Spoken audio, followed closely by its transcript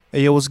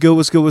Hey, yo, what's good,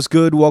 what's good, what's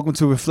good? Welcome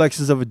to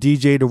Reflections of a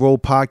DJ, the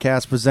Road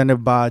podcast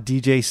presented by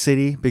DJ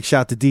City. Big shout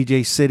out to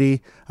DJ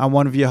City. I'm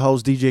one of your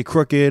hosts, DJ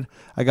Crooked.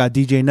 I got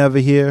DJ Never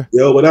here.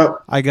 Yo, what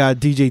up? I got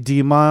DJ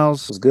D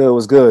Miles. What's good,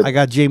 what's good? I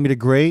got Jamie the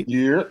Great.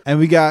 Yeah. And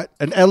we got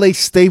an LA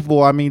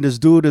staple. I mean, this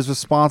dude is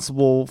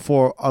responsible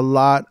for a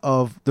lot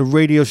of the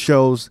radio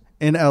shows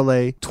in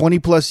LA, 20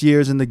 plus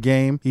years in the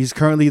game. He's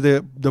currently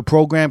the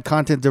program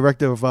content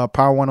director of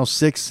Power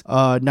 106,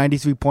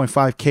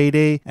 93.5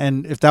 K-Day.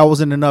 And if that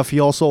wasn't enough, he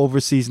also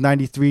oversees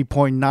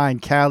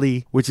 93.9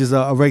 Cali, which is a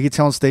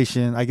reggaeton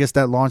station. I guess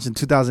that launched in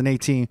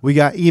 2018. We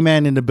got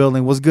E-Man in the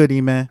building. What's good,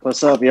 E-Man?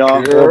 What's up, y'all?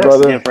 Yeah, Thanks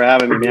brother. again for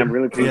having me, man.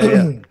 Really appreciate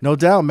it. No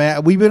doubt,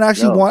 man. We've been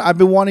actually I've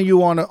been wanting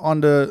you on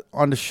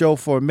the show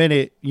for a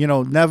minute. You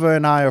know, Never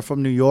and I are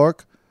from New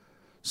York.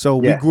 So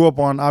we grew up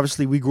on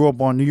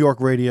New York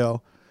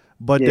radio.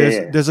 But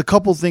there's a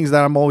couple things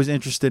that I'm always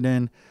interested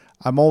in.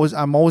 I'm always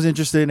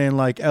interested in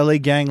like LA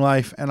gang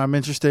life, and I'm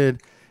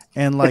interested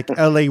in like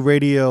LA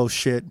radio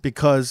shit,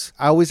 because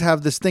I always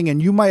have this thing,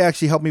 and you might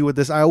actually help me with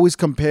this. I always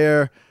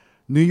compare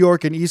New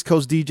York and East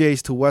Coast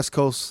DJs to West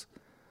Coast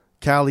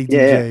Cali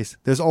DJs.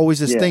 There's always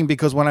this thing,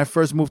 because when I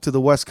first moved to the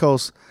West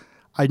Coast,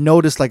 I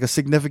noticed like a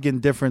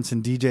significant difference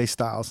in DJ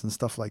styles and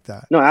stuff like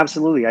that. No,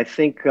 absolutely. I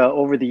think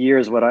over the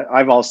years, what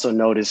I've also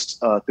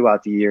noticed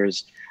throughout the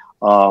years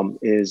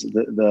is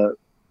the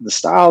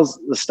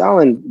style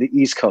in the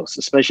East Coast,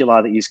 especially a lot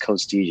of the East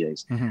Coast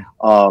DJs.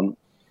 Mm-hmm.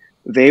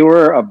 They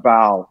were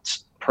about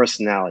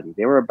personality.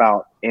 They were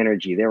about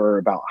energy. They were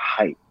about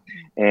hype.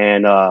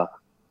 And,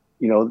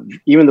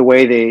 even the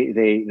way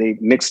they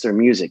mixed their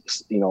music,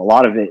 a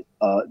lot of it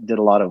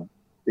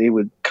they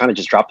would kind of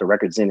just drop the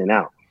records in and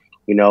out,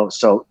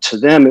 so to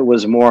them, it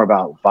was more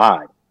about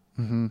vibe,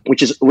 mm-hmm.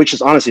 which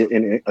is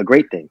honestly a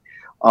great thing.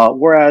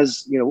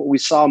 Whereas, what we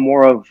saw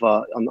more of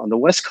on the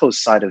West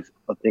Coast side of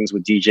things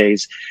with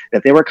DJs,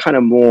 that they were kind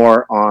of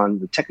more on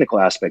the technical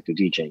aspect of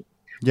DJing.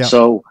 Yeah.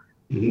 So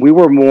we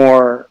were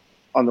more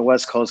on the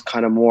West Coast,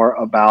 kind of more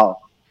about,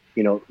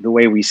 the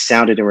way we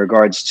sounded in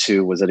regards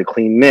to, was it a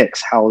clean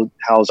mix?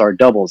 How's our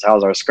doubles?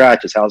 How's our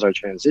scratches? How's our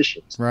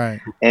transitions?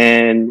 Right.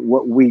 And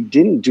what we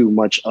didn't do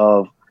much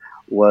of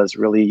was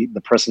really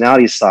the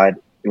personality side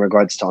in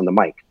regards to on the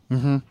mic,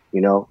 mm-hmm.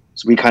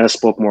 So we kind of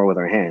spoke more with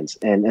our hands,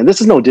 and this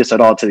is no diss at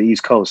all to the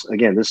East Coast.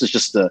 Again, this is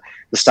just the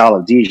style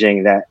of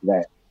DJing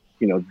that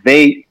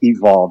they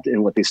evolved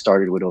in what they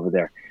started with over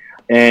there.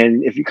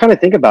 And if you kind of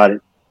think about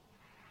it,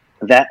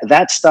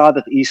 that style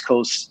that the East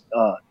Coast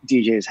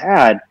DJs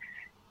had,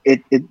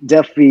 it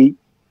definitely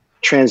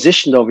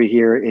transitioned over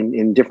here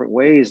in different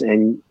ways.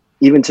 And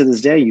even to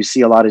this day, you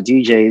see a lot of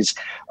DJs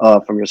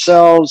from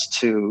yourselves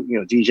to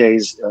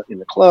DJs in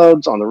the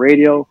clubs, on the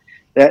radio,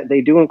 that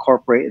they do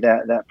incorporate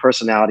that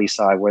personality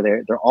side, where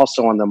they're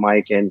also on the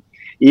mic, and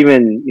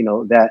even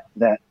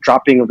that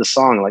dropping of the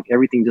song, like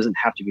everything doesn't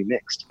have to be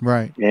mixed,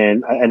 right?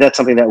 And that's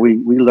something that we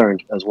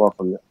learned as well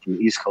from the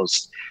East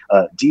Coast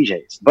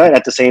DJs. But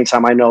at the same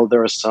time, I know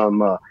there are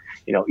some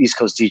East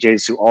Coast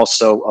DJs who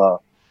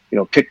also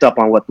picked up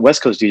on what the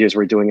West Coast DJs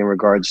were doing in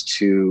regards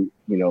to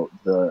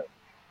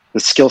the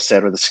skill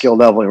set or the skill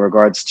level in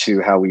regards to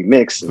how we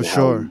mix and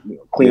how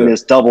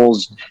cleanness,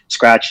 doubles,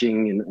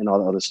 scratching, and all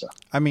the other stuff.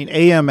 I mean,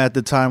 AM at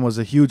the time was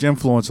a huge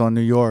influence on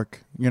New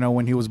York,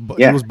 when he was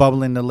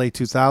bubbling in the late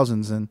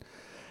 2000s. And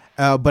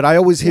but I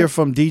always hear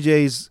from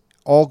DJs,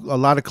 a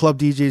lot of club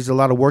DJs, a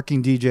lot of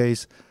working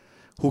DJs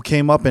who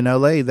came up in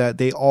LA, that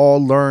they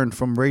all learned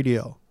from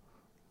radio.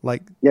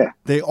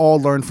 They all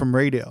learned from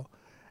radio.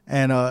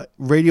 And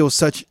radio is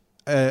such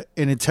an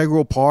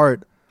integral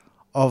part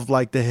of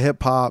like the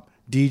hip hop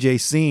DJ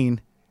scene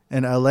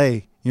in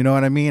LA, you know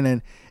what I mean?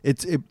 And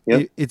it's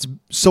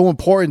so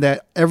important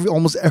that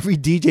almost every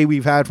DJ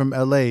we've had from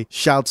LA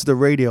shouts the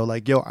radio,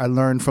 like, yo, I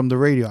learned from the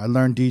radio. I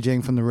learned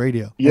DJing from the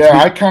radio. Yeah,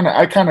 I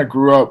kind of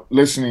grew up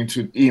listening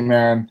to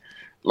E-Man,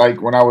 like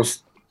when I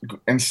was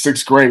in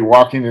 6th grade,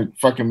 walking to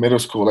fucking middle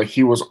school, like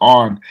he was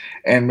on,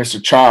 and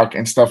Mr. Chalk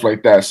and stuff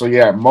like that. So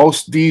yeah,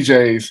 most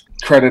DJs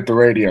credit the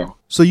radio.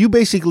 So you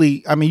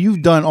basically, I mean,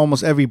 you've done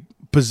almost every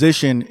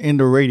position in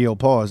the radio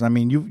pause. I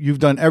mean, you've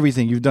done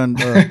everything. You've done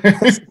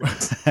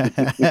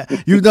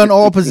you've done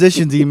all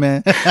positions,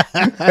 E-Man.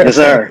 Yes,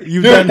 sir.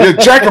 You've done You're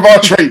jack of all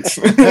trades.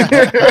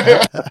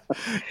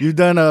 You've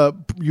done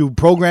you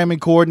programming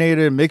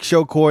coordinator, mix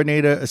show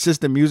coordinator,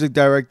 assistant music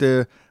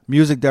director,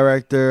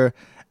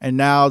 and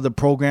now the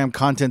program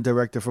content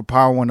director for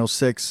Power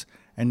 106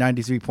 and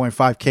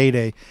 93.5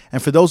 K-Day. And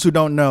for those who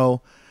don't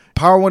know,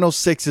 Power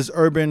 106 is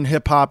urban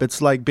hip hop.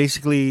 It's like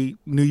basically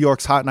New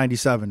York's Hot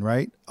 97,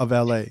 right? Of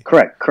LA.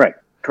 Correct.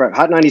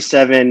 Hot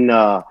 97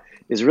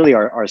 is really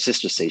our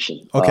sister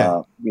station.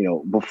 Okay.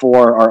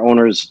 Before our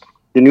owners,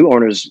 the new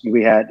owners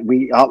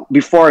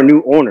before our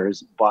new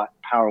owners bought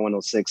Power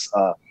 106,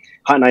 Hot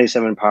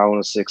 97 and Power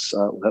 106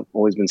 have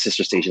always been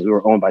sister stations. We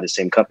were owned by the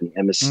same company,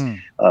 MS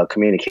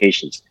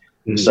Communications.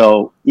 Mm-hmm.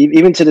 So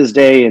even to this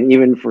day, and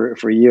even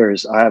for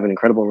years, I have an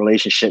incredible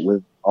relationship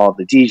with all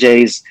the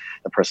DJs,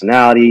 the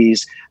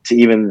personalities, to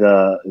even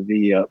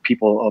the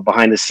people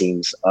behind the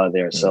scenes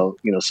there. Mm-hmm. So,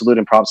 salute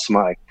and props to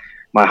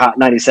my Hot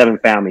 97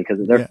 family,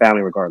 because they're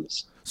family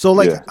regardless. So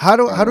like, how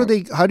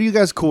do you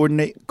guys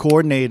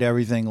coordinate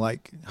everything?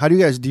 Like, do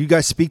you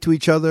guys speak to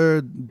each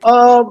other?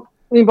 I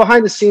mean,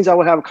 behind the scenes, I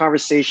would have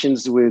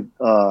conversations with,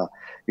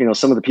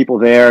 some of the people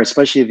there,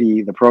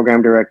 especially the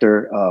program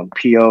director,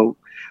 P.O.,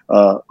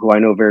 who I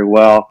know very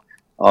well.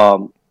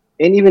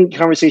 And even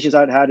conversations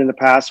I'd had in the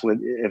past with,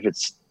 if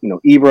it's,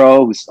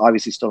 Ebro, who's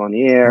obviously still on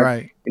the air.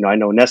 Right. I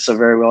know Nessa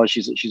very well.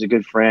 She's a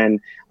good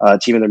friend.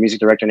 Team of their music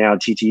director now,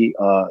 TT,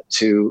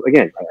 to,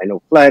 again, I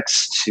know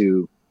Flex,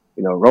 to,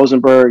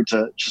 Rosenberg,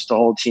 to just the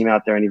whole team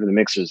out there, and even the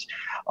mixers.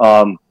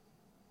 And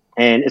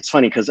it's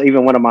funny because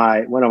even one of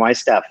my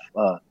staff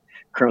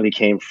currently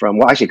came from,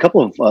 well, actually a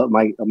couple of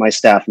my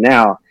staff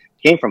now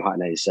came from Hot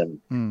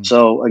 97.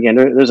 So again,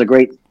 there's a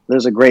great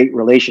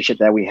relationship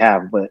that we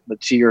have. But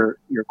to your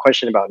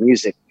question about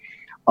music,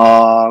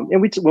 and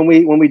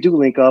when we do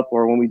link up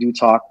or when we do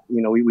talk,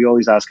 we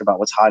always ask about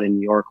what's hot in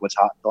New York,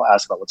 they'll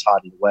ask about what's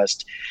hot in the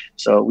West.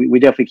 So we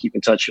definitely keep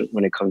in touch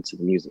when it comes to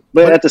the music.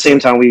 But at the same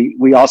time,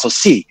 we also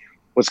see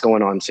what's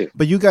going on too.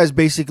 But you guys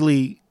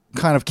basically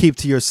kind of keep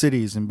to your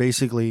cities, and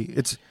basically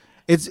it's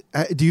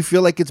do you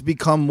feel like it's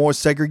become more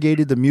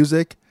segregated, the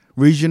music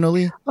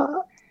regionally?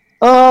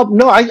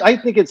 No, I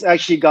think it's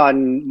actually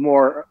gotten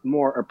more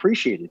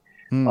appreciated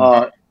in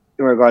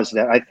regards to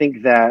that. I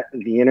think that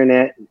the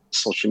internet,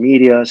 social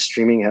media,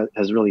 streaming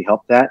has really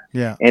helped that.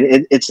 Yeah.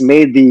 And it's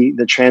made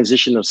the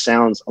transition of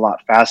sounds a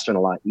lot faster and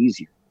a lot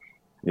easier.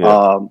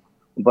 Yeah.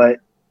 But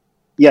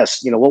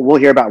yes, we'll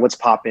hear about what's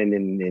popping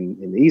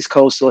in the East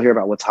Coast. We'll hear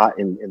about what's hot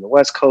in the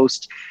West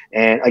Coast.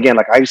 And again,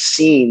 like I've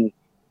seen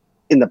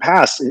in the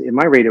past in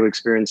my radio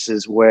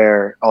experiences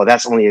where, oh,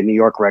 that's only a New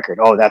York record.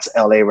 Oh, that's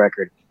LA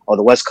record. Oh,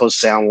 the West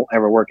Coast sound won't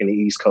ever work in the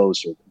East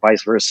Coast, or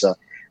vice versa.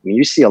 I mean,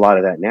 you see a lot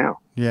of that now.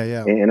 Yeah,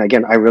 yeah. And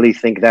again, I really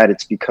think that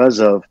it's because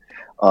of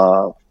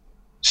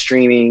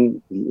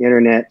streaming, the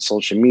internet,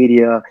 social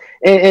media,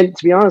 and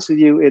to be honest with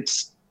you,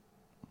 it's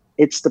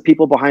the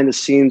people behind the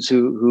scenes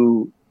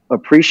who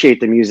appreciate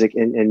the music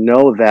and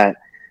know that,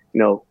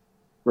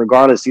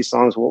 regardless, these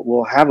songs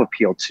will have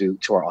appeal to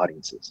our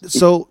audiences.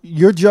 So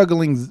you're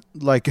juggling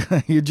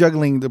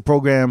the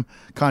program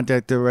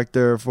contact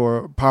director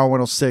for Power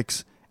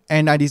 106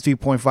 and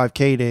 93.5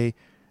 K-Day.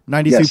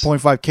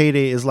 93.5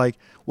 K-Day is like,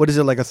 what is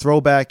it, like a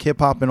throwback hip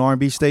hop and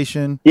R&B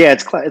station? Yeah,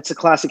 it's a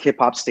classic hip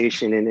hop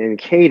station, and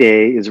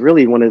K-Day is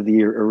really one of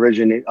the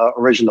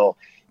original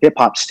hip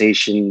hop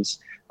stations,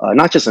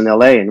 not just in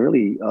LA and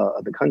really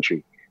the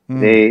country.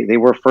 They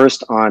were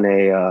first on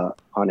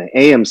an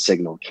AM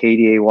signal,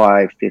 KDAY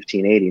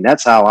 1580. And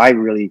that's how I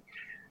really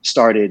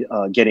started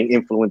getting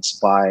influenced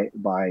by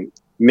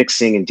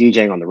mixing and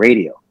DJing on the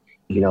radio.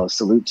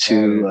 Salute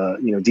to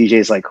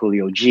DJs like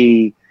Julio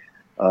G,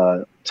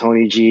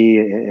 Tony G,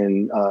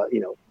 and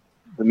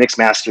the mix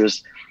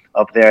masters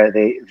up there.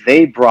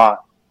 They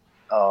brought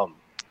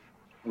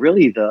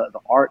really the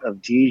art of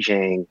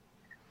DJing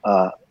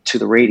to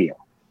the radio.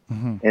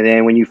 And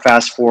then when you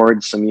fast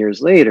forward some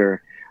years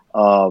later,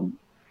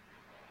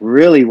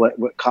 really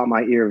what caught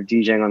my ear of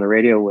DJing on the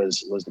radio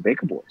was the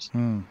Baker Boys,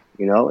 and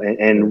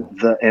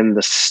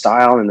the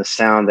style and the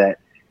sound that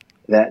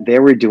they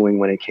were doing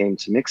when it came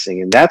to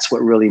mixing. And that's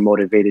what really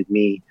motivated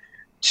me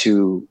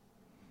to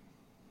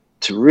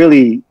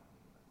really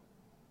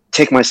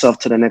take myself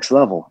to the next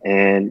level.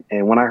 And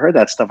when I heard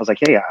that stuff, I was like,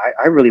 hey,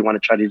 I really want to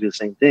try to do the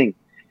same thing.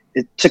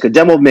 It took a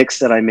demo mix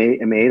that I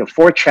made, a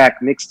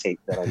 4-track mixtape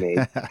that I made,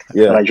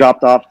 that I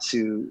dropped off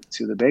to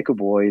the Baker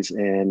Boys,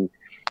 and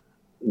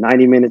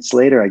 90 minutes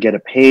later, I get a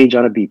page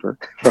on a beeper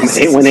from an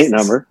 818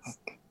 number.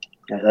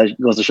 That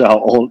goes to show how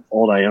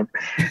old I am.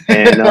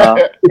 And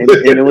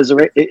it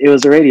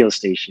was a radio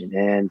station,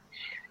 and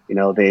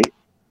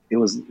it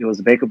was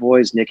the Baker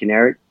Boys, Nick and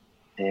Eric,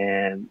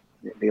 and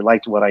they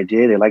liked what I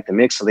did. They liked the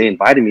mix, so they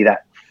invited me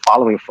that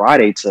following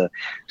Friday to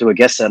do a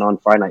guest set on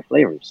Friday Night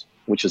Flavors,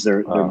 which is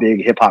their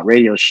big hip hop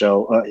radio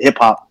show, hip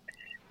hop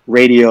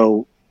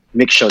radio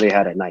mix show they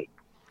had at night.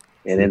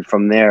 And then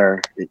from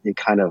there, it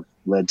kind of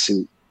led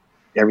to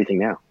everything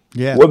now.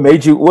 Yeah. What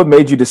made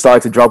you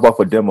decide to drop off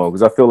a demo?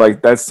 Because I feel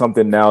like that's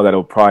something now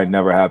that'll probably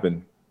never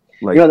happen.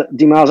 Like,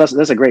 D-Miles,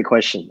 that's a great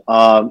question.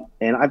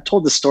 And I've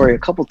told the story a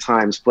couple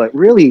times, but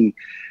really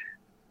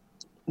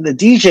the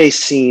DJ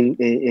scene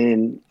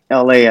in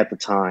LA at the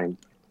time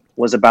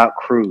was about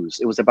crews.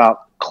 It was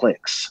about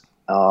cliques.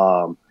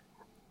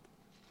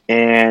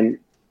 And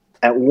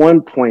at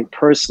one point,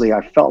 personally,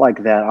 I felt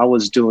like that I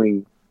was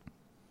doing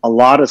a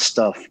lot of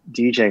stuff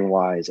DJing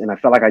wise, and I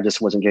felt like I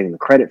just wasn't getting the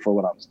credit for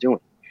what I was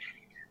doing.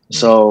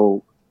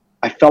 So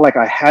I felt like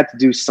I had to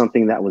do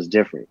something that was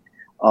different.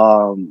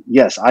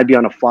 Yes, I'd be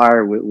on a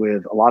flyer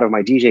with a lot of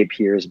my DJ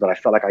peers, but I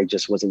felt like I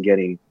just wasn't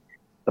getting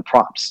the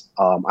props.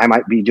 I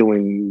might be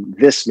doing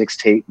this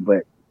mixtape,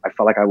 but I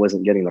felt like I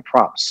wasn't getting the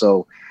props.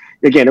 So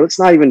again, it's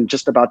not even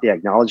just about the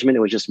acknowledgement.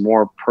 It was just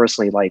more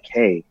personally like,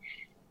 hey,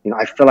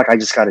 I feel like I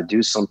just got to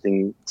do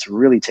something to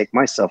really take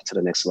myself to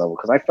the next level.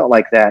 Because I felt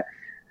like that,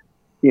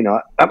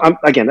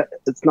 again,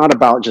 it's not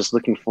about just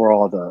looking for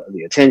all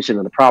the attention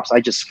and the props.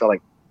 I just felt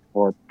like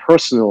for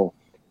personal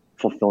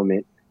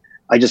fulfillment,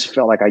 I just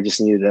felt like I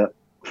just needed to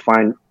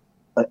find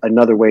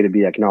another way to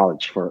be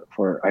acknowledged for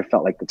I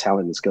felt like the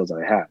talent and skills that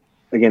I have.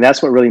 Again,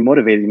 that's what really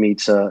motivated me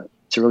to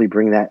really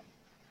bring that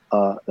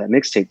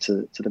mixtape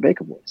to the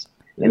Baker Boys.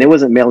 And it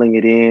wasn't mailing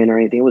it in or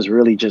anything. It was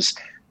really just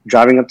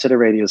driving up to the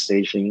radio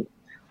station,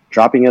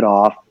 dropping it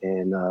off,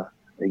 and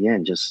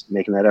again, just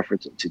making that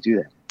effort to do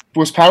that.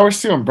 Was Power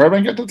still in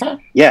Burbank at the time?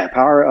 Yeah,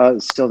 Power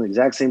is still in the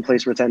exact same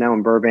place where it's at now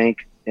in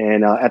Burbank.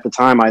 And at the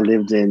time, I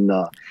lived in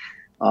the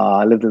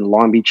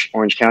Long Beach,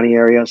 Orange County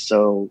area,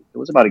 so it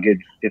was about a good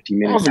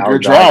 50-minute. That was a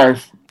good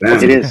drive.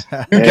 It is.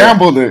 You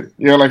gambled it.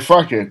 You're like,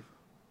 fuck it.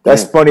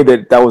 That's funny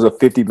that was a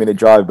 50-minute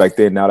drive back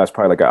then. Now that's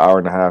probably like an hour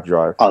and a half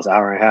drive. Oh, it's an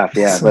hour and a half,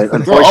 yeah. But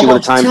unfortunately,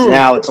 with the times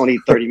now, it's only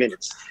 30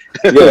 minutes.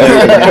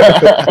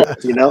 Yeah.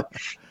 You know?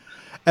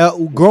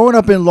 Growing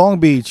up in Long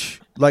Beach,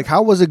 like,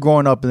 how was it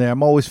growing up in there?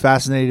 I'm always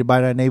fascinated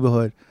by that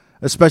neighborhood,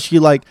 especially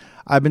like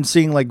I've been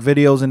seeing like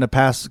videos in the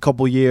past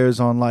couple years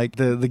on like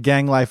the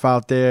gang life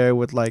out there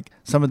with like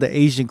some of the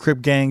Asian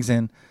Crip gangs,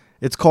 and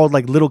it's called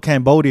like Little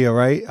Cambodia,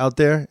 right, out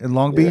there in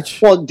Long Beach.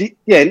 Well,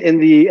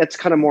 it's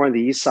kind of more on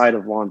the east side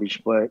of Long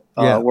Beach, but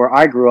where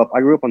I grew up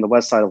on the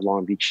west side of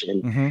Long Beach,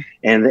 and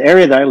and the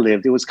area that I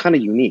lived, it was kind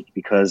of unique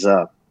because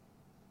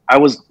I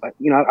was,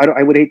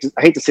 I would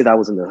hate to say that I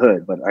was in the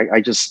hood, but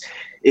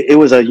it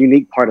was a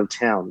unique part of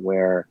town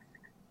where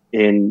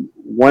in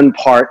one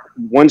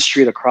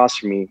street across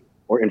from me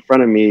or in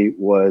front of me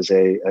was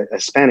a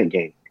Hispanic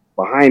gang.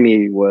 Behind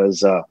me was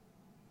the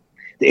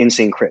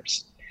Insane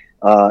Crips.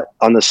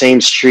 On the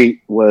same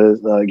street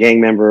was a gang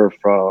member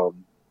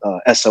from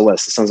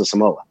SOS, the Sons of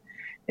Samoa.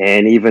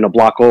 And even a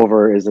block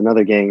over is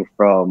another gang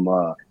from,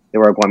 they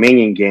were a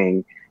Guamanian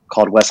gang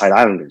called West Side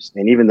Islanders.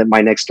 And even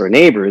my next door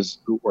neighbors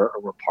who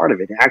were part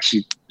of it. And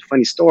actually,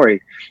 funny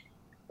story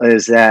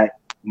is that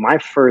my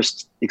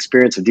first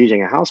experience of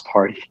DJing a house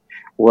party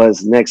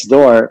was next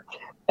door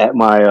at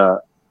my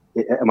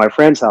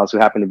friend's house, who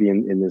happened to be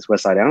in this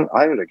West Side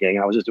Islander gang.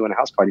 I was just doing a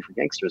house party for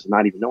gangsters and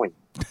not even knowing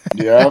them.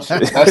 Yeah, that's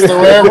the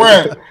way it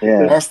went.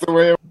 Yeah, that's the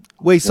way.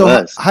 Wait,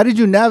 so how did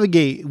you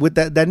navigate with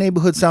that? That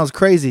neighborhood sounds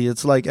crazy.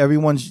 It's like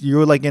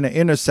you're like in an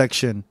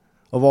intersection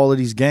of all of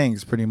these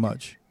gangs, pretty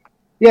much.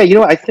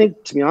 Yeah, I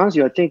think, to be honest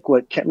with you, I think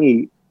what kept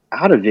me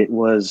out of it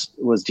was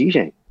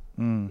DJing.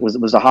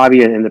 Was the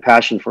hobby and the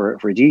passion for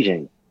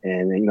DJing.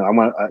 And I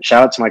want to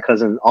shout out to my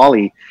cousin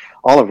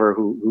Oliver,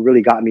 who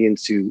really got me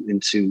into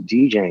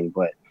DJing.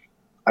 But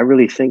I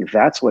really think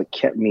that's what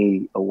kept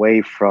me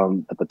away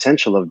from the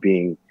potential of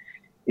being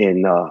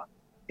in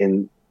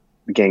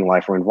gang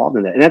life or involved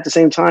in that. And at the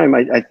same time,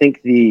 I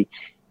think the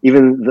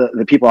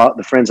people,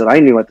 the friends that I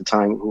knew at the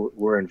time who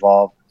were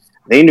involved,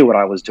 they knew what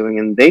I was doing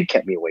and they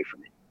kept me away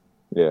from it.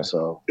 Yeah.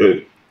 So.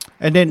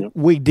 And then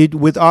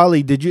with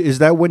Ollie, is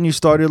that when you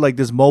started like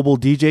this mobile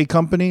DJ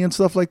company and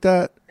stuff like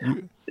that?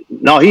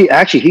 No, he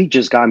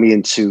just got me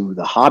into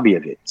the hobby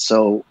of it.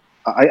 So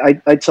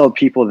I tell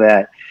people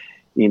that,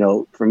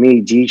 for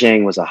me,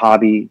 DJing was a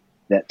hobby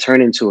that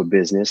turned into a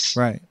business,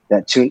 right?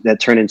 That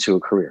turned into a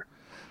career.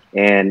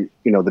 And,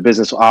 the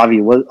business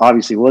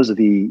obviously was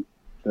the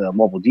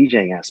mobile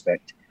DJing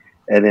aspect,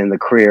 and then the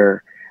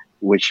career,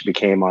 which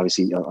became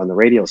obviously on the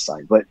radio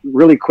side. But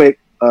really quick,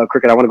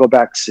 Cricket, I want to go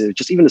back to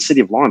just even the city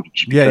of Long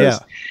Beach.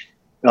 Because,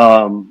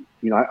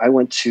 I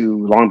went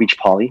to Long Beach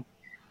Poly,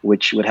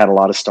 which would have a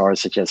lot of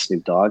stars such as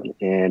Snoop Dogg.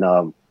 And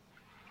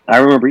I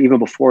remember even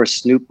before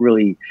Snoop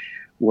really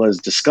was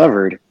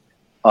discovered,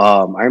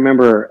 I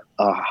remember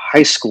a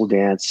high school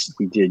dance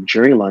we did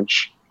during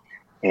lunch,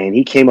 and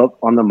he came up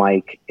on the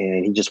mic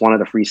and he just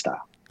wanted a freestyle.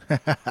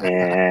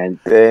 And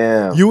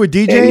damn, you were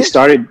DJing? And he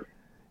started.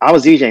 I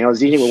was DJing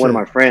with one of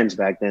my friends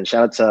back then.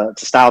 Shout out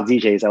to Style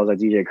DJs. That was our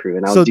DJ crew,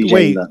 and I was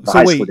DJing the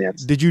high school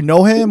dance. Did you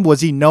know him?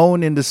 Was he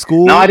known in the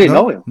school? No, I didn't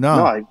know him.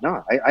 No,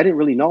 I didn't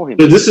really know him.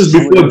 So this is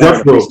before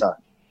Death Row.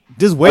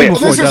 This is way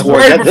before Death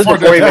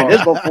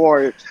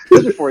Row.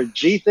 This before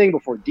G thing,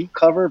 before Deep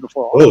Cover,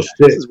 before all that.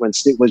 This is when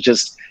Snoop was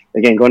just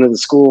again going to the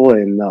school,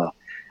 and I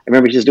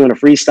remember just doing a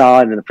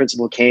freestyle, and then the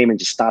principal came and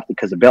just stopped it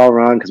because the bell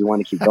rung because we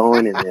wanted to keep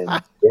going. And then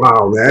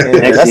wow, man,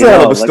 that's a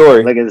hell of a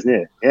story. Look at this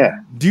new, yeah.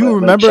 Do you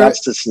remember?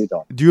 Shouts to Snoop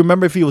Dogg. Do you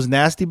remember if he was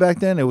nasty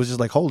back then? It was just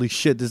like, holy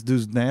shit, this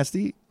dude's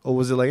nasty, or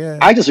was it like?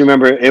 I just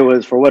remember it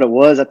was for what it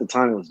was at the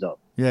time. It was dope.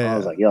 Yeah, I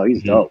was like, yo,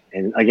 he's dope.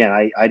 And again,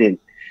 I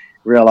didn't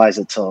realize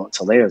it till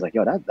later. I was like,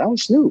 yo, that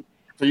was Snoop.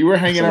 So you were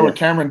hanging out with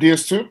Cameron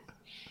Diaz too?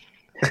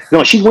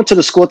 No, she went to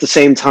the school at the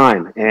same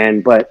time,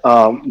 but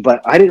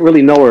I didn't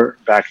really know her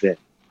back then.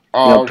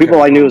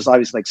 People I knew was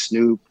obviously like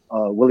Snoop,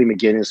 Willie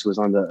McGinnis, who was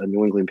on the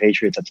New England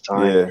Patriots at the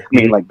time. Yeah. I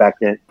mean, like back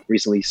then,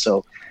 recently.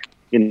 So,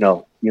 we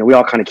all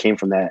kind of came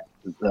from that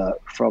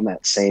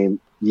same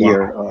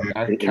year.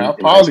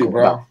 Poly,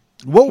 bro.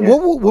 What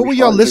were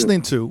y'all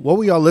listening to? What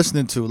were y'all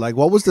listening to? Like,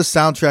 what was the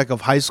soundtrack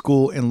of high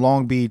school in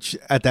Long Beach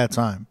at that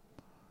time?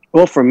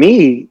 Well, for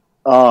me,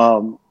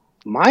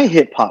 my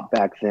hip hop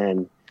back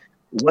then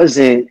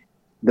wasn't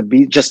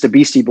just the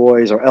Beastie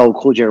Boys or LL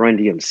Cool J or Run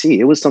DMC.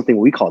 It was something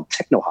we called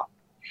techno hop.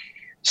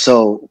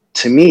 So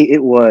to me,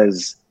 it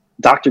was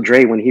Dr.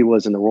 Dre when he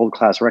was in the World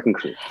Class Wrecking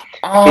Crew. It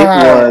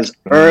Ah, was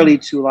early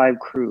 2 Live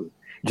Crew.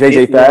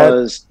 JJ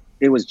Fad.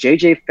 It was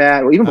JJ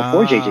Fad, or even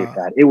before JJ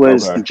Fad. It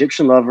was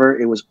Egyptian Lover.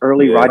 It was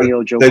early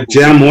Radio Joe. Like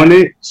Jam on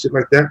it, shit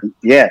like that.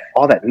 Yeah,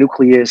 all that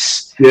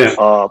Nucleus. Yeah.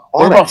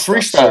 what about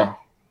Freestyle?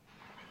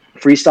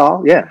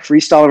 Freestyle, yeah.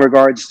 Freestyle in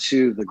regards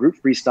to the group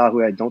Freestyle who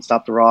had Don't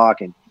Stop the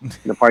Rock and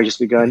The Party Just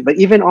Begun. But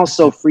even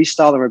also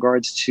Freestyle in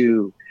regards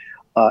to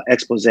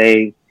Expose,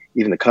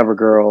 even the Cover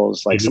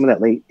Girls, like some of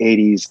that late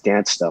 80s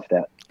dance stuff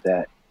that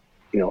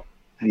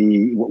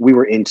what we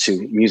were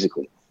into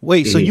musically.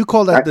 Wait, so you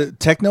call that the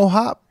techno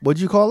hop? What'd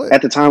you call it?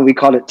 At the time, we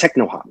called it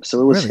techno hop. So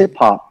it was hip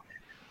hop,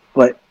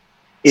 but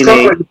in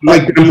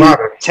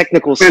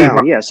technical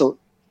sound. Yeah. So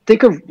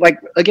think of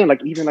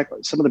even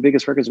some of the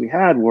biggest records we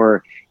had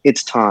were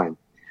It's Time,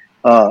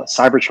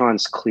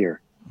 Cybertron's Clear.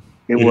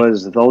 It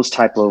was those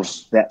type of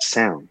that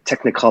sound,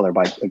 Technicolor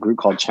by a group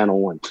called Channel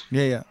One.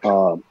 Yeah.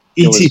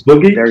 E.T.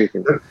 Boogie. Very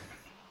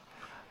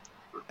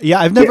Yeah,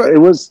 I've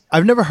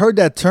never heard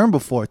that term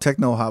before,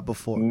 techno hop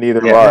before. Neither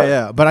have I.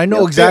 Yeah, but I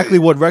know exactly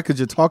what records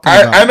you're talking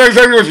about. I know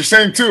exactly what you're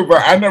saying too,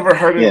 but I never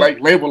heard it like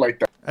labeled like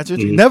that. That's what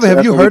you never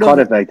have you heard of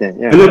it back then?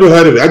 Yeah. I never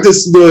heard of it. I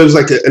just knew it was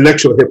like an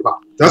electro hip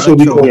hop. That's what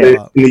we called it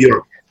in New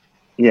York.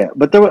 Yeah,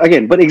 but there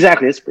but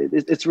exactly,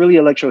 it's really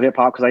electro hip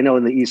hop because I know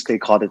in the East they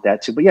called it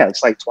that too. But yeah,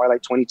 it's like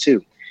Twilight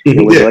 22.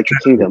 It was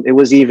Electric Kingdom. It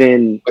was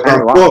even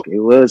kind of rock. It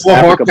was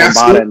Africa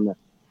Bambaataa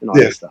and all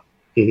that stuff.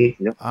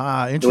 Interesting.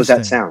 It was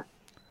that sound.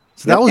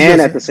 So that was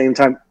at the same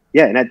time,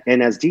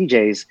 and as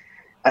DJs,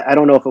 I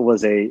don't know if it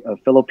was a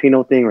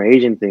Filipino thing or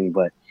Asian thing,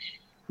 but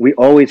we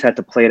always had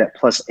to play it at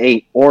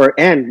 +8,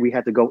 and we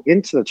had to go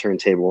into the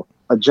turntable,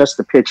 adjust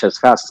the pitch as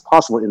fast as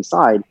possible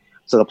inside.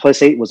 So the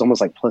 +8 was almost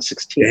like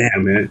 +16.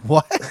 Damn, man.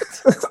 What?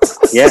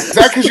 Yeah. Is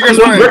that because you guys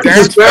wanted to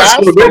dance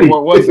fast? Or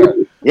what was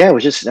that? Yeah, that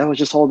was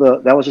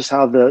just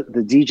how the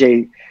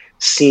DJ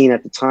scene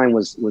at the time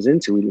was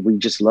into. We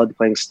just loved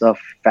playing stuff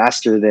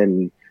faster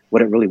than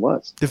what it really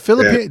was. Did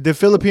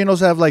Filipinos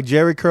have like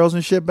Jerry curls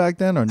and shit back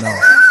then, or no?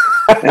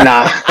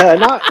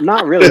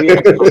 Not really.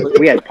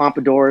 We had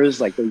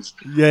pompadours, like those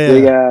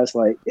big ass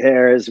like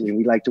hairs.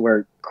 We liked to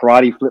wear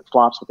karate flip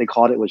flops. What they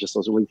called it was just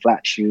those really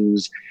flat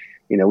shoes.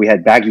 We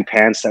had baggy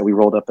pants that we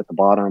rolled up at the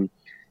bottom,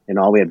 and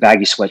we had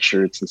baggy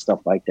sweatshirts and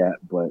stuff like that.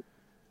 But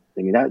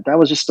I mean, that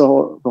was just the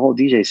whole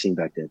DJ scene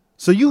back then.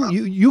 So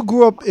you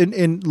grew up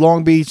in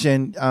Long Beach,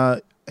 and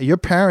your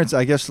parents,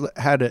 I guess,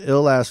 had an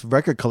ill-ass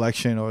record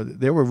collection, or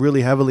they were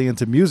really heavily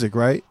into music,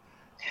 right?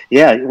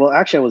 Yeah. Well,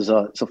 actually, I was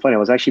so funny. I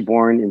was actually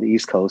born in the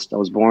East Coast. I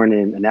was born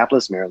in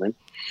Annapolis, Maryland.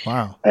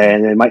 Wow.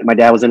 And then my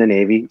dad was in the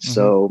Navy.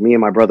 So me and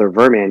my brother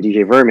Verman,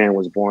 DJ Verman,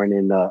 was born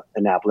in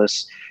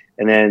Annapolis.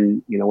 And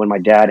then, when my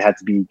dad had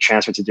to be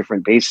transferred to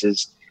different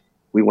bases,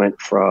 we went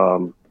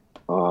from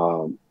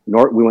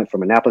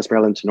Annapolis,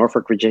 Maryland to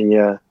Norfolk,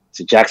 Virginia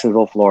to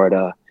Jacksonville,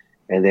 Florida.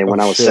 And then when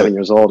I was 7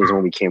 years old is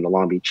when we came to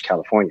Long Beach,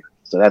 California.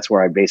 So that's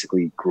where I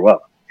basically grew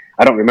up.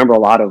 I don't remember a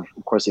lot of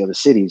course, the other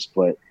cities,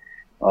 but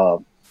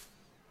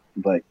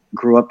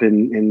grew up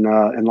in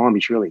Long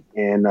Beach, really.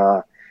 And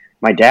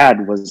my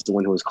dad was the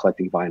one who was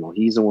collecting vinyl.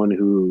 He's the one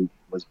who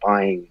was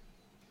buying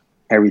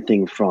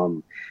everything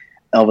from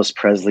Elvis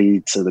Presley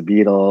to the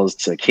Beatles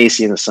to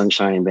Casey and the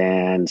Sunshine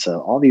Band to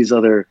all these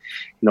other,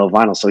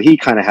 vinyl. So he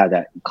kind of had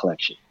that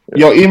collection.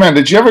 Yo, E-Man,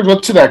 did you ever go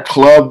to that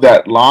club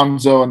that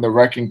Lonzo and the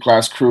Wrecking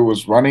Class crew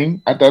was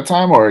running at that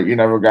time, or you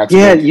never got to?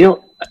 Yeah,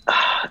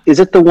 is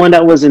it the one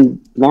that was in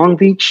Long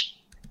Beach?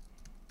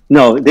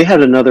 No, they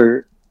had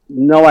another.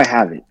 No, I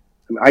haven't.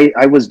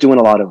 I was doing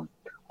a lot of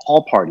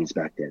hall parties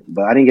back then,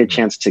 but I didn't get a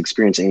chance to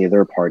experience any of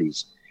their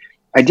parties.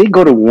 I did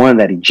go to one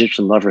that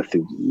Egyptian Lover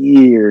threw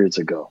years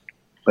ago,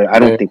 but I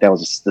don't think that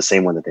was the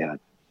same one that they had.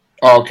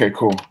 Oh, okay,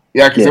 cool.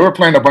 Yeah, because they were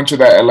playing a bunch of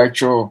that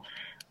electro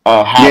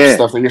hop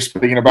stuff that you're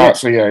speaking about.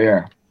 So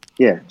yeah.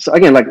 So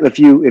again, like if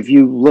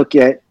you look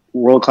at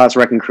World Class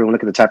Wrecking Crew and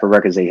look at the type of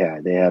records they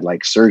had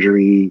like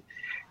Surgery,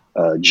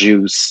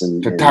 Juice,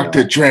 and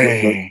Dr.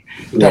 Dre.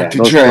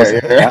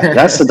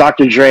 That's the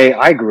Dr. Dre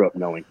I grew up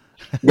knowing.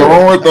 The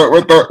one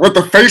with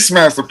the face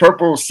mask, the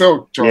purple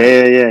silk joint.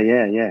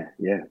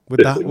 Yeah.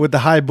 With the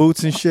high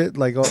boots and shit,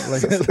 like yeah,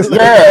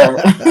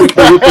 with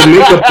the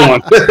makeup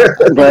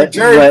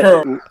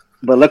on.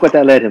 But look what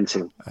that led him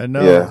to. I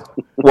know. Yeah.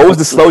 What was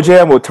the slow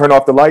jam? We'll turn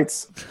off the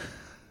lights.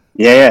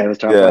 Yeah, it was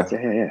turn off the lights.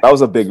 Yeah. That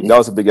was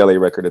a big LA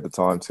record at the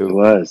time too. It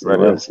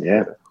was.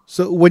 Yeah.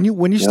 So when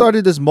you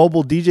started this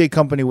mobile DJ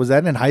company, was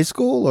that in high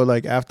school or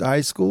like after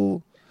high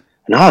school?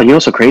 No,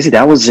 what's so crazy?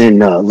 That was in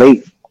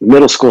late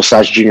middle school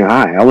 / junior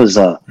high. I was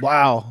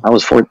wow. I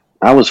was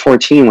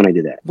 14 when I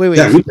did that. Wait.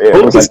 Yeah,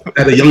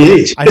 at a young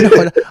age. I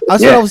know.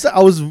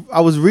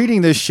 I was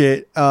reading this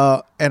shit,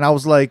 and I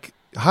was like,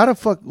 how the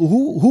fuck?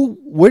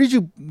 Where did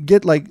you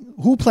get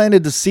who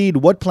planted the seed?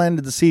 What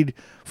planted the seed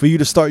for you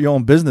to start your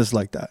own business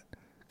like that?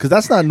 Because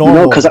that's not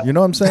normal. You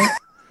know what I'm saying?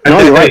 No,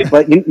 you're right.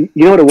 But you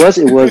know what it was?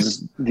 It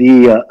was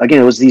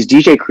it was these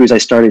DJ crews I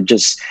started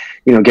just,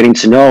 getting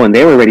to know, and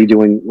they were already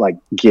doing like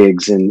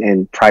gigs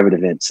and private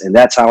events. And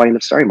that's how I ended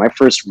up starting. My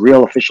first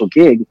real official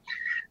gig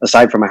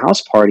aside from a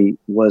house party,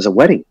 was a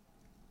wedding.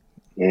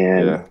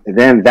 And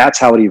then that's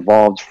how it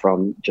evolved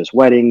from just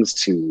weddings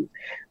to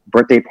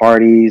birthday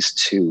parties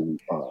to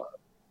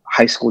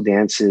high school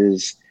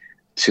dances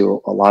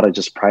to a lot of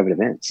just private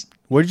events.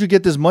 Where did you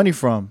get this money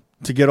from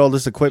to get all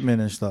this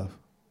equipment and stuff?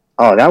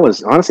 Oh, that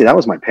was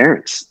my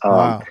parents.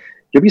 Wow.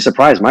 You'll be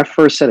surprised. My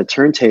first set of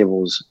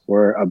turntables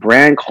were a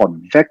brand called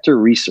Vector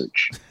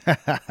Research.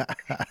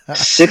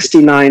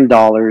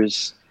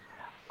 $69.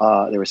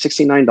 They were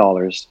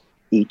 $69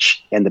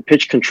 each, and the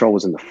pitch control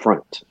was in the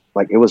front.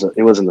 Like it was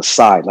in the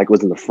side, like it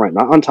was in the front,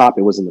 not on top.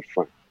 It was in the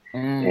front.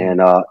 And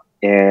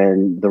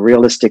the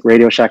realistic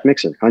Radio Shack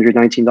mixer,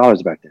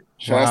 $119 back then.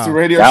 Shout out to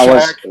Radio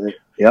Shack.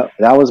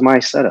 That was my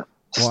setup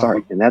to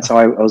start, and that's how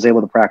I was able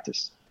to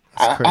practice.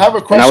 I have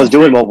a question. And I was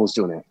doing mobiles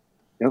doing it.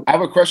 Yep. I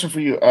have a question for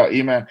you,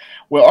 E-Man.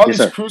 Well, all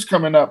these crews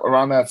coming up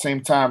around that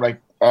same time, like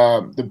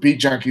the Beat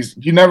Junkies,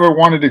 you never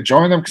wanted to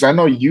join them? Because I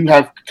know you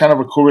have kind of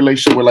a cool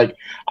relationship with like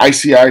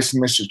Icy Ice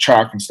and Mr.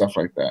 Chalk and stuff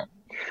like that.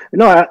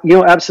 No,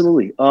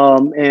 absolutely.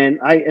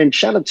 And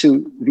shout out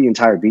to the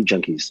entire Beat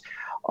Junkies.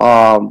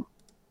 I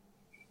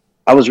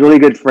was really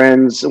good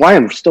friends. Well, I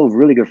am still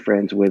really good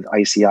friends with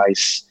Icy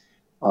Ice,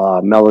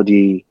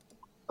 Melody,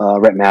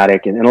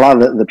 Rhetmatic, and a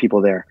lot of the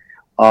people there.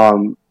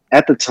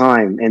 At the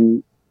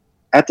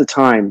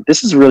time,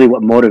 this is really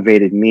what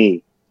motivated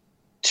me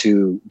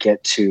to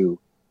get to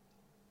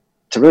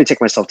really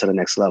take myself to the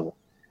next level.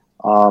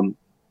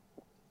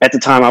 At the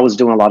time, I was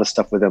doing a lot of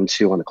stuff with them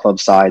too on the club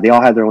side. They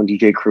all had their own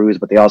DJ crews,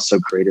 but they also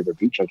created their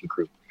Beat Junkie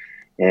crew.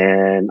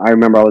 And I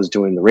remember I was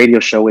doing the radio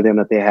show with them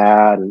that they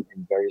had and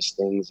various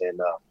things. And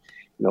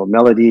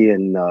Melody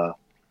and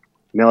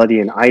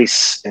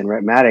Ice and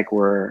Rhetmatic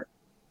were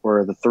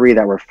the three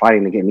that were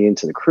fighting to get me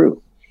into the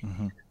crew.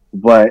 Mm-hmm.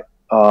 But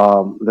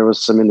there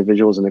was some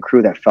individuals in the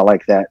crew that felt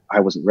like that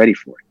I wasn't ready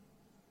for it.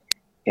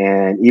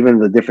 And even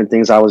the different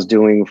things I was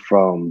doing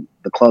from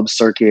the club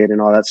circuit and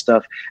all that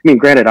stuff. I mean,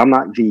 granted, I'm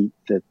not the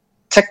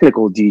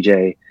technical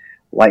DJ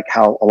like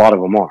how a lot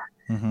of them are.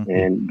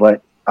 Mm-hmm.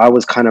 But I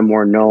was kind of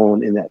more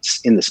known in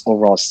this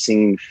overall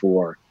scene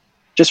for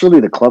just really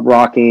the club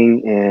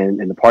rocking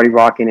and the party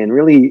rocking and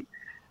really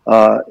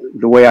the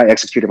way I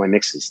executed my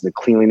mixes, the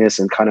cleanliness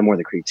and kind of more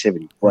the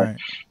creativity. But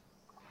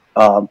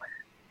right.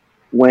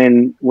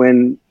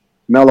 When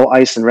Mellow,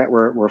 Ice, and Rhett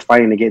were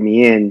fighting to get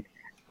me in,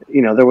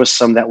 there was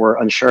some that were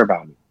unsure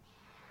about me.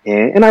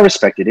 And I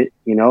respected it.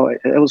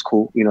 It was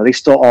cool. They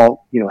still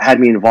all, had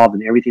me involved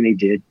in everything they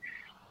did.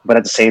 But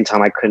at the same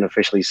time, I couldn't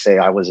officially say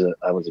I was a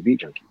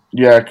Beat Junkie.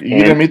 Yeah, you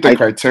didn't meet the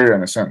criteria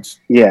in a sense.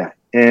 Yeah,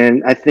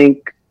 and I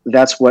think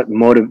that's what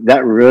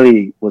that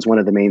really was one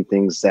of the main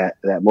things that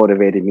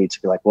motivated me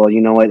to be like, well,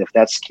 you know what? If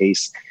that's the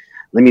case,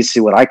 let me see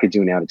what I could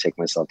do now to take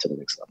myself to the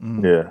next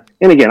level. Yeah.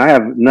 And again, I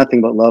have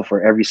nothing but love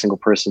for every single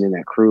person in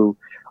that crew.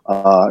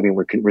 I mean,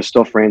 we're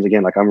still friends.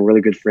 Again, like I'm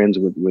really good friends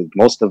with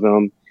most of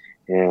them,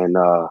 and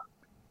I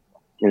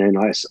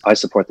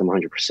support them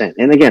 100%.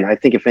 And again, I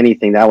think if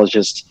anything, that was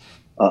just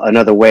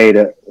another way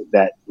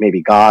that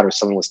maybe God or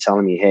someone was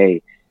telling me,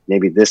 hey,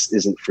 maybe this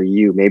isn't for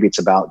you. Maybe it's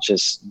about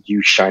just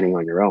you shining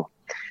on your own.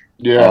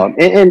 Yeah.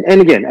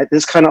 And again,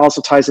 this kind of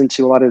also ties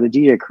into a lot of the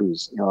DJ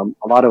crews.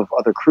 A lot of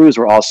other crews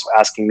were also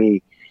asking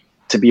me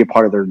to be a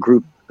part of their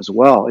group as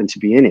well and to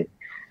be in it.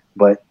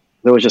 But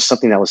there was just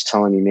something that was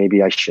telling me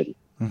maybe I shouldn't.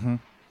 Mm-hmm.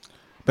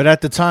 But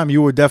at the time,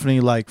 you were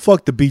definitely like,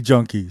 fuck the Beat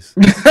Junkies.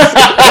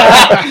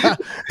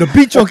 The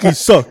Beat Junkies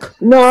suck.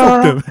 No,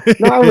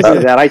 I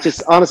wasn't that. I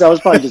just, honestly, I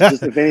was probably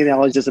just if anything, I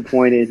was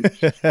disappointed.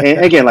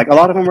 And again, like a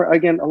lot of them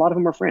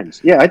are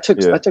friends. Yeah, I took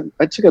it a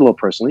little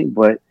personally,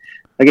 but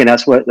again,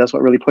 that's what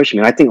really pushed me.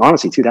 And I think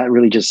honestly too, that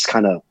really just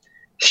kind of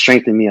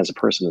strengthened me as a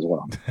person as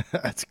well.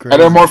 That's great.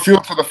 And then more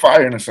fuel to the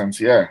fire in a sense.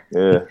 Yeah.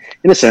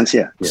 In a sense,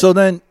 yeah. So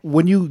then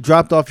when you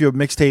dropped off your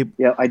mixtape.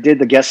 Yeah, I did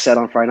the guest set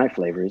on Friday Night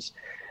Flavors.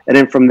 And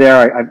then from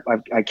there,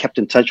 I kept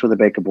in touch with the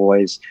Baker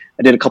Boys.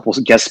 I did a couple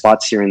of guest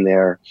spots here and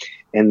there.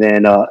 And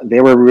then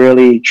they were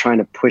really trying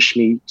to push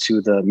me to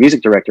the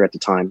music director at the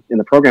time and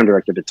the program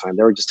director at the time.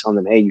 They were just telling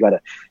them, hey, you got to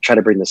try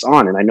to bring this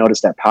on. And I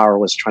noticed that Power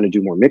was trying to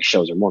do more mix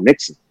shows or more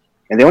mixing.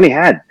 And they only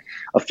had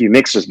a few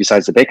mixers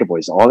besides the Baker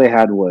Boys. All they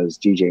had was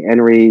DJ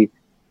Henry,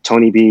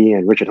 Tony B,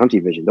 and Richard Humpty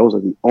Vision. Those are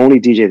the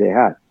only DJ they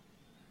had.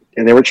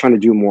 And they were trying to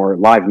do more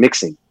live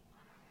mixing.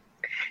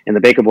 And the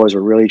Baker Boys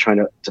were really trying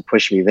to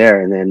push me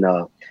there. And then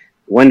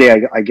one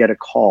day I get a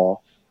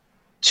call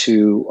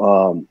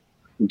to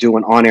do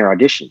an on-air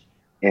audition.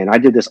 And I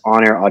did this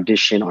on-air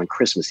audition on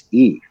Christmas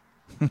Eve.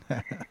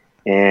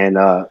 And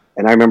I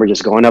remember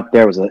just going up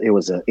there. I believe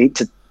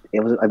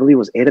it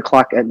was 8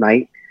 o'clock at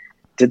night.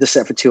 Did the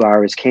set for 2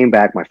 hours, came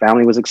back. My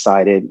family was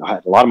excited. I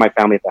had a lot of my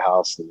family at the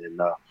house. And then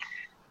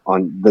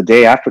on the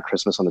day after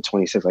Christmas, on the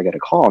 26th, I get a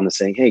call and they're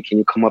saying, hey, can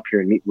you come up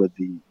here and meet with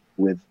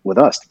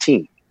us, the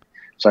team?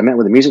 So I met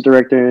with the music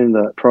director and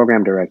the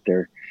program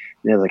director.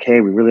 And they're like, hey,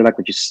 we really like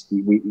what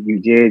you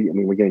did. I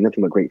mean, we're getting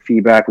nothing but great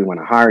feedback. We want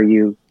to hire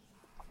you.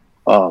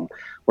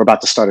 We're about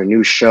to start a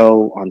new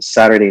show on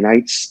Saturday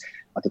nights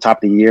at the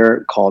top of the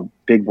year called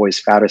Big Boys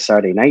Fatter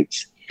Saturday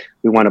Nights.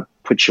 We want to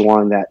put you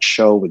on that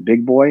show with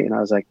Big Boy. And I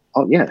was like,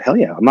 oh yeah, hell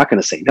yeah. I'm not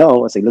going to say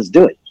no. I say, let's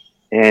do it.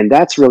 And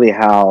that's really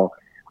how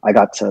I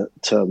got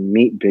to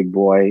meet Big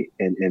Boy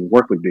and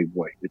work with Big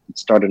Boy. It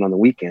started on the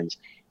weekends.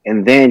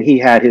 And then he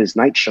had his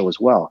night show as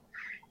well.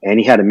 And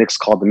he had a mix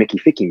called the Mickey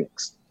Ficky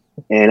Mix.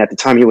 And at the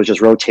time he was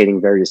just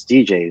rotating various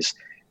DJs.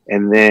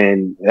 And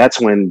then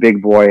that's when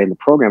Big Boy and the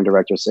program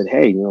director said,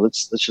 hey,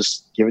 let's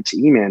just give it to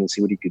E-Man and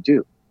see what he could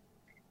do.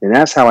 And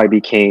that's how I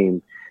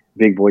became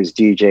Big Boy's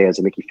DJ as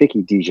a Mickey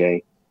Ficky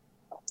DJ.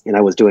 And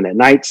I was doing it at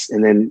nights.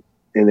 And then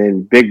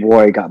Big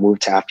Boy got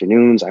moved to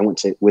afternoons. I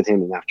went with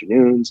him in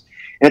afternoons.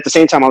 And at the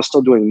same time, I was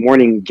still doing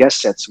morning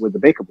guest sets with the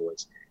Baker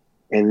Boys.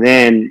 And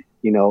then,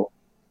 a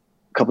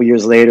couple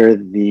years later,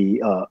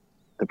 the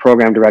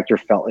program director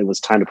felt it was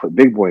time to put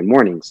Big Boy in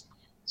mornings.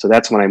 So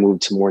that's when I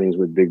moved to mornings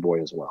with Big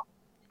Boy as well.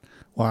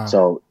 Wow.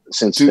 So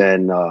since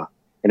then, and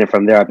then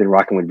from there, I've been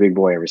rocking with Big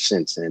Boy ever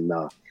since. And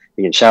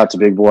again, shout out to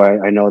Big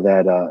Boy. I know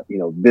that,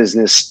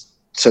 business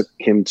took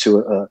him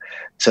to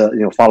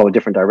follow a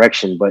different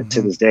direction, but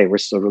to this day, we're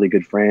still really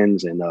good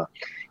friends. And,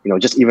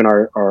 just even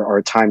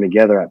our time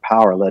together at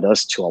Power led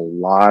us to a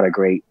lot of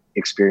great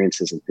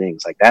experiences and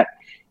things like that.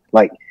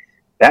 Like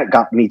that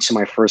got me to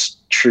my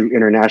first true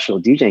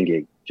international DJing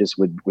gig just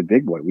with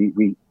Big Boy.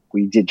 We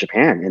did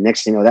Japan, and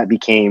next thing you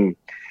know,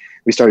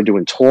 we started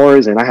doing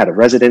tours, and I had a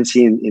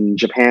residency in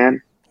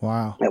Japan.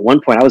 Wow. At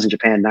one point I was in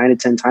Japan 9 to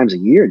 10 times a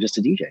year just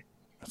to DJ.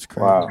 That's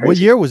crazy. Wow. What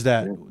year was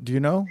that? Do you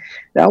know?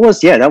 That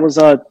was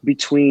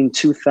between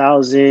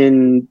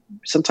 2000,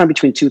 sometime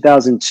between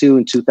 2002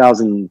 and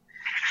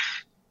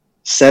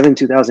 2007,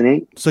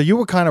 2008. So you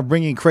were kind of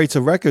bringing crates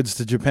of records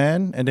to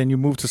Japan, and then you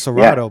moved to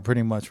Serato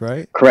pretty much,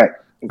 right?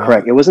 Correct.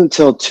 It wasn't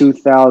until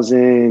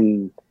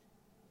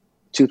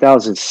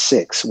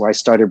 2006 where I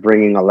started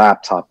bringing a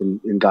laptop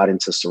and got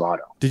into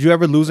Serato. Did you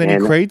ever lose any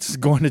crates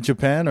going to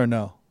Japan or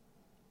no?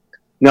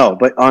 No,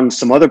 but on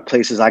some other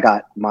places, I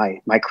got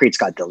my crates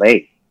got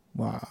delayed.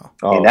 Wow.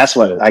 And that's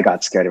what I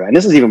got scared about. And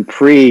this is even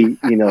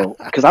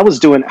because I was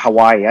doing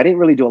Hawaii. I didn't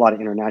really do a lot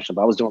of international,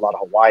 but I was doing a lot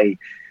of Hawaii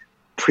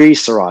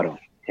pre-Serato.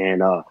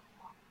 And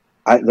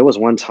there was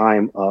one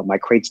time my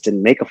crates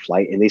didn't make a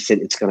flight, and they said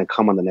it's going to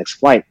come on the next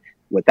flight.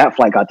 But that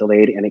flight got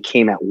delayed, and it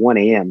came at 1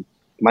 a.m.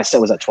 My set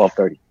was at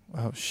 12:30.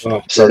 Oh,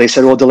 shit. So they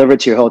said, we'll deliver it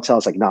to your hotel. I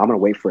was like, no, I'm going to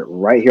wait for it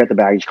right here at the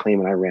baggage claim.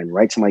 And I ran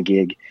right to my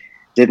gig,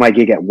 did my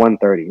gig at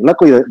 1:30.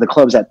 Luckily, the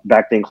clubs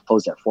back then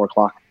closed at 4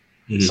 o'clock.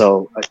 Mm-hmm.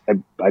 So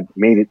I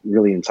made it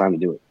really in time to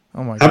do it.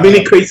 Oh my God. How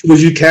many crates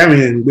was you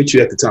carrying with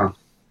you at the time?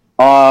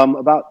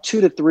 About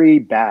 2 to 3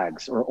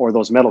 bags or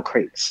those metal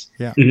crates.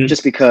 Yeah. Mm-hmm.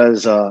 Just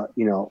because,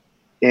 and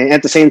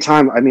at the same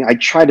time, I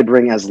tried to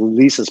bring as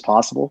least as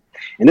possible.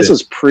 And this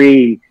was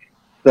pre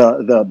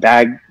the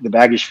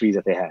baggage fees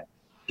that they had.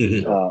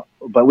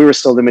 Mm-hmm. But we were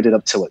still limited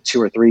up to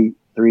 2 or 3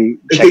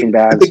 check-in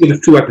bags. I think it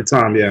was 2 at the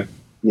time. Yeah.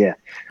 Yeah.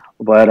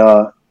 But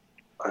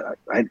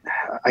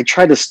I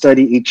tried to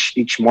study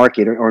each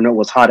market or know what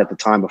was hot at the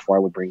time before I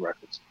would bring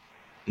records.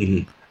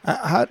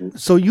 Mm-hmm.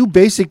 So you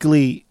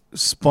basically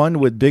spun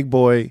with Big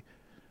Boy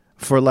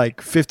for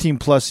like 15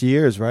 plus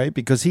years, right?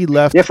 Because he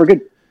left. Yeah, for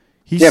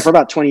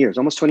about 20 years,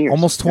 almost 20 years.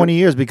 Almost 20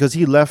 years because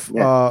he left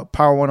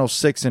Power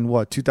 106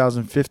 in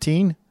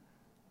 2015?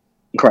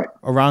 Correct.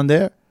 Around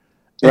there?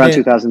 Around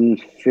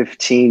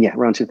 2015. Yeah,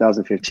 around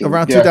 2015.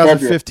 Around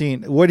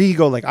 2015. Where did he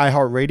go? Like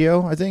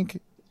iHeartRadio, I think?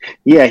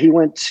 Yeah, he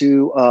went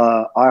to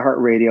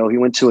iHeartRadio. He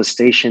went to a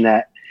station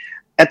that,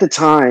 at the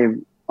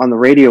time, on the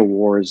Radio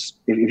Wars,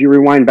 if you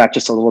rewind back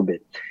just a little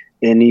bit,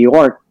 in New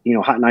York,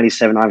 Hot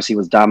 97 obviously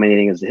was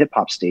dominating as the hip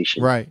hop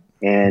station. Right.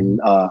 And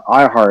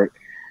iHeart,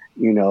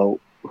 they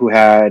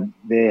had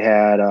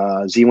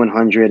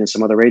Z100 and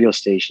some other radio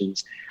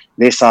stations.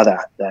 They saw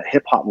that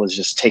hip hop was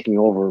just taking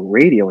over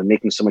radio and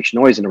making so much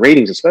noise in the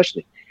ratings,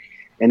 especially,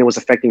 and it was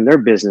affecting their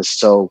business.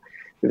 So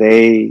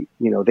they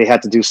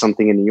had to do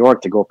something in New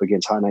York to go up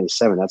against Hot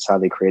 97. That's how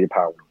they created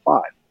Power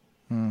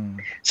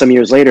 105. Some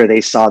years later,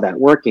 they saw that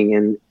working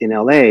in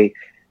LA.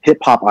 Hip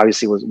hop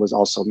obviously was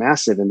also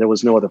massive, and there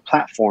was no other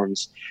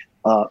platforms,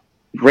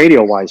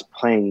 radio wise,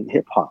 playing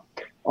hip hop.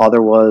 All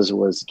there was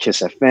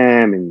Kiss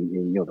FM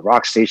and the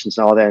rock stations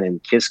and all that,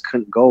 and Kiss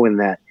couldn't go in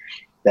that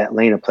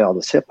lane to play all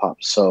this hip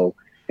hop. So,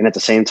 and at the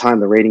same time,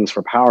 the ratings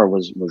for Power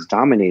was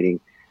dominating.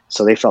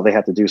 So they felt they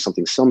had to do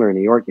something similar in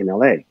New York and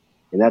LA.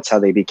 And that's how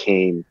they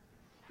became,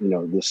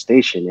 this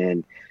station.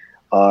 And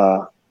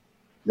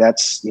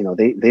that's,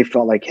 they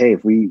felt like, hey,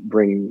 if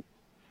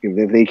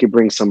they could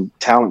bring some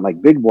talent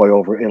like Big Boy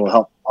over, it'll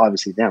help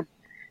obviously them.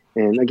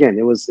 And again,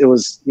 it was a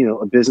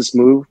business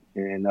move,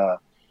 and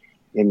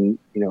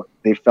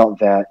they felt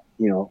that,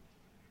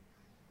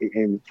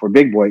 and for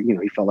Big Boy,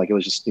 he felt like it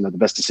was just, the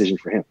best decision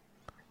for him.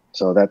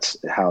 So that's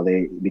how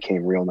they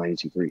became Real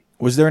 92.3.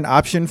 Was there an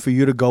option for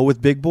you to go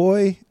with Big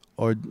Boy,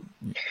 or?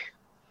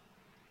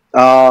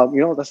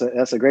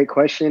 That's a great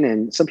question,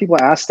 and some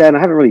people ask that, and I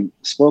haven't really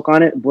spoke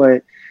on it,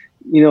 but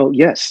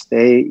yes,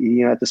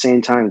 they, at the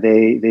same time,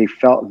 they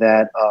felt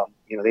that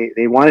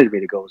they wanted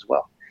me to go as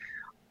well,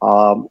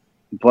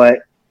 but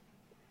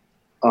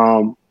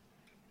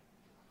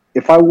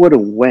if I would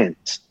have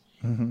went,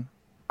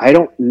 I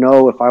don't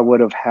know if I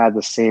would have had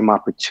the same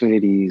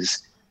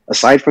opportunities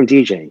aside from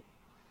DJing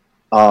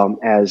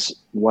as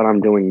what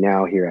I'm doing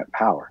now here at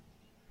Power.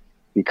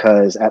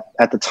 Because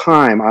at the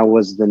time, I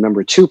was the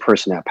number 2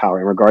 person at Power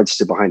in regards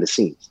to behind the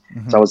scenes.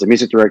 Mm-hmm. So I was the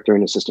music director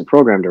and assistant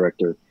program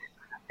director.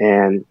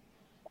 And,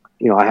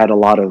 I had a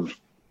lot of,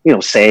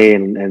 say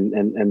and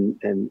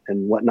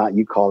whatnot,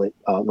 you call it,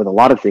 with a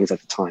lot of things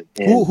at the time.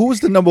 And who was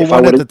the number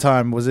 1 at the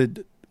time? Was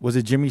it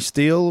Jimmy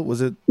Steele?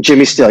 Was it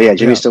Jimmy Steele? Yeah,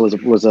 Jimmy Steele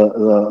was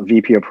a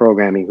VP of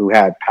programming who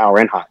had Power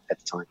and Hot at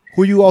the time.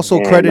 Who you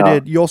also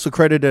credited? You also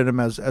credited him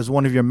as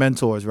one of your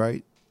mentors,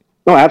 right?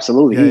 No,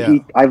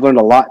 absolutely. I've learned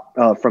a lot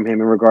from him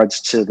in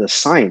regards to the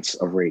science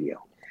of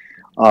radio.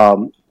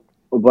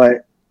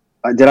 But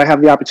did I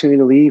have the opportunity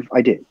to leave?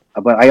 I did.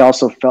 But I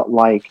also felt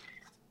like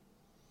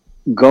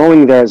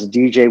going there as a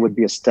DJ would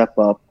be a step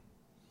up.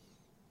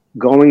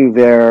 Going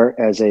there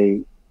as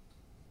a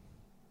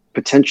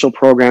potential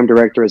program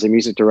director, as a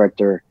music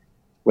director,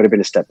 would have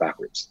been a step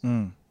backwards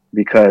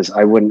because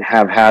I wouldn't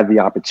have had the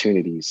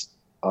opportunities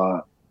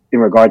in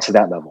regards to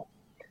that level.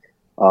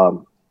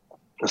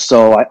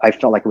 So I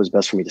felt like it was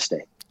best for me to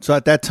stay. So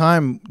at that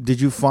time, did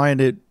you find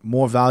it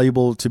more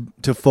valuable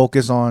to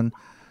focus on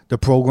the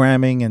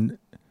programming and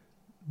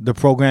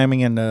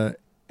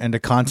the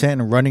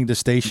content and running the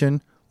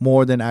station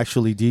more than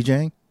actually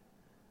DJing?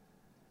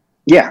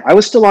 Yeah, I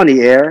was still on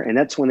the air, and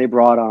that's when they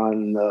brought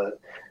on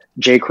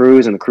Jay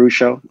Cruz and the Cruz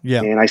Show.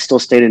 Yeah, and I still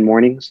stayed in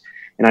mornings.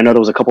 And I know there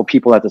was a couple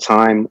people at the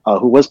time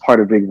who was part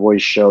of Big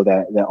Boy's show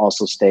that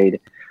also stayed,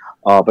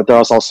 but there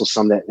was also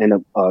some that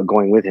ended up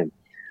going with him.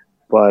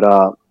 But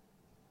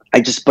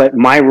but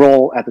my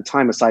role at the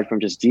time, aside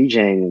from just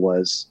DJing,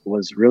 was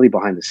really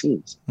behind the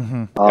scenes.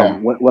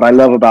 Mm-hmm. What I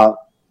love about,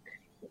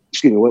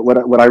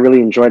 what I really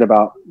enjoyed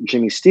about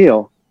Jimmy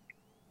Steele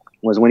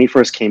was when he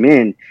first came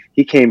in,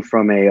 he came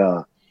from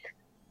a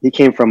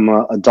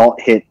adult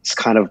hits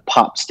kind of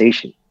pop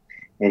station,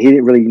 and he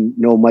didn't really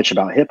know much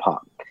about hip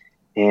hop.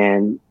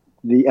 And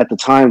at the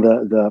time,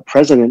 the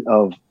president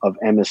of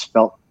MS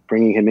felt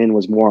bringing him in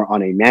was more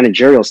on a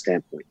managerial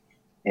standpoint.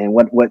 And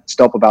what's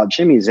dope about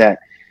Jimmy is that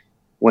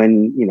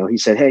when, he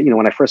said, hey,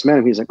 when I first met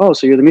him, he's like, oh,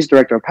 so you're the music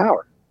director of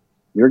Power.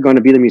 You're going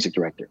to be the music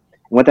director.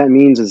 And what that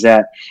means is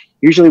that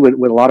usually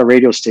with a lot of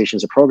radio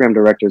stations, the program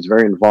director is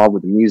very involved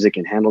with the music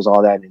and handles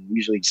all that, and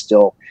usually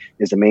still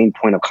is the main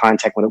point of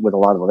contact with a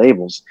lot of the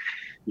labels.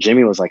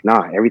 Jimmy was like,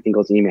 nah, everything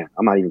goes to E-Man.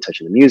 I'm not even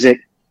touching the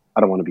music.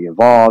 I don't want to be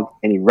involved.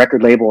 Any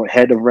record label,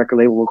 head of record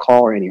label will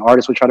call, or any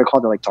artist will try to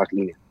call, they're like, talk to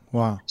E-Man.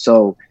 Wow.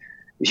 So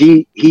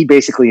he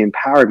basically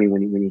empowered me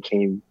when he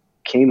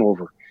came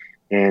over.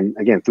 And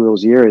again, through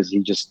those years, he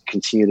just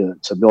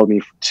continued to build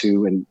me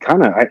and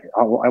kind of,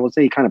 I would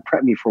say he kind of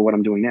prepped me for what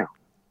I'm doing now.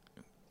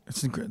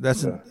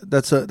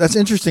 That's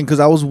interesting, because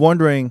I was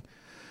wondering,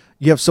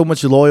 you have so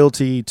much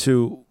loyalty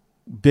to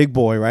Big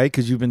Boy, right?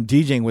 Because you've been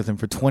DJing with him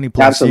for 20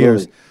 plus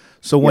years.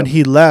 So when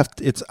he left,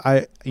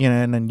 and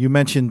then you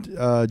mentioned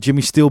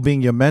Jimmy Steele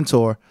being your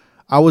mentor.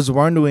 I was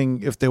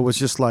wondering if there was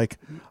just like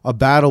a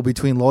battle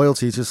between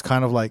loyalties, just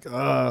kind of like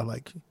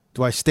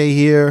do I stay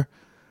here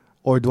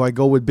or do I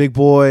go with Big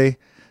Boy?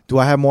 Do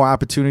I have more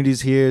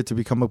opportunities here to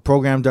become a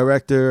program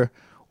director,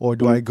 or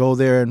do I go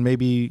there and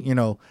maybe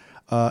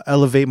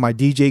elevate my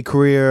DJ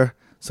career?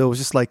 So it was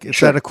just like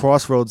it's at a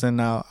crossroads,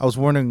 and I was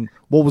wondering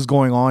what was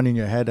going on in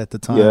your head at the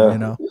time.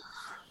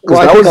 Well,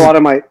 I think a lot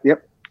of my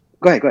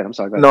Go ahead. I'm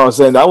sorry. Go ahead. No, I'm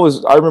saying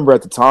I remember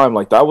at the time,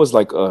 like that was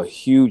like a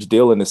huge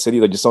deal in the city,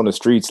 like just on the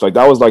streets. Like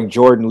that was like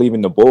Jordan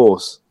leaving the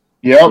Bulls.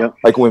 Yep.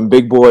 Like when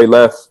Big Boy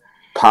left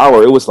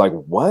Power, it was like,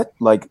 what?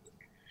 Like,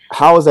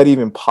 how is that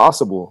even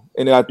possible?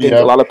 And I think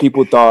a lot of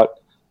people thought,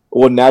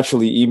 well,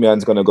 naturally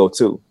E-Man's gonna go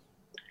too.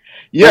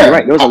 Yeah,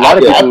 right. There was a lot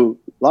of people.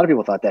 A lot of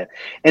people thought that,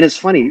 and it's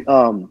funny.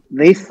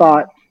 They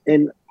thought,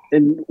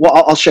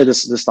 I'll share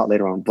this thought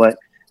later on, but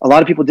a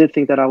lot of people did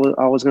think that I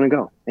was going to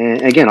go.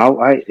 And again,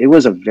 it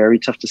was a very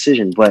tough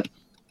decision, but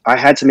I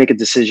had to make a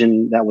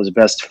decision that was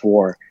best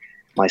for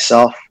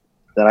myself,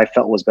 that I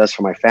felt was best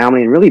for my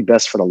family, and really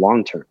best for the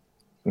long term.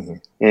 Mm-hmm.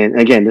 And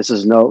again, this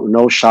is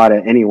no shot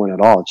at anyone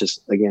at all.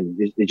 Just again,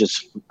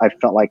 I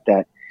felt like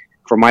that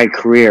for my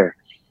career.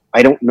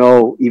 I don't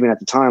know even at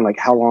the time like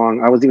how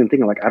long I was even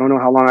thinking like I don't know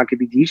how long I could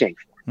be DJing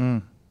for,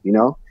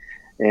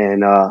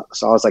 and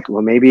so I was like,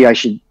 well, maybe I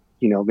should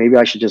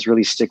just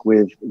really stick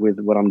with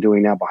what I'm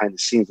doing now behind the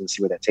scenes and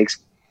see where that takes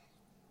me.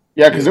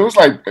 Yeah, because it was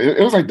like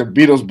the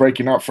Beatles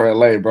breaking up for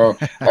LA, bro.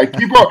 Like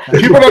people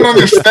don't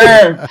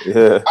understand.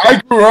 Yeah.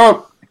 I grew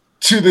up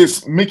to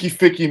this Mickey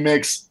Ficky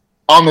mix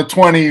on the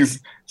 20s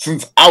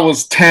since I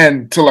was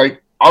 10 to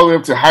like all the way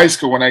up to high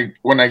school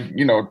when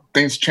I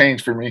things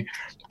changed for me.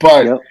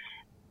 But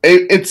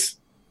it's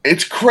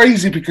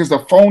crazy because the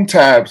phone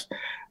tabs,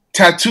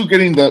 tattoo,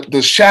 getting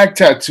the shag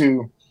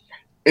tattoo.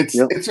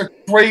 It's a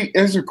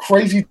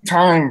crazy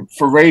time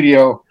for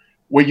radio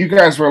where you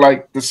guys were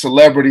like the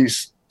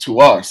celebrities to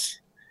us.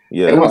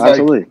 Yeah,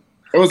 absolutely.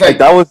 It was like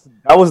that was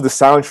the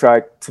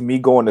soundtrack to me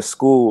going to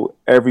school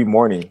every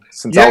morning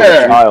since I was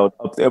a child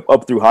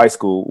up through high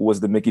school. Was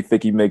the Mickey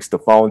Ficky mix, the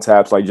phone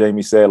taps, like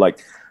Jamie said,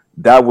 like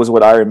that was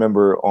what I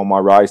remember on my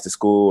rides to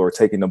school or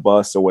taking the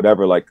bus or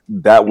whatever. Like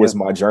that was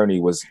my journey,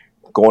 was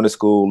going to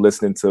school,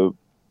 listening to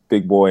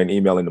Big Boy and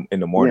emailing in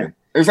the morning. Yeah.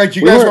 It's like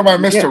you guys know about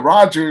Mr.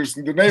 Rogers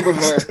in the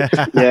neighborhood.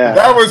 Yeah,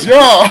 that was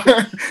y'all.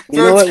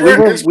 You know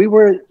what?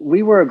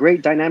 We were a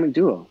great dynamic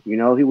duo. You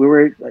know, we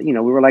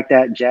were like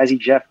that Jazzy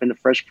Jeff and the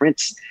Fresh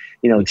Prince,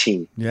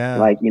 team. Yeah.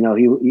 Like,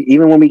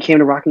 even when we came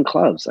to rocking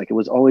clubs, like it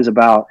was always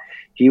about,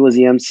 he was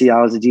the MC,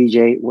 I was the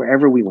DJ,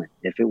 wherever we went.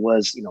 If it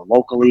was,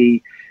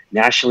 locally,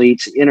 nationally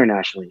to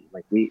internationally,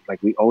 like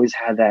we always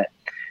had that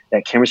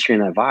chemistry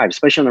and that vibe,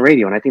 especially on the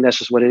radio. And I think that's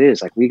just what it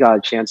is. Like we got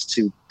a chance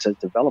to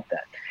develop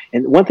that.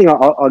 And one thing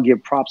I'll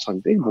give props on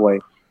Big Boy,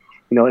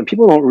 and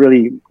people don't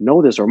really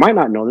know this or might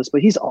not know this,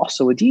 but he's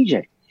also a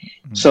DJ.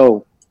 Mm-hmm.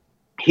 So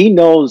he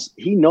knows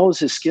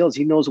his skills.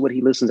 He knows what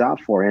he listens out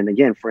for. And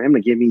again, for him to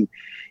give me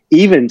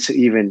even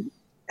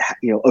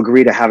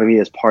agree to having me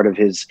as part of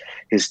his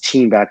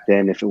team back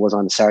then, if it was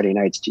on Saturday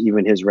nights to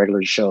even his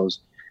regular shows,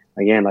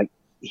 again, like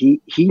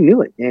he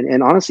knew it.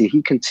 And honestly,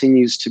 he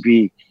continues to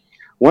be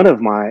one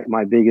of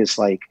my biggest,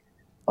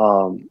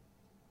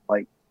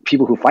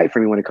 people who fight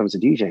for me when it comes to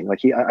DJing. Like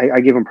I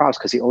give him props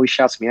because he always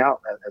shouts me out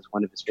as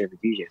one of his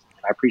favorite DJs.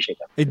 And I appreciate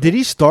that. Did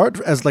he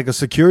start as like a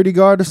security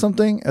guard or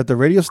something at the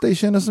radio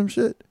station or some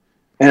shit?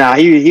 And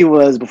he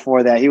was,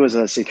 before that, he was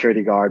a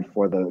security guard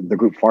for the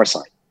group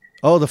Farside.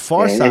 Oh, the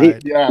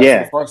Farside.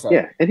 Yeah.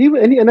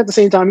 And at the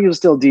same time, he was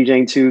still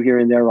DJing too, here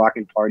and there,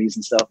 rocking parties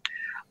and stuff.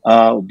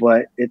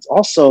 But it's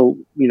also,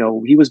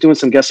 he was doing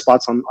some guest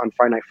spots on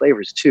Friday Night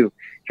Flavors too,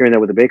 here and there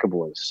with the Baker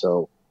Boys.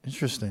 So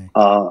interesting.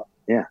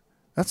 Yeah.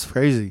 That's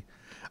crazy.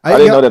 I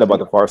didn't know that about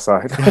the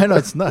Farside. I know,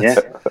 it's nuts.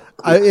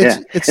 Yeah.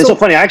 It's so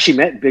funny. I actually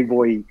met Big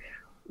Boy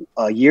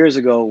years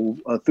ago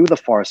through the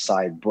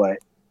Farside, but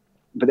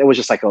it was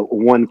just like a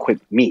one quick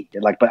meet.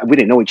 But we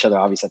didn't know each other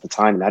obviously at the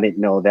time, and I didn't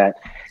know that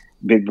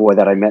Big Boy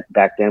that I met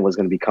back then was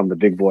going to become the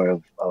Big Boy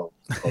of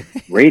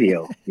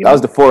radio. That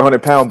was the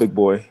 400-pound Big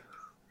Boy.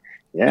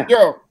 Yeah.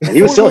 Yo,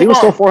 he was still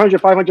 400,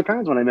 500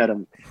 pounds when I met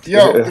him.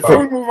 Yo, before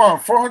we move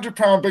on,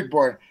 400-pound Big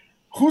Boy.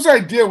 Whose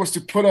idea was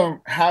to put him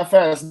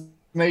half-ass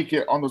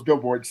naked on those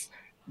billboards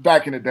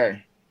back in the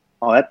day?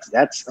 Oh,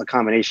 that's a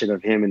combination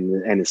of him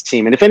and his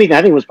team. And if anything,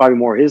 I think it was probably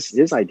more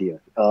his idea.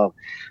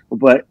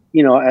 But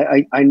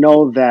I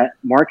know that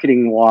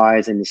marketing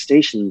wise and the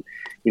station,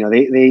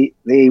 they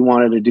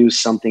wanted to do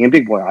something, and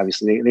Big Boy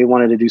obviously they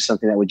wanted to do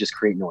something that would just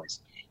create noise.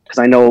 Because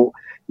I know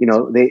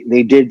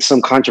they did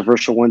some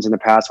controversial ones in the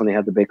past when they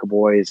had the Baker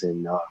Boys,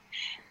 and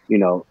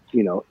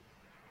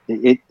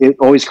it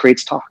always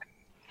creates talk,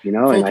 and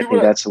I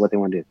think that's what they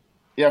want to do.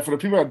 Yeah, for the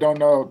people that don't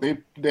know,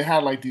 they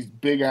had like these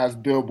big ass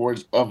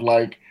billboards of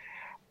like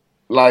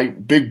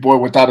Big Boy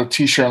without a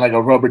t-shirt and like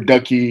a rubber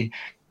ducky,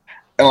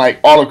 and like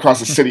all across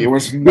the city. It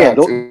was nuts.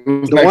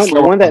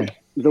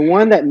 The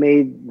one that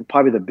made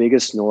probably the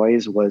biggest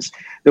noise was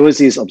there was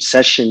these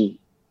obsession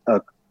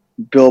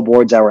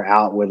billboards that were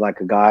out with like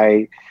a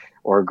guy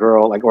or a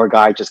girl, or a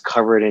guy just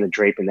covered in a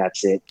drape and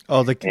that's it.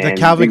 Oh, the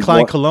Calvin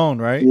Klein cologne,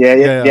 right?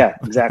 Yeah,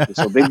 exactly.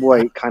 So Big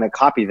Boy kind of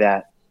copied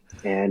that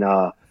and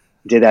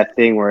did that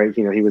thing where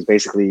he was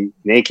basically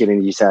naked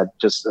and he just had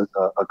just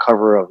a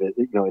cover of it,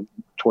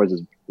 towards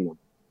his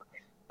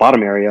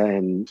bottom area,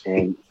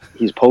 and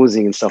he's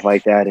posing and stuff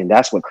like that, and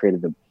that's what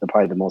created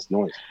probably the most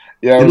noise.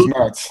 Yeah, it was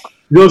nuts.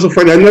 So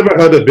funny. I never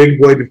heard of Big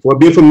Boy before.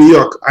 Being from New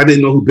York, I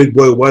didn't know who Big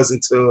Boy was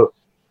until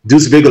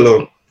Deuce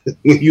Bigelow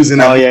using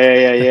that. Oh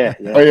yeah.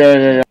 Oh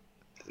yeah.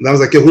 And I was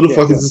like, who the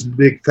fuck is this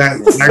big fat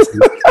black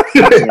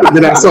dude?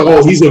 Then I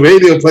saw, he's a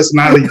radio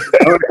personality.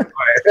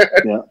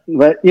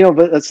 Yeah,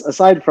 but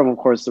aside from, of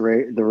course, the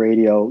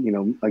radio,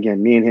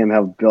 again, me and him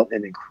have built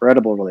an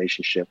incredible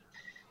relationship.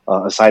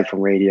 Aside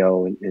from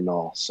radio and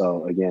all,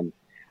 so again,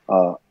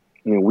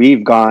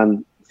 we've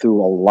gone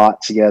through a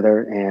lot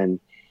together, and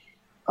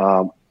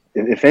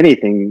if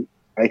anything,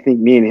 I think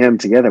me and him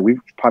together, we've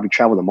probably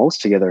traveled the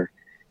most together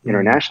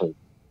internationally.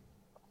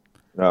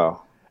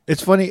 Oh,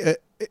 it's funny.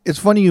 It's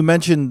funny you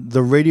mentioned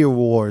the radio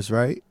wars,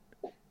 right?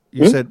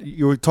 You said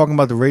you were talking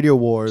about the radio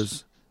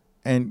wars,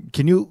 and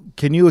can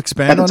you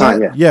expand on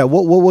that? Yeah.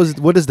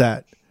 What is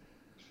that?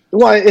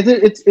 Well,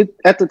 it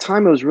at the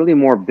time it was really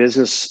more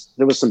business.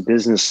 There was some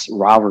business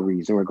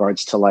rivalries in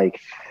regards to at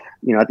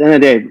the end of the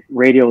day,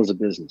 radio is a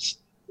business,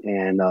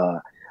 and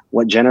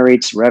what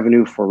generates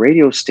revenue for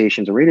radio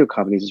stations or radio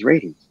companies is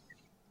ratings.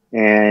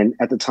 And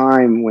at the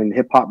time when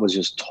hip hop was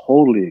just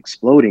totally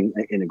exploding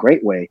in a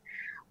great way,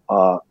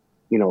 again,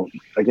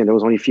 there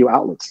was only a few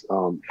outlets.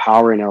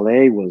 Power in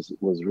LA was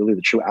really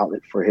the true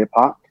outlet for hip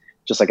hop.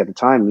 Just like at the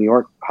time, New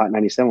York Hot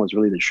 97 was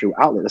really the true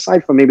outlet.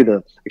 Aside from maybe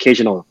the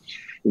occasional,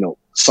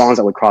 songs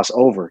that would cross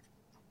over,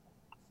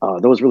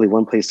 there was really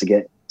one place to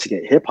get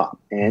hip hop.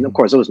 And of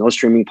course, there was no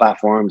streaming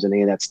platforms and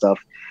any of that stuff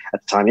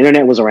at the time.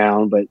 Internet was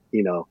around, but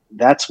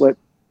that's what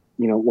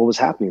what was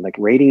happening. Like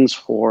ratings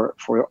for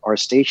our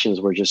stations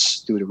were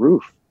just through the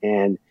roof.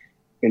 And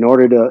in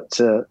order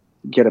to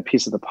get a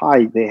piece of the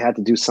pie, they had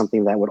to do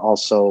something that would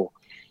also,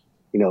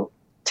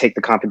 take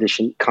the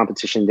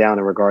competition down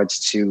in regards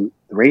to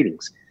the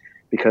ratings.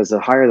 because the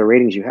higher the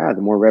ratings you have,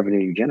 the more revenue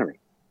you generate.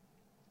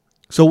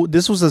 So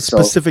this was a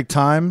specific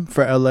time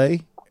for LA,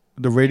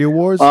 the radio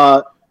wars?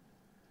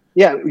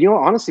 Yeah,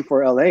 honestly,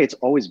 for LA, it's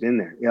always been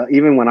there.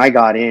 Even when I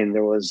got in,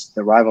 there was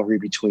the rivalry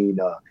between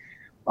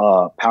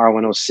Power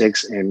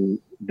 106 and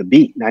The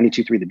Beat,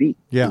 92.3 The Beat.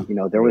 Yeah.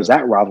 There was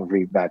that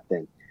rivalry back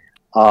then.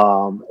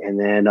 And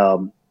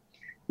then,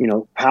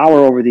 Power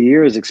over the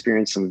years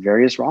experienced some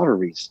various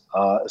rivalries.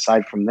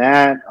 Aside from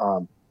that,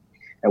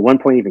 at one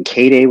point, even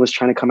K-Day was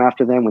trying to come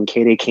after them when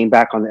K-Day came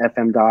back on the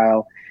FM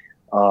dial.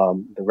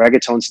 The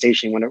reggaeton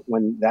station,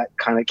 when that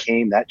kind of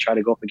came, that tried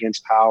to go up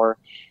against Power.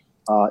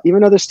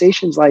 Even other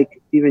stations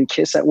like even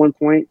Kiss at one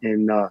point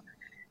and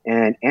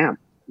AMP,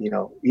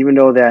 even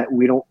though that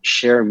we don't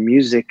share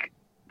music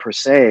per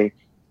se,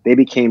 they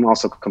became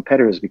also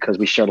competitors because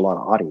we shared a lot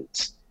of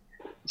audience.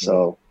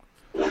 So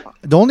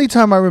the only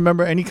time I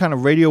remember any kind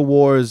of radio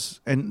wars,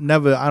 and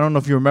I don't know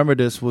if you remember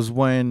this, was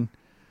when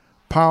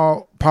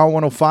Power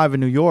 105 in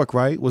New York,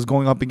 right, was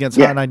going up against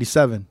Hot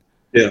 97.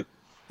 Yeah.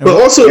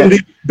 But also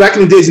back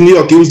in the days in New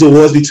York, it was the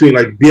wars between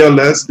like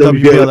BLS,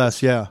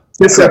 WBLS, yeah.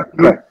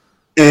 Correct.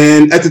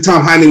 And at the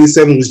time, High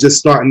 97 was just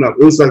starting up.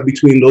 It was like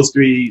between those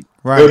three.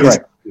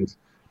 Right.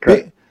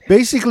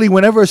 Basically,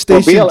 whenever a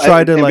station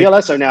tried to like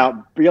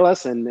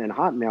BLS and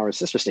Hot now are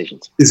sister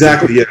stations.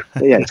 Exactly. Yeah.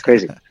 Yeah, it's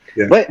crazy.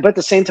 Yeah. But at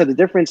the same time, the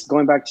difference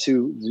going back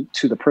to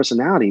the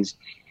personalities,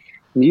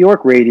 New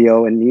York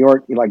radio and New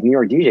York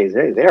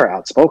DJs, they're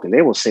outspoken.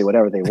 They will say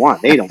whatever they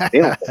want. They don't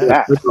hold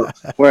back.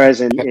 Whereas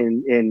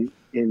in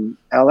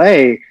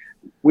LA,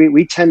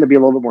 we tend to be a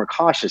little bit more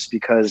cautious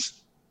because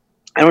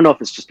I don't know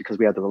if it's just because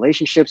we have the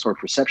relationships or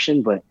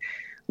perception, but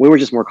we were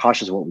just more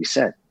cautious of what we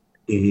said.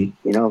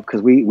 Mm-hmm.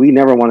 Because we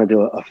never wanted to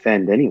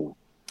offend anyone.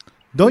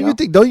 Don't you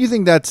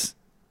think that's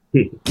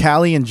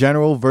Cali in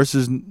general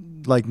versus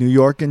like New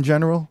York in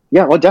general?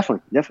 Yeah, well,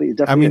 definitely.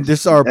 I mean,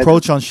 this is our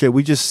approach on shit.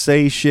 We just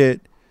say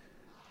shit,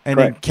 and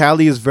then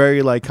Cali is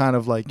very like kind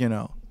of like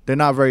they're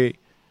not very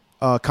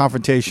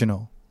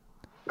confrontational.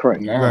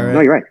 Correct. No. Right?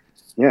 No, you're right.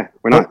 Yeah,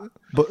 we're not.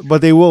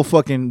 But they will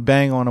fucking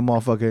bang on a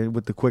motherfucker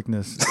with the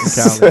quickness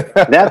in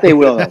Cali. That they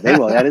will. They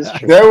will. That is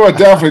true. They will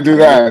definitely do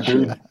that,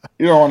 dude.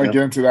 You don't want to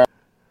get into that.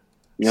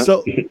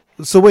 Yep.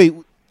 So wait,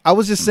 I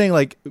was just saying,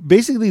 like,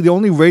 basically the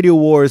only radio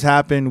wars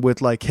happen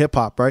with like hip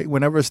hop, right?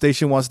 Whenever a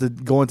station wants to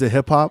go into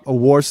hip hop, a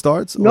war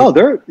starts. No,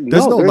 there's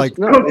no. I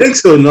don't think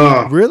so.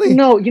 No, really?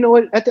 No, you know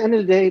what? At the end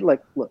of the day,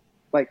 like, look,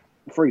 like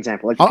for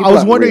example, like I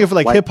was wondering if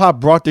like hip hop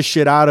brought the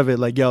shit out of it.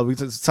 Like, yo,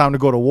 it's time to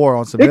go to war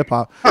on some hip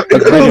hop.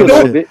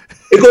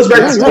 It goes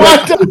back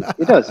to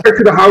it does. Back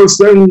to the Howard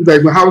Stern,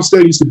 like when Howard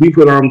Stern used to be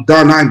with Don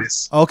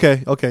Imus.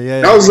 Okay,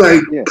 yeah. That was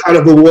like kind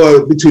of a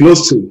war between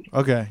those two.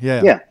 Okay,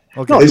 yeah.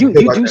 Okay. No, you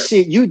do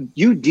see it.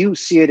 You do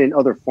see it in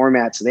other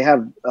formats. They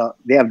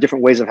have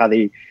different ways of how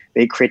they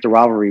create the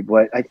rivalry.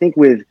 But I think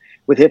with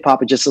hip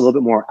hop, it's just a little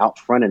bit more out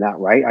front in that,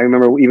 right? I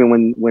remember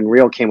even when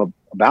Real came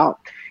about,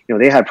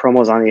 they had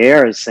promos on the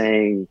air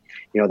saying,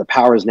 the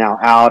power is now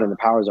out and the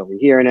power is over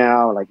here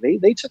now. Like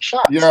they took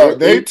shots. Yeah,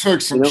 they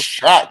took some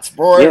shots,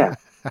 boy. Yeah.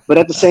 But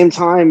at the same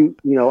time,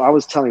 I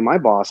was telling my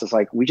boss, it's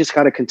like, we just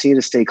got to continue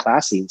to stay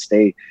classy and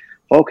stay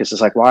focused.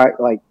 It's like, why,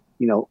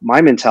 my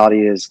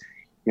mentality is,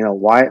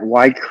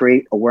 why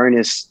create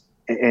awareness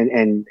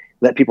and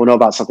let people know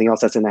about something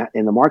else that's in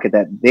the market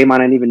that they might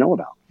not even know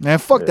about. Man,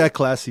 fuck that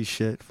classy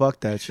shit. Fuck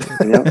that shit.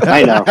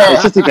 I know.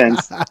 It just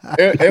depends.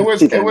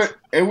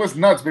 It was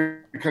nuts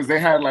because they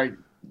had like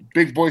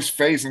Big Boy's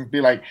face and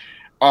be like,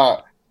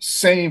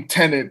 same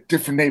tenant,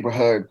 different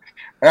neighborhood.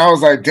 And I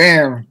was like,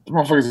 damn, the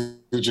motherfuckers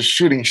are just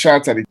shooting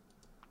shots at each other.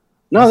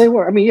 No, they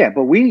were. I mean, yeah,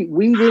 but we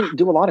didn't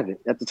do a lot of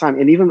it at the time.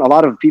 And even a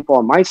lot of people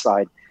on my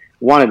side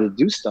wanted to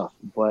do stuff,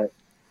 but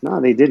no,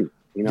 they didn't.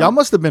 Y'all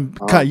must have been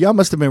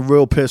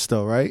real pissed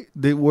though, right?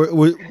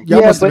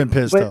 Y'all must have been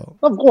pissed though.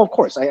 Well, of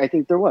course, I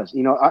think there was.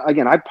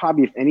 I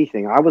probably, if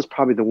anything, I was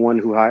probably the one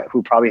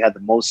who probably had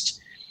the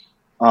most,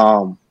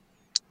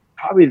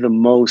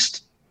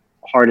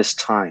 hardest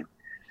time,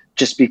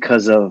 just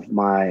because of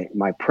my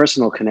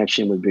personal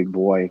connection with Big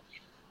Boy,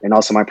 and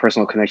also my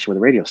personal connection with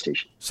the radio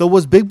station. So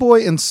was Big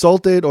Boy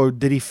insulted, or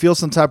did he feel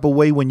some type of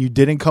way when you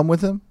didn't come with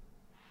him?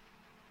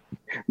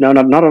 No,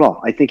 not at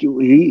all. I think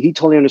he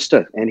totally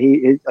understood, and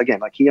he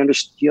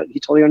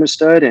totally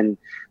understood, and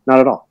not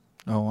at all.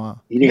 Oh wow!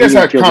 You guys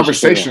had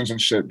conversations and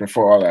shit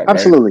before all that.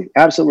 Absolutely,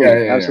 right?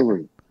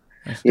 absolutely.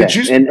 Yeah,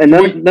 and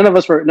none of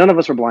us were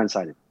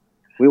blindsided.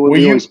 We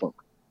always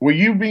spoke. Were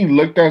you being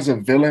looked as a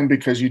villain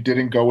because you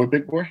didn't go with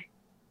Big Boy?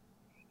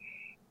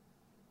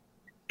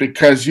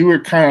 Because you were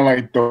kind of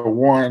like the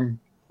one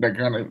that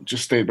kind of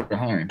just stayed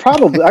behind.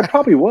 I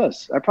probably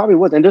was.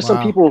 And there's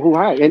some people who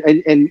had,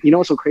 and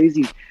what's so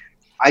crazy?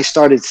 I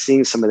started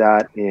seeing some of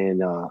that in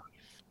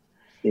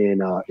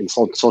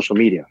social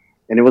media,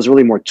 and it was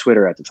really more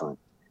Twitter at the time.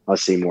 I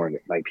was seeing more of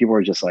it. Like people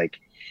were just like,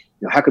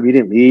 how come you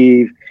didn't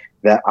leave?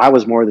 That I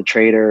was more the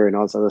traitor and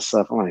all this other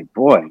stuff. I'm like,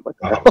 boy, what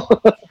the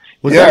hell?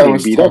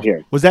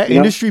 Was that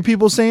industry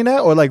people saying that,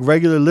 or like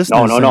regular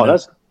listeners? No.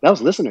 That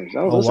was listeners.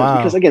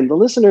 Because again, a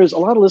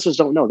lot of listeners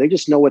don't know. They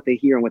just know what they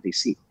hear and what they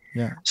see.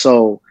 Yeah.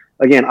 So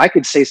again, I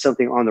could say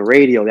something on the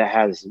radio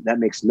that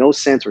makes no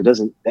sense or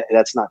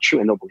that's not true,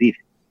 and they'll believe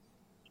it.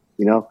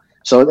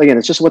 So again,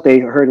 it's just what they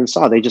heard and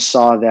saw. They just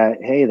saw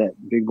that, hey, that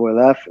Big Boy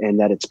left, and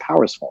that it's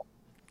Power's fault.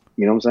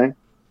 You know what I'm saying?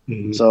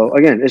 Mm-hmm. So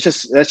again, that's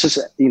just at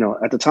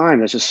the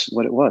time, that's just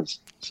what it was.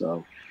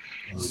 So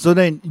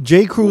then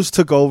Jay Cruz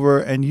took over,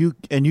 and you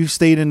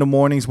stayed in the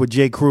mornings with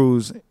Jay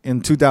Cruz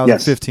in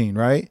 2015, yes.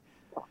 Right?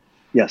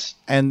 Yes.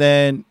 And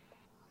then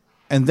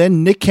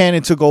Nick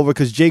Cannon took over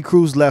because Jay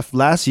Cruz left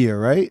last year,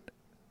 right?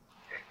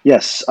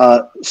 Yes.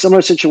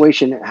 Similar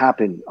situation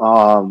happened.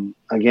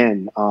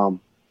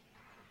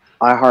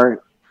 iHeart.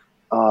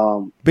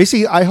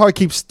 Basically, iHeart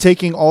keeps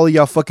taking all of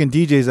y'all fucking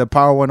DJs at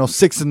Power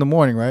 106 in the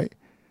morning, right?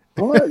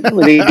 Well,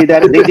 they did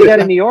that. They did that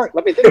in New York.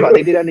 Let me think about it.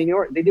 They did that in New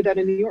York. They did that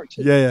in New York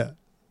too. Yeah.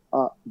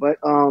 But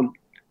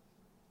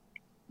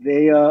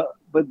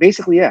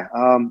basically, yeah.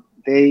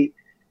 They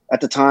at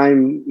the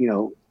time,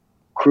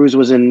 Cruz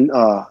was in.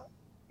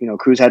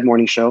 Cruz had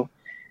morning show,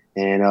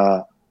 and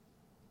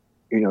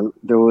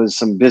there was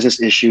some business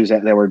issues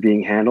that were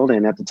being handled,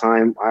 and at the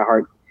time,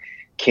 iHeart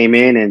came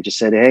in and just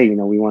said, "Hey,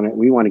 we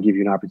want to give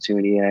you an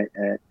opportunity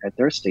at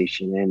their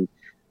station." And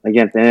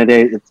again, at the end of the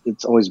day,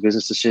 it's always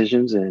business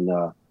decisions, and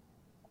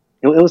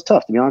it was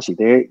tough, to be honest with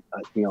you.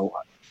 They,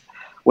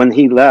 when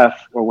he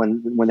left, or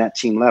when that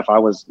team left, I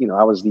was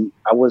the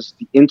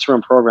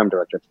interim program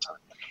director at the time,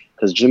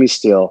 because Jimmy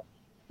Steele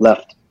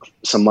left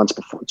 2 months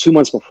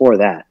before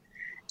that,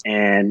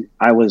 and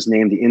I was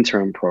named the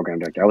interim program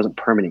director. I wasn't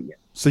permanent yet.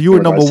 So you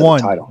were number one,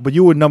 but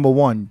you were number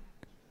one.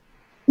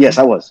 Yes,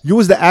 I was. You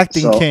was the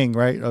acting king,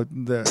 right? Give a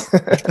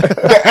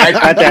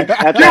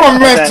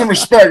man some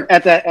respect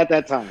at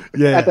that time.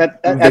 Yeah,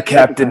 the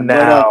captain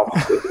now.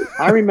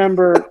 I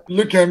remember.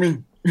 Look at me.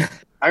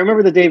 I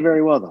remember the day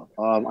very well, though.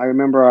 I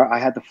remember I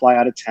had to fly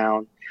out of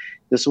town.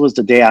 This was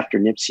the day after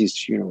Nipsey's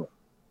funeral.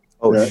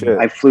 Oh shit!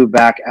 I flew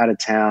back out of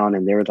town,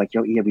 and they were like,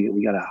 "Yo, yeah,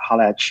 we gotta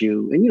holler at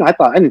you." And I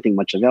didn't think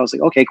much of it. I was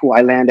like, "Okay, cool."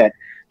 I land at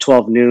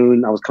 12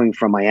 noon. I was coming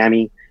from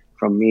Miami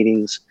from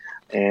meetings,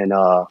 and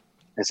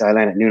so I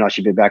landed at noon. I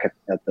should be back at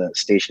the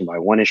station by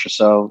 1-ish or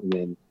so. And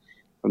then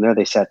from there,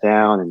 they sat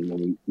down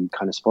and we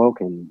kind of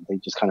spoke, and they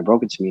just kind of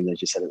broke it to me. And they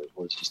just said it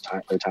was just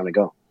time to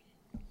go.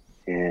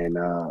 And,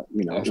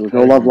 there was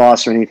no love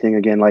lost or anything.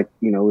 Again, it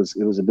was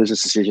a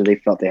business decision they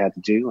felt they had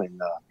to do.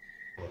 And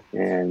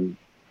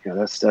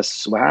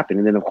that's what happened.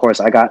 And then, of course,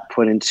 I got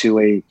put into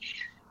a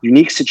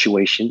unique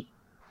situation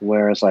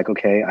where it's like,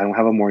 okay, I don't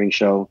have a morning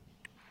show.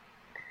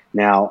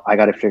 Now I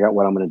got to figure out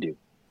what I'm going to do.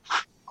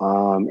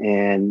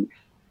 And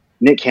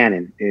Nick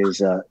Cannon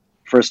is,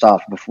 first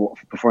off, before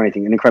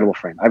anything, an incredible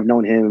friend. I've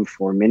known him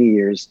for many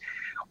years.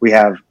 We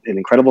have an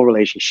incredible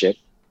relationship.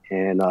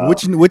 And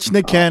which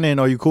Nick Cannon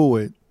are you cool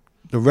with?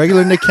 The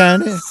regular Nick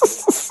Cannon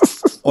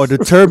or the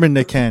turban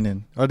Nick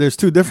Cannon? Oh, there's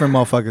two different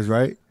motherfuckers,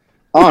 right?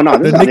 Oh no,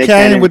 the Nick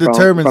Cannon with the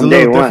turban's a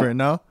little different,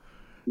 no?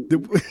 A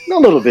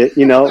little bit,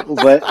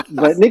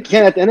 but Nick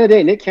Cannon, at the end of the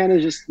day, Nick Cannon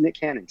is just Nick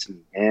Cannon to me.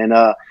 And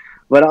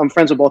but I'm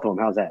friends with both of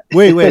them. How's that?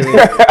 Wait.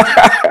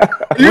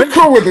 You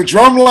cool with the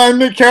drumline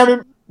Nick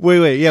Cannon?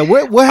 Wait. Yeah,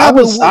 what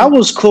happened? I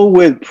was cool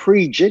with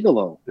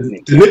pre-Gigolo.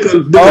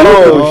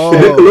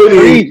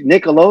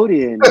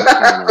 Nickelodeon.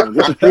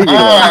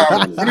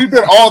 You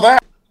did all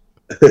that.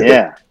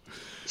 Yeah.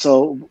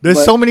 So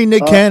there's so many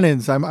Nick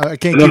Cannons. I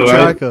can't keep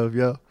track of.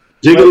 Yo,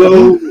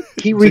 Gigolo.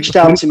 He reached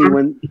out to me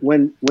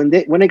when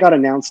they got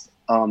announced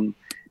on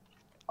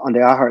the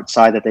iHeart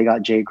side that they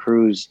got Jay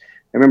Cruz.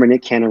 I remember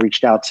Nick Cannon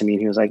reached out to me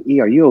and he was like,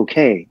 "E, are you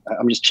okay?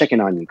 I'm just checking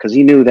on you," because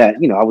he knew that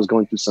I was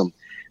going through so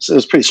it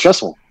was pretty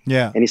stressful.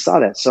 Yeah. And he saw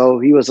that, so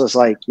he was just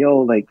like,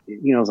 "Yo, I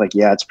was like,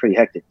 yeah, it's pretty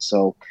hectic."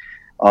 So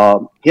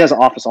he has an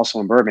office also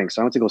in Burbank,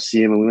 so I went to go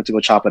see him and we went to go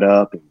chop it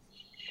up. And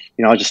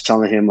I was just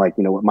telling him what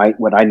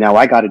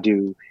I got to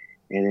do,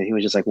 and then he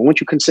was just like, "Well,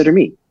 won't you consider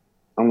me?"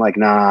 I'm like,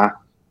 "Nah,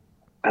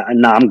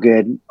 I'm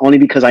good." Only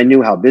because I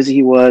knew how busy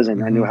he was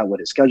and I knew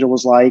what his schedule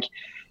was like.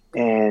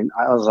 And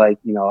I was like,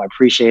 I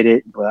appreciate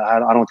it, but I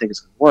don't think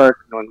it's going to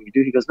work. Knowing what you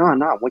do, he goes, no,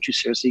 won't you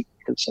seriously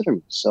consider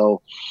me?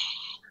 So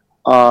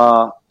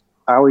I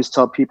always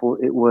tell people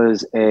it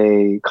was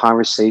a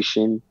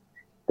conversation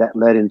that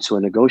led into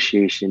a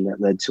negotiation that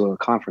led to a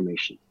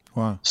confirmation.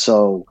 Wow.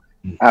 So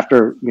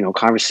after,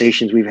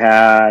 conversations we've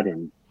had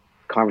and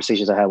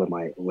conversations I had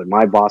with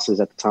my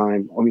bosses at the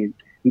time, who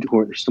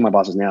are still my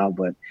bosses now,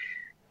 but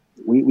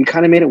we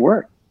kind of made it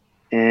work.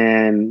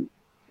 And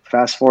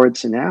fast forward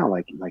to now,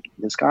 like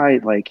this guy,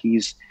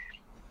 he's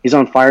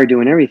on fire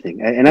doing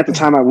everything. And at the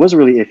time I was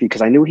really iffy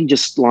because I knew he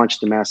just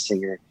launched The Masked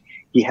Singer.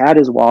 He had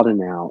his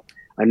Walden out.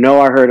 I know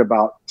I heard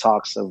about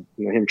talks of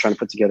him trying to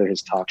put together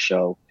his talk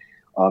show.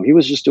 He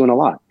was just doing a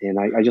lot. And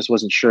I just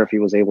wasn't sure if he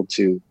was able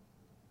to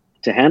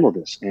handle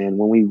this. And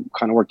when we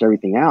kind of worked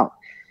everything out,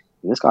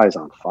 this guy is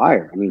on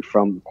fire.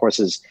 From, of course,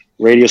 his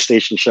radio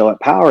station show at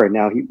Power. And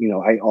now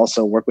I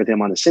also work with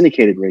him on the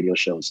syndicated radio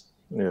shows.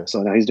 Yeah.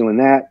 So now he's doing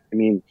that.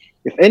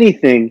 If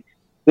anything,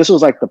 this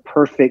was like the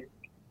perfect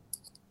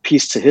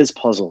piece to his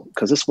puzzle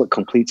because this is what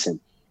completes him.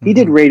 He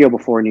did radio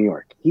before in New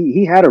York.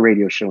 He had a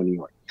radio show in New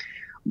York.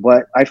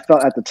 But I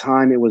felt at the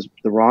time it was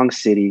the wrong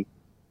city.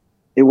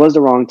 It was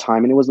the wrong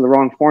time, and it was the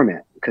wrong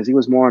format because he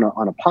was more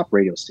on a pop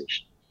radio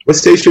station. What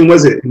station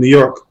was it in New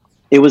York?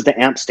 It was the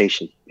AMP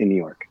station in New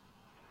York.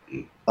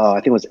 I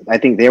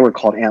think they were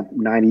called AMP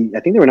 90. I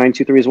think they were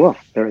 923 as well.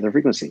 Their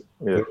frequency.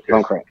 Yeah. If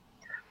I'm correct.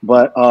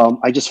 But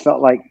I just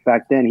felt like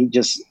back then he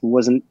just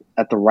wasn't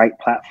at the right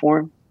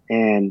platform,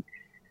 and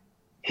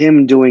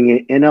him doing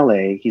it in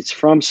LA. He's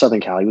from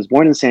Southern Cal. He was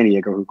born in San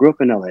Diego, who grew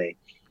up in LA.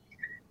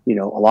 You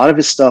know, a lot of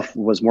his stuff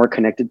was more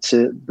connected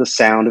to the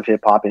sound of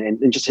hip hop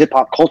and just hip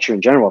hop culture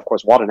in general. Of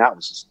course, Wild 'N Out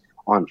was just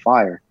on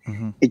fire.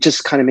 Mm-hmm. It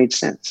just kind of made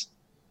sense.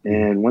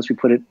 And once we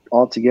put it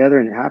all together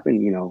and it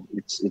happened, you know,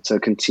 it's a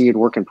continued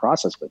working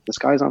process. But this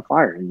guy's on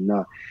fire, and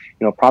you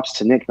know, props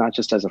to Nick, not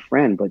just as a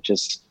friend, but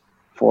just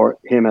for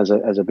him as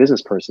a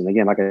business person.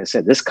 Again, like I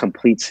said, this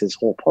completes his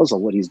whole puzzle.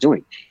 What he's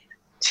doing,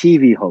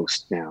 TV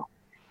host now,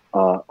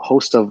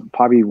 host of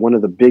probably one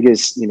of the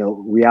biggest, you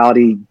know,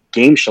 reality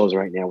game shows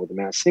right now with The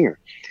Masked Singer.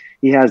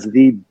 He has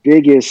the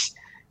biggest,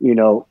 you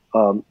know,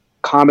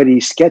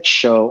 comedy sketch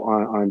show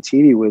on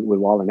TV with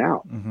Wild 'N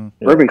Out,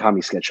 urban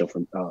comedy sketch show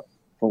from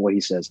what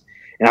he says.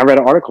 And I read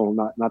an article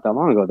not that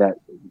long ago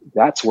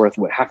that's worth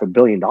 $500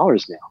 million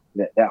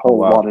now. That whole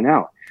Wild 'N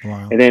Out.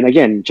 Wow. And then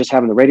again, just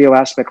having the radio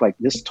aspect, like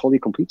this totally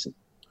completes it.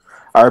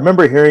 I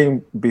remember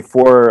hearing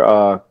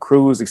before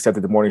Cruz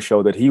accepted the morning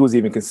show that he was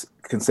even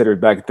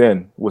considered back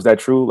then. Was that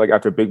true? Like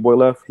after Big Boy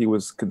left, he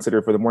was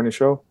considered for the morning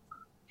show?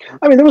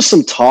 I mean, there was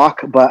some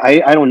talk, but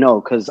I don't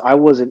know, because I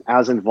wasn't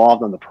as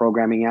involved on the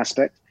programming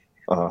aspect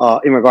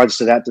in regards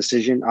to that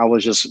decision. I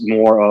was just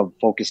more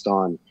focused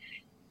on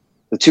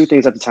the two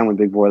things at the time when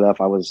Big Boy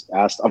left. I was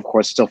asked, of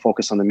course, still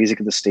focus on the music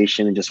of the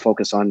station and just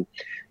focus on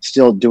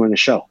still doing the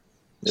show.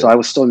 Yeah. So I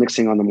was still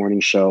mixing on the morning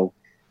show,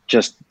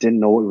 just didn't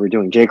know what we were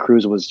doing. Jay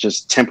Cruz was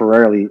just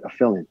temporarily a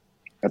fill-in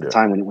at the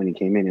time when he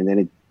came in, and then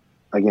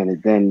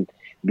it then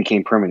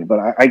became permanent. But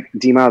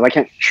D-Miles, I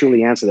can't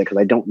truly answer that because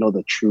I don't know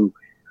the true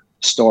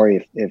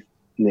story. If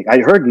Nick, I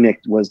heard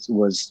Nick was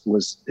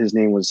his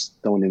name was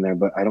thrown in there,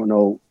 but I don't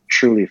know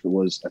truly if it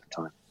was at the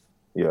time.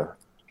 Yeah.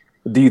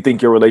 Do you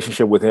think your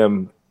relationship with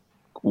him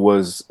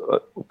was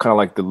kind of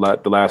like the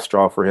last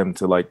straw for him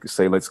to like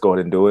say, let's go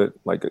ahead and do it?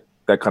 Like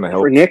that kind of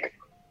helped for Nick?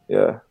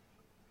 Yeah.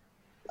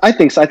 I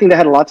think so. I think that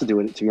had a lot to do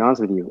with it, to be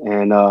honest with you.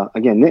 And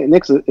again,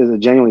 Nick is a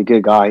genuinely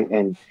good guy,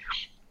 and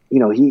you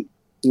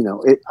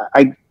know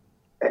I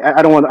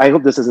don't want. I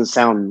hope this doesn't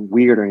sound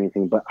weird or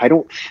anything, but I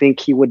don't think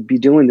he would be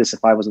doing this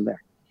if I wasn't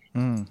there.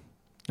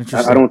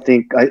 I don't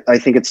think. I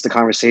think it's the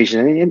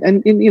conversation,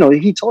 and you know,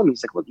 he told me,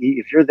 he's like, look,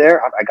 if you're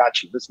there, I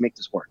got you. Let's make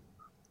this work.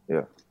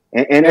 Yeah.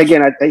 And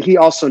again, he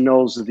also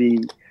knows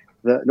the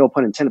no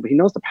pun intended, but he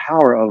knows the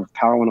power of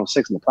Power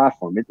 106 and the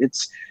platform.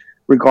 It's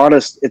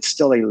regardless, it's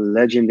still a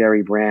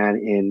legendary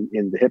brand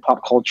in the hip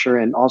hop culture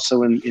and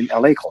also in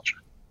LA culture.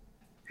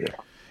 Yeah.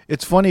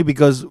 It's funny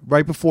because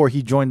right before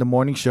he joined the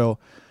morning show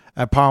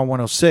at Power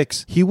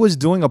 106, he was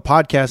doing a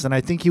podcast, and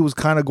I think he was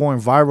kind of going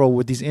viral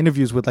with these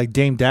interviews with like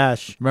Dame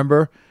Dash,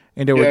 remember?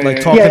 And they were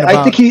talking about.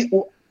 I think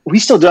he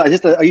still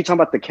does. Are you talking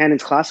about the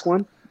Cannon's Class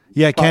one?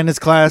 Yeah, Cannon's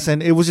Class,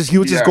 and it was just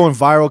just going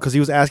viral because he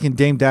was asking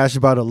Dame Dash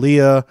about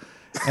Aaliyah,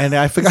 and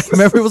I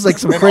remember it was like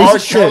some crazy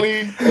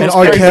shit. And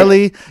R.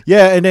 Kelly,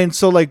 yeah, and then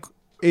so like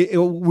we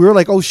were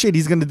like, oh shit,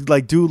 he's gonna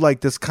like do like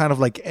this kind of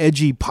like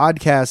edgy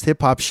podcast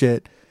hip hop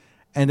shit,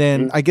 and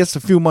then I guess a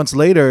few months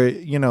later,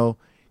 you know,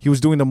 he was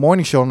doing the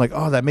morning show. I'm like,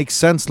 oh, that makes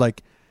sense.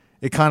 Like,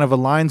 it kind of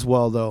aligns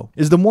well though.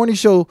 Is the morning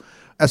show,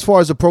 as far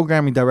as a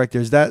programming director,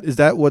 is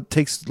that what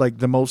takes like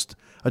the most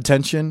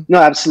attention? No,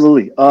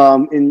 absolutely.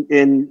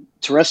 In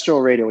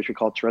terrestrial radio, which we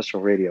call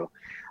terrestrial radio,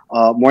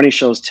 morning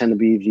shows tend to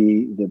be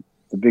the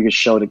biggest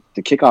show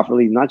to kick off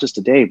really not just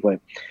the day, but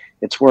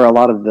it's where a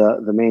lot of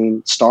the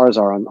main stars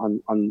are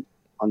on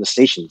the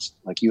stations.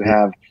 Like you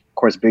have, of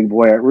course, Big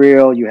Boy at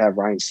Real, you have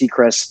Ryan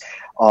Seacrest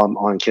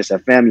on Kiss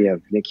FM, you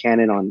have Nick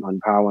Cannon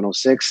on Power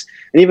 106,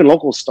 and even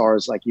local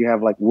stars like you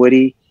have like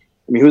Woody.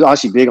 I mean, he was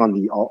obviously big on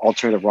the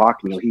alternative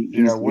rock. You know,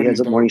 he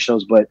has morning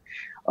shows, but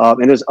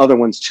and there's other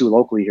ones too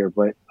locally here.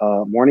 But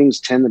mornings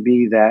tend to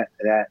be that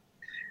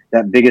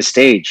biggest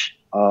stage.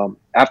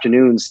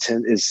 Afternoons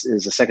is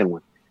the second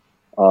one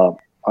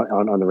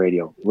on the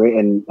radio.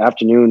 And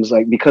afternoons,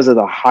 like because of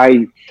the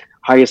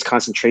highest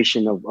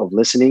concentration of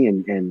listening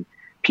and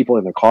people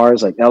in their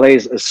cars. Like LA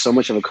is so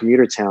much of a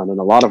commuter town, and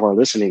a lot of our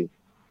listening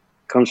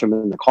comes from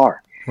in the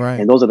car. Right.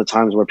 And those are the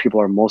times where people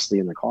are mostly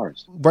in their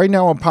cars. Right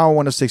now on Power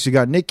 106, you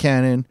got Nick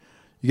Cannon,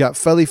 you got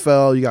Felly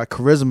Fel, you got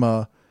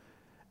Charisma,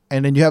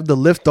 and then you have the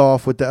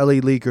liftoff with the LA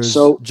Leakers,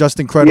 so, Just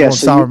Incredible and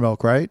Sour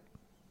Milk, right?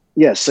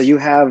 Yes. So you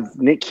have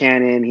Nick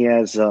Cannon. He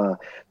has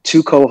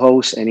two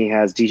co-hosts, and he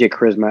has DJ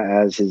Charisma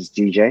as his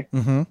DJ.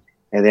 Mm-hmm.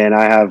 And then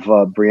I have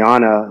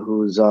Brianna,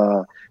 who's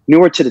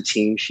newer to the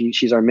team.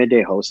 She's our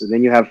midday host. And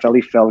then you have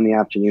Felly Fel in the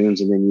afternoons,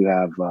 and then you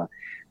have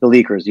the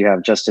Leakers. You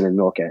have Justin and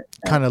Milk at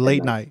kind of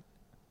late night.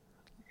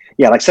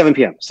 Yeah, like 7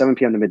 p.m.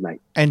 to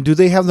midnight. And do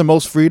they have the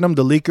most freedom,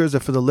 the Leakers,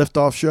 for the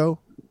liftoff show?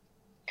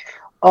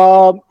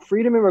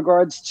 Freedom in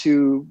regards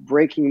to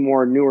breaking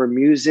more newer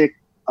music.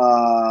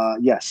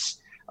 Yes.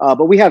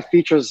 But we have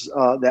features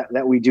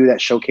that we do that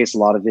showcase a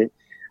lot of it.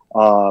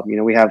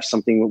 We have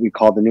something what we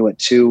call the new at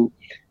 2.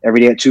 Every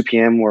day at 2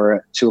 p.m. Where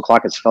at 2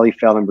 o'clock it's Felly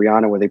Fel and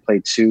Brianna, where they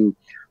play 2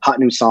 hot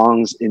new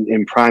songs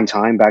in prime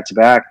time back to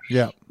back.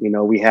 Yeah.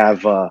 We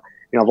have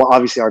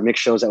obviously our mix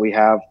shows that we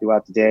have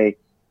throughout the day.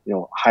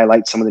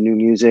 Highlight some of the new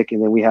music,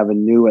 and then we have a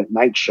new at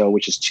night show,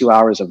 which is 2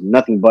 hours of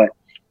nothing but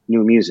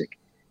new music,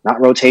 not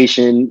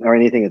rotation or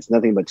anything. It's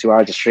nothing but 2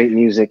 hours of straight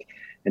music.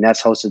 And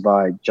that's hosted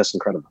by Just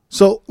Incredible.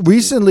 So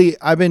recently,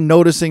 I've been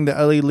noticing the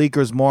LA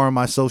Leakers more on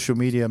my social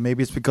media.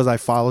 Maybe it's because I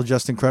follow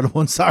Just Incredible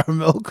and Sour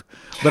Milk,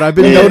 but I've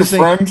been noticing.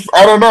 Friends?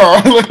 I don't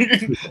know.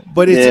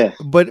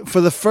 But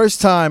for the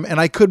first time, and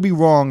I could be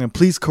wrong, and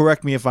please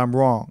correct me if I'm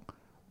wrong,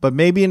 but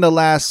maybe in the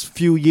last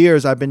few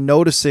years, I've been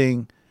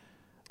noticing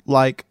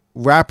like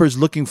rappers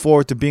looking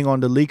forward to being on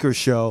the Leakers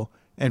show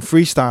and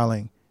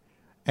freestyling,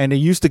 and it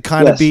used to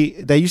kind of be.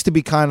 They used to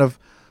be kind of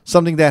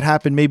something that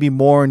happened maybe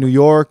more in New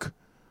York.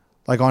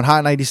 Like on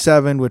Hot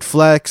 97 with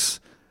Flex,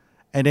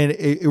 and then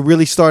it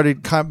really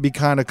started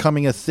kind of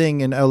coming a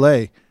thing in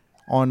LA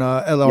on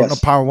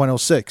Power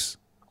 106.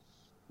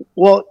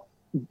 Well,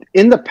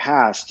 in the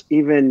past,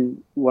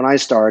 even when I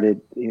started,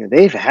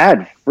 they've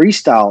had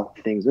freestyle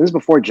things. This is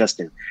before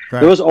Justin. Right.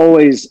 There was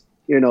always,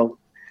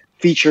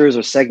 features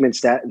or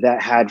segments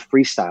that had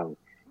freestyling,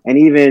 and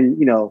even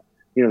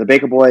the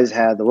Baker Boys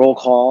had the roll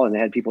call, and they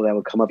had people that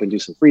would come up and do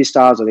some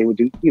freestyles, or they would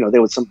do they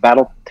would some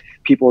battle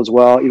people as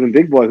well. Even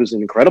Big Boy, who's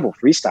an incredible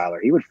freestyler,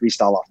 he would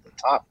freestyle off the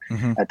top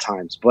at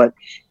times. But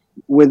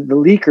with the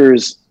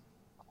Leakers,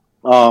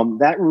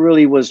 that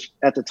really was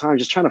at the time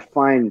just trying to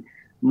find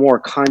more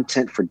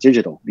content for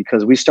digital,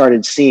 because we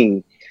started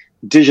seeing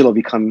digital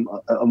become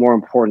a more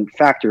important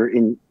factor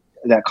in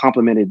that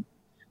complemented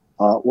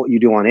what you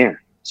do on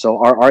air.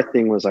 So our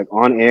thing was like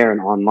on air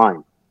and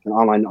online. And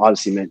online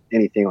obviously meant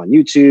anything on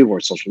YouTube or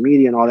social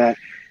media and all that.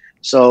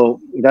 So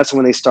that's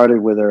when they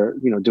started with their,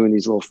 doing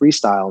these little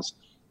freestyles.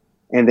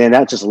 And then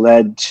that just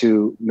led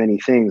to many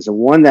things. The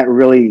one that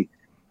really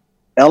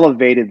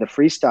elevated the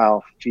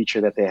freestyle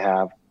feature that they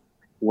have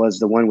was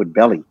the one with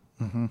Belly.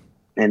 Mm-hmm.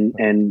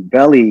 And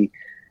Belly,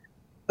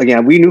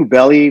 again, we knew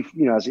Belly,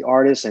 as the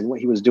artist and what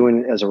he was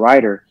doing as a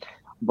writer,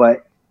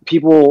 but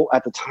people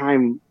at the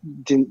time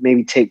didn't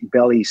maybe take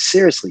Belly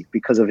seriously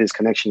because of his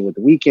connection with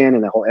The Weeknd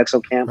and the whole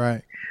EXO camp.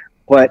 Right.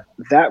 But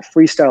that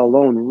freestyle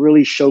alone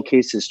really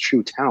showcased his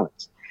true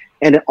talents.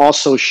 And it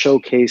also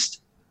showcased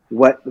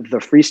what the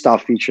freestyle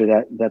feature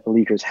that the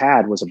Leakers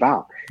had was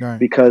about. Right.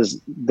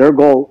 Because their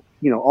goal,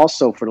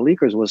 also for the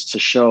Leakers was to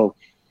show,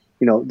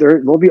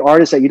 there'll be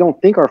artists that you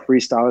don't think are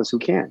freestylers who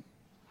can.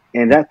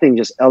 And that thing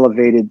just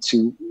elevated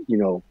to,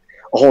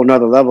 a whole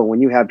nother level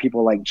when you have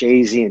people like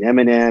Jay-Z and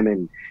Eminem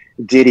and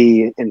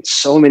Diddy and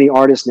so many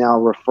artists now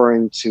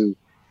referring to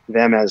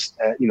them as,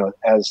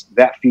 as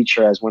that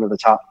feature as one of the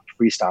top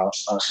freestyle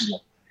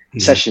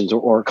sessions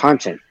or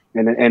content.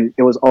 And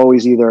it was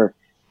always either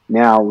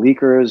now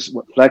Leakers,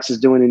 what Flex is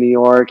doing in New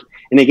York.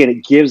 And again,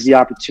 it gives the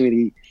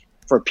opportunity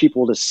for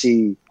people to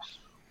see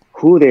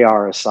who they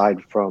are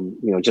aside from,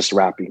 just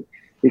rapping.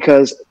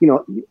 Because,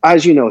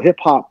 as hip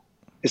hop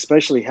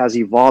especially has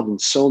evolved in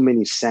so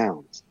many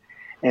sounds.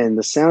 And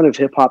the sound of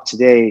hip hop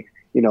today,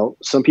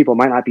 some people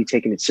might not be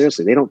taking it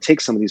seriously. They don't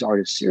take some of these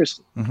artists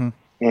seriously. Mm-hmm.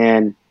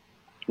 And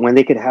when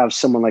they could have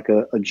someone like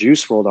a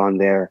Juice WRLD on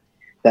there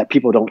that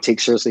people don't take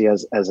seriously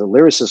as a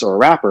lyricist or a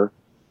rapper,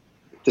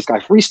 this guy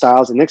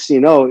freestyles, and next thing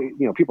you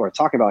know, people are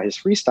talking about his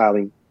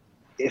freestyling.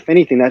 If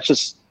anything, that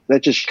just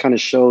kind of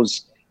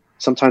shows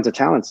sometimes the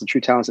true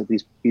talents that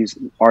these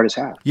artists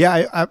have.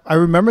 Yeah, I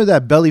remember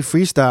that Belly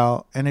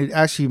freestyle, and it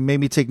actually made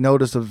me take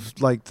notice of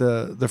like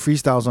the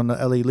freestyles on the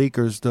LA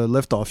Leakers, the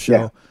Liftoff show.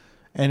 Yeah.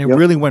 And it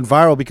really went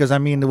viral because,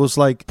 it was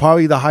like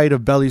probably the height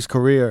of Belly's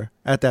career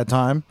at that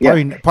time.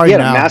 Probably he had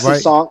now, a massive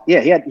right? song. Yeah,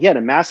 he had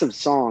a massive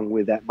song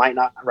with that Might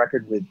Not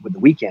record with The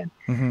Weeknd.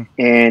 Mm-hmm.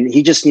 And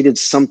he just needed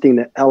something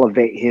to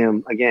elevate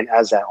him again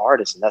as that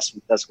artist. And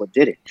that's what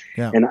did it.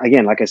 Yeah. And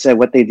again, like I said,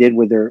 what they did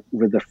with the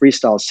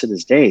freestyles to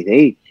this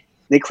day,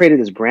 they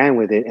created this brand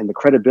with it and the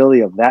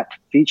credibility of that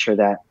feature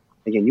that,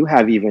 again, you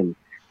have even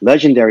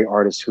legendary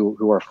artists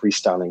who are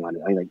freestyling on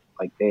it.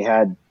 Like they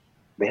had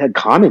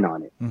Common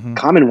on it. Mm-hmm.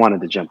 Common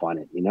wanted to jump on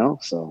it,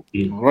 So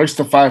Royce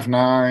the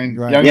 5'9",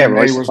 right. Young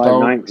Royce was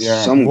 5'9",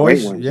 some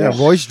Royce, great ones. Yeah,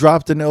 Royce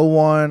dropped an ill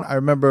one. I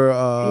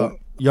remember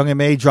Young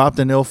M.A. dropped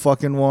an ill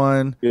fucking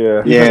one.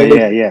 Yeah.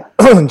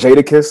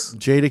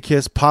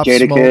 Jadakiss, Pop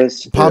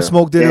Smoke. Pop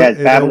Smoke did an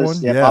ill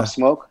one. Yeah, Pop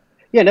Smoke.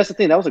 Yeah, and that's the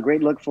thing. That was a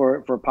great look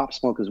for Pop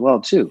Smoke as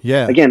well too.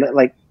 Yeah. Again,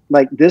 like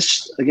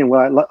this. Again,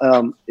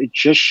 it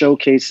just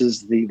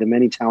showcases the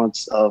many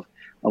talents of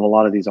a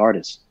lot of these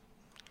artists.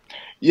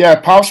 Yeah,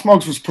 Pop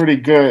Smokes was pretty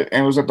good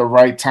and it was at the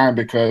right time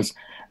because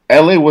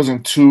LA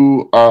wasn't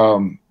too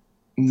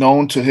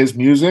known to his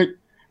music.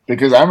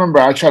 Because I remember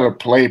I tried to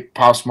play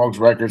Pop Smoke's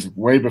records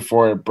way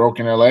before it broke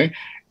in LA,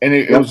 and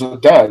it was a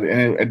dud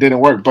and it didn't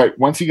work. But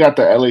once he got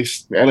the LA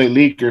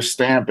Leakers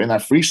stamp and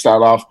that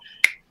freestyle off,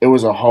 it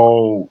was a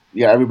whole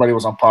everybody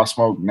was on Pop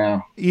Smoke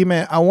now.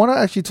 E-Man, I want to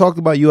actually talk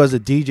about you as a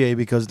DJ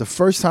because the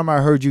first time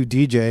I heard you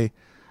DJ,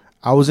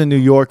 I was in New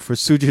York for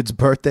Sujit's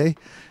birthday.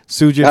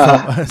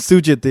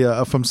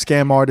 Sujit from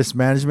Scam Artist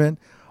Management.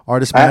 I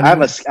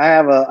have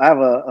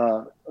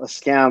a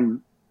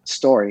scam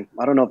story.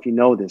 I don't know if you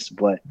know this,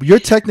 but you're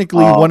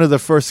technically one of the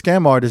first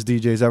Scam Artist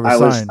DJs ever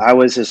signed. I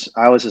was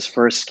his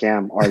first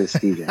Scam Artist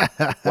DJ.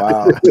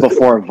 Wow!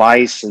 Before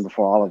Vice and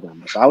before all of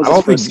them. So I was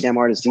his first Scam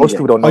Artist DJ. Most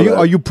people don't know that.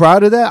 Are you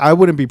proud of that? I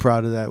wouldn't be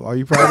proud of that. Are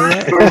you proud of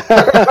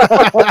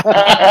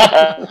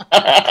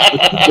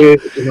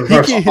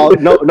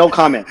that? No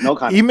comment. No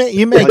comment.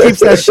 E-Man keeps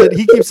that shit.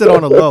 He keeps it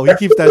on the low. He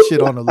keeps that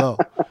shit on the low.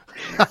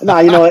 Nah,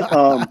 you know what?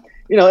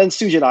 And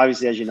Sujit,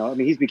 obviously, as you know, I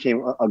mean, he's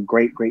became a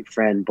great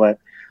friend, but.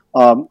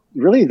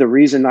 Really, the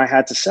reason I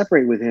had to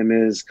separate with him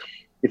is,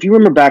 if you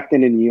remember back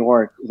then in New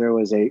York, there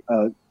was a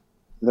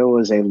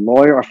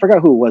lawyer. I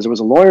forgot who it was. There was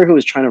a lawyer who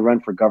was trying to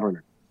run for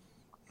governor,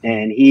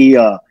 and he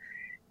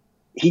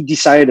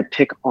decided to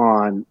pick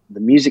on the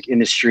music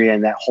industry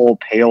and that whole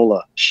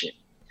payola shit.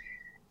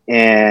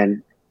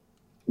 And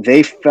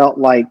they felt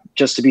like,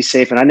 just to be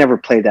safe, and I never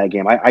played that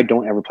game. I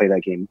don't ever play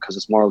that game because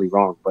it's morally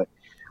wrong. But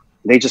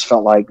they just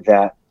felt like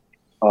that.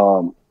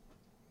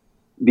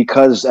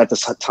 Because at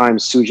the time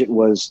Sujit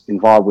was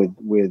involved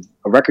with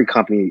a record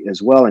company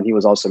as well, and he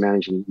was also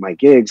managing my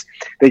gigs,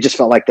 they just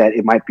felt like that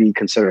it might be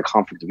considered a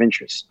conflict of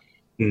interest.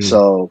 Mm-hmm.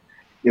 So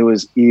it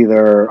was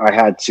either I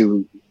had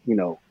to,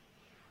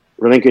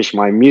 relinquish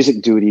my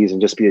music duties and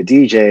just be a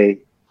DJ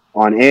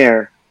on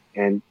air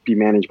and be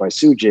managed by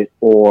Sujit,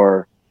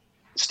 or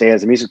stay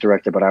as a music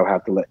director, but I would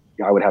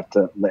have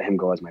to let him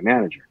go as my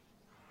manager.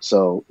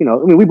 So,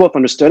 we both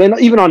understood, and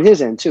even on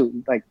his end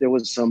too, like there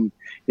was some,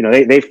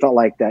 they felt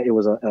like that it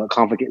was a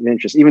conflict of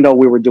interest, even though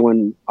we were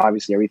doing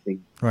obviously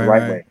everything the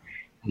right way.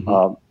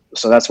 Mm-hmm.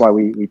 So that's why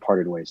we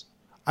parted ways.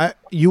 I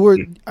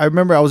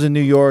remember I was in New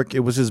York.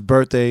 It was his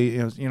birthday.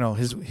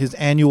 His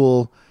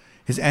annual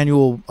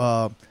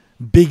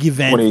big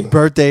event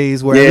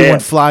birthdays where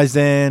everyone flies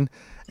in.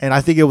 And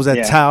I think it was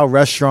at Tao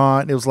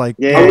Restaurant. It was like,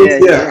 I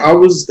think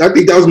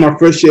that was my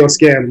first year on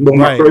Scam.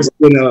 My first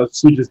dinner,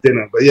 Sujit's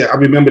dinner. But I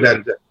remember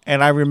that.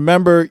 And I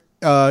remember,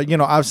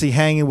 obviously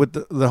hanging with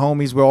the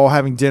homies. We're all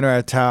having dinner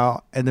at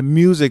Tao, and the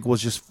music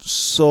was just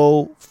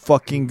so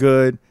fucking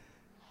good.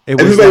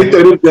 Everybody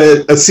thought it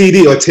was a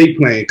CD or tape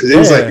playing because it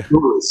was like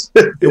flawless.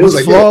 It was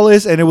like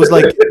flawless, and it was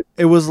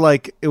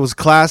like it was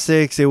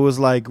classics. It was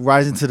like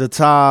Rising to the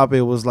Top.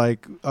 It was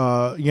like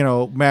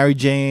Mary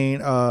Jane.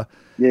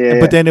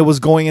 But then it was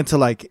going into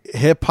like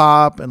hip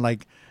hop and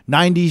like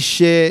 90s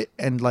shit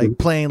and like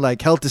playing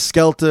like Helter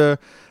Skelter.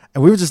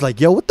 And we were just like,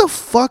 yo, what the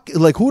fuck?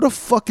 Like, who the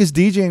fuck is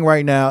DJing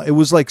right now? It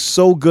was like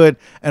so good.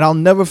 And I'll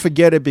never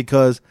forget it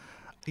because,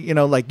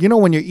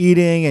 when you're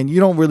eating and you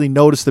don't really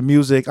notice the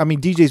music. I mean,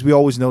 DJs, we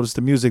always notice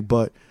the music,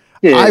 but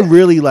I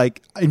really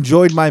like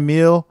enjoyed my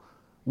meal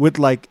with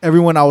like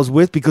everyone I was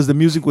with because the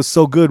music was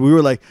so good. We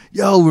were like,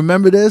 yo,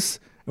 remember this?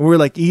 And we were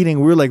like eating.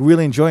 We were like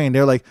really enjoying.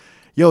 They're like,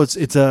 yo, it's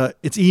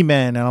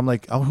E-Man, and I'm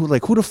like,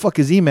 who the fuck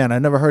is E-Man? I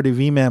never heard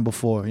of E-Man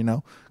before,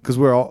 because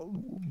we're all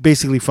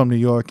basically from New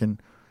York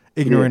and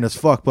ignorant as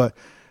fuck. But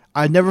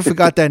I never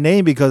forgot that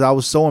name because I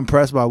was so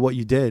impressed by what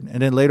you did.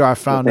 And then later I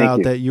found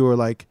out that you were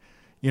like,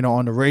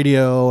 on the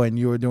radio and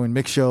you were doing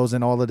mix shows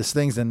and all of these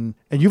things, and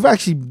you've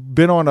actually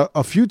been on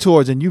a few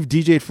tours and you've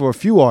DJed for a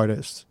few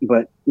artists.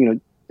 But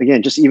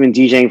again, just even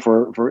DJing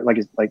for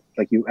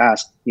like you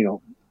asked,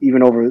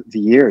 even over the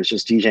years,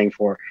 just DJing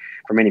for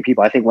many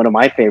people. I think one of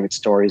my favorite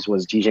stories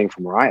was DJing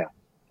for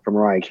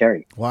Mariah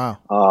Carey.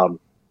 Wow.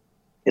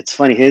 It's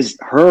funny.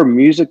 Her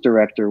music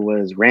director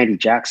was Randy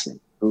Jackson,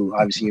 who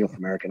obviously from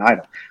American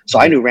Idol. So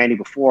I knew Randy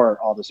before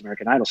all this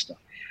American Idol stuff.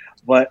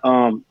 But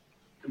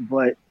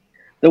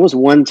there was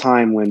one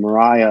time when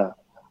Mariah,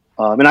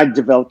 and I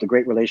developed a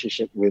great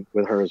relationship with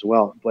her as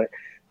well, but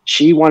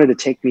she wanted to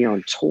take me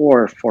on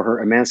tour for her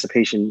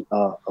Emancipation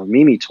of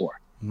Mimi tour.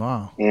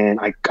 Wow. And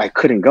I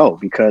couldn't go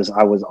because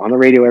I was on the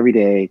radio every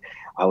day.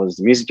 I was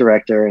the music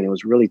director, and it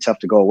was really tough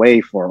to go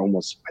away for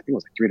almost, I think it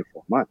was like 3 to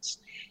 4 months.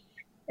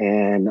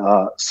 And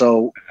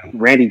so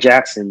Randy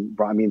Jackson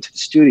brought me into the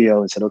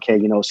studio and said, okay,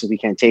 since we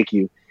can't take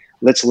you,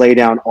 let's lay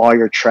down all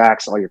your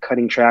tracks, all your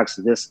cutting tracks,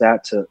 this,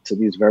 that, to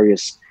these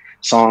various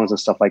songs and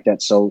stuff like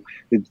that. So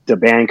the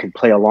band could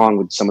play along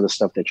with some of the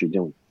stuff that you're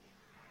doing.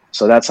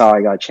 So that's how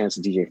I got a chance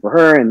to DJ for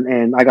her.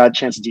 And I got a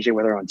chance to DJ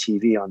with her on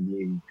TV on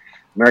the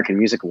American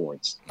Music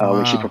Awards.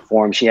 When she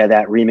performed, she had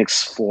that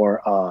remix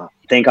for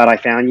Thank God I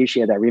Found You. She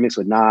had that remix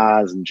with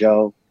Nas and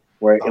Joe,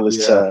 where it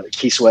was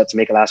Key Sweat to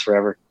Make It Last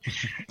Forever.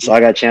 So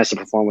I got a chance to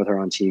perform with her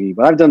on TV.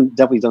 But I've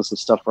definitely done some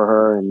stuff for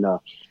her. And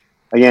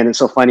again, it's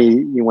so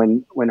funny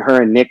when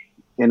her and Nick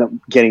ended up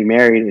getting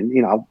married,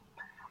 and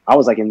I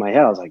was like in my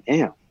head, I was like,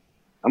 damn,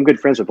 I'm good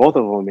friends with both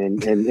of them.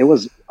 And it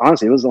was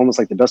honestly, it was almost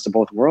like the best of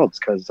both worlds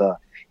because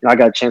I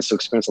got a chance to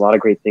experience a lot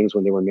of great things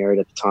when they were married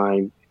at the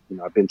time.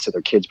 I've been to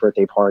their kid's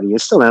birthday party. I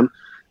still am.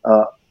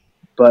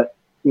 But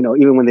you know,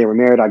 even when they were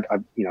married, I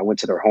you know, went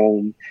to their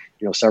home,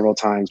 you know, several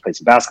times, played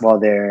some basketball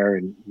there,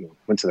 and you know,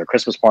 went to their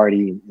Christmas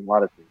party and a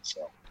lot of things.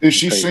 So did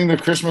she sing the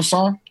Christmas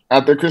song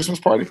at their Christmas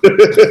party?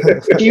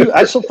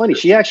 It's so funny.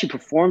 She actually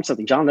performed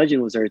something. John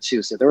Legend was there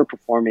too, so they were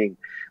performing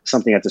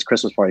something at this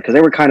Christmas party because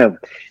they were kind of.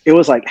 It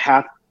was like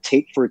half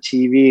taped for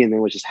TV, and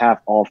there was just half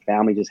all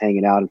family just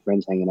hanging out and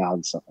friends hanging out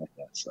and stuff like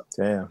that. So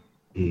damn, so,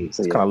 it's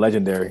kind of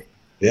legendary.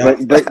 Yeah,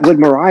 but with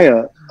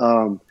Mariah.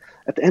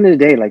 At the end of the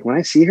day, like when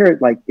I see her,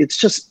 like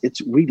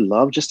we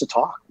love just to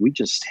talk. We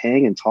just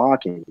hang and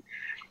talk, and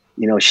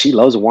you know, she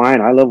loves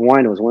wine. I love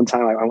wine. It was one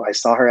time I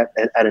saw her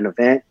at an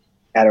event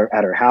at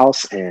her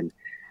house, and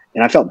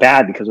I felt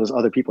bad because there was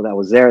other people that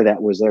was there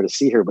to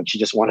see her, but she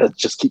just wanted to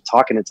just keep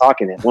talking and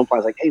talking. And at one point,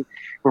 I was like, "Hey,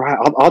 Mariah,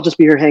 I'll just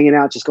be here hanging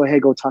out. Just go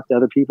ahead, go talk to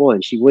other people."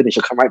 And she would, and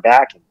she'll come right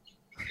back. And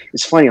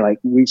it's funny, like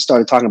we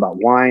started talking about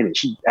wine, and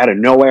she out of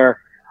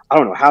nowhere. I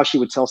don't know how she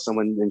would tell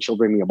someone, and she'll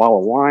bring me a bottle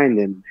of wine.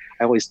 And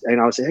I would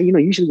say, hey, you know,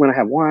 usually when I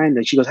have wine,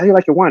 and she goes, how do you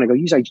like your wine? I go,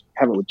 usually I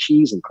have it with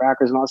cheese and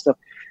crackers and all that stuff.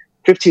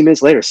 15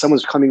 minutes later,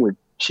 someone's coming with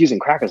cheese and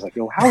crackers. Like,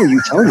 yo, how are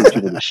you telling these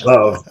people this shit?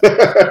 love. You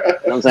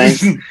know what I'm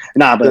saying?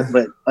 Nah,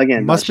 but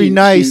again, must be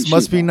nice,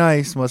 man.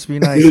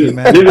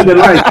 Living the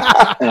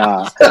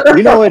life.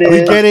 You know what it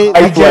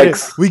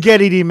is. We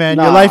get it, E-Man.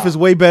 Your life is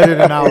way better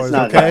than ours,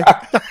 okay?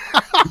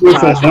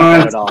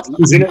 Not at all.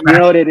 You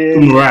know what it is.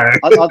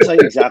 I'll tell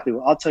you exactly.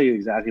 I'll tell you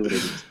exactly what it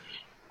is.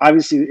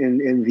 Obviously,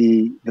 in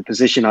the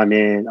position I'm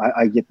in,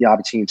 I get the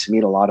opportunity to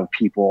meet a lot of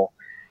people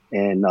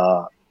and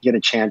get a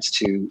chance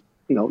to,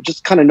 you know,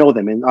 just kind of know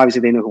them. And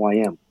obviously, they know who I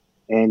am.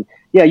 And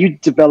yeah, you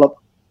develop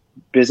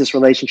business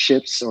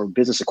relationships or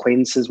business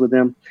acquaintances with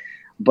them,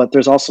 but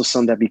there's also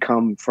some that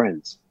become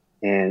friends.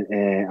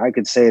 And I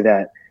could say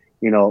that,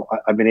 you know,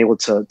 I've been able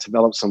to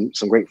develop some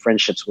great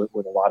friendships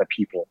with a lot of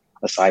people,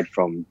 aside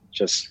from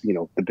just, you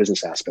know, the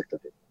business aspect of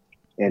it.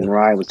 And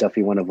Mariah was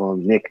definitely one of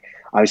them. Nick,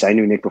 obviously I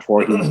knew Nick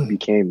before he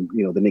became,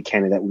 you know, the Nick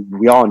Cannon that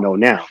we all know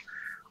now.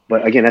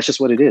 But again, that's just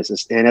what it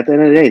is. And at the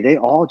end of the day, they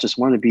all just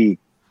want to be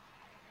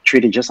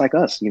treated just like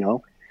us, you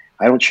know.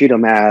 I don't treat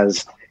them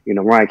as, you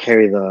know, Mariah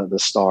Carey the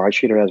star. I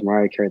treat her as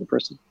Mariah Carey the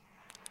person.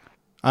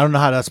 I don't know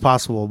how that's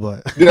possible,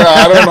 but yeah,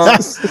 I don't know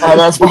how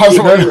that's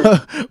possible.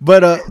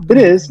 But it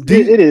is.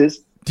 It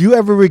is. Do you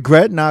ever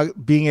regret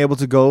not being able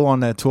to go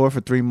on that tour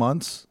for 3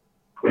 months?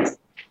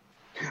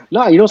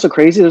 No, you know what's so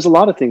crazy? There's a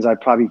lot of things I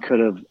probably could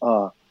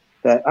have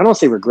that I don't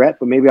say regret,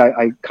 but maybe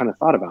I kind of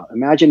thought about.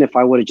 Imagine if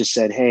I would have just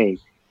said, "Hey,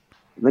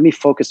 let me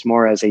focus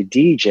more as a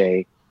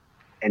DJ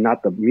and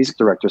not the music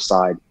director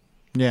side."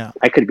 Yeah,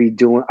 I could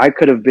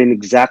have been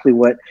exactly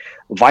what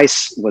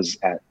Vice was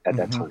at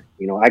that time.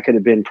 You know, I could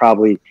have been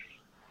probably,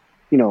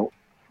 you know,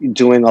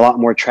 doing a lot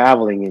more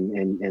traveling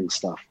and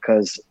stuff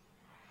because,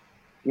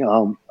 you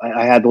know,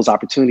 I had those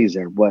opportunities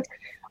there, but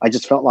I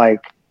just felt like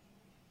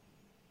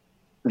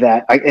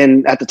that.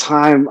 And at the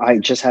time I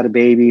just had a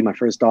baby, my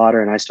first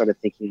daughter, and I started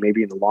thinking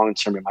maybe in the long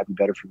term, it might be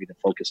better for me to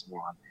focus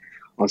more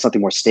on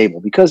something more stable,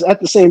 because at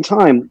the same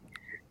time,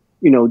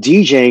 you know,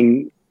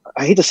 DJing,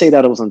 I hate to say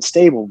that it was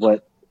unstable,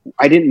 but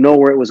I didn't know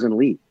where it was going to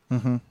lead,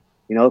 you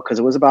know, because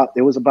it was about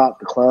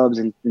the clubs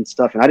and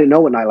stuff. And I didn't know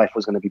what nightlife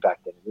was going to be back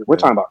then. We're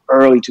talking about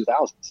early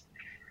 2000s.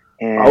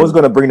 And I was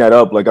going to bring that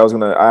up. Like, I was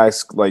going to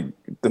ask, like,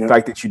 the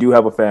fact that you do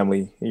have a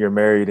family, and you're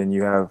married, and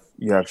you have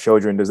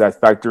children. Does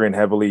that factor in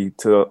heavily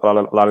to a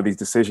lot of these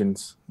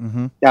decisions?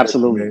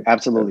 Absolutely.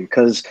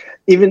 Because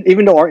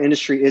even though our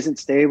industry isn't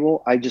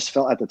stable, I just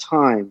felt at the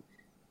time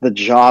the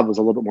job was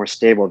a little bit more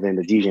stable than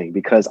the DJing,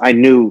 because I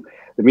knew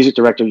the music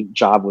director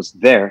job was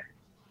there.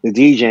 The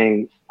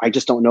DJing, I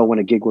just don't know when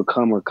a gig would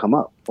come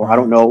up, or I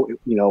don't know,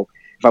 you know,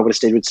 if I would have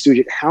stayed with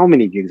Studio, how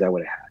many gigs I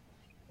would have had.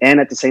 And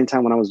at the same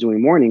time, when I was doing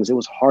mornings, it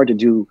was hard to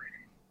do,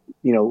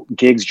 you know,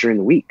 gigs during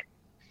the week.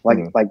 Like,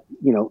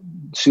 you know,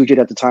 Sujit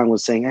at the time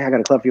was saying, "Hey, I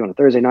got a club for you on a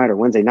Thursday night or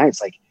Wednesday night."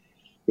 It's like,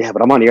 yeah,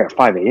 but I'm on the air at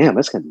 5 a.m.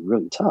 That's going to be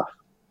really tough.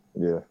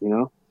 Yeah. You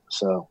know?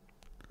 So,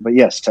 but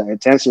yes, to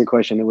answer your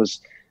question, it was,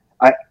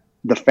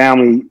 the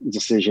family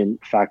decision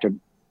factored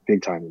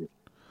big time in it.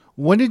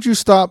 When did you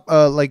stop?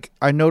 Like,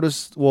 I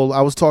noticed, well,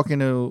 I was talking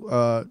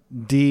to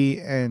D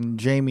and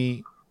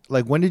Jamie.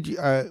 Like, when did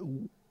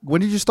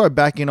you start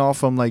backing off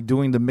from, like,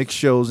 doing the mix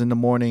shows in the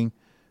morning,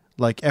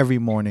 like every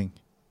morning?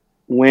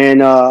 When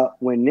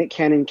Nick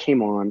Cannon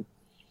came on,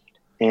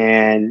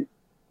 and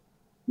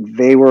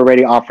they were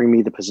already offering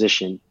me the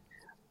position,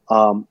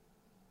 and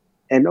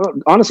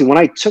honestly, when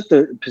I took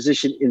the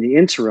position in the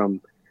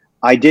interim,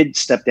 I did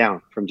step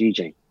down from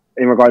DJing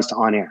in regards to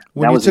on air.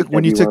 When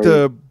you took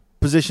the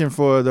position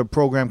for the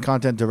program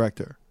content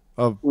director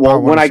of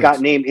when I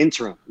got named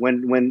interim,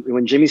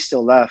 when Jimmy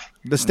still left,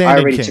 the standing I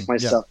already king. took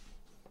myself.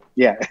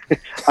 Yeah,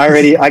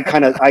 I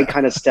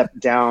kind of stepped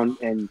down,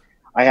 and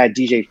I had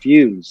DJ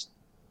Fuse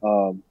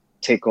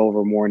take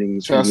over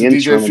mornings in the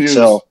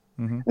interim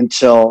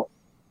until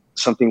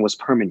something was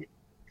permanent.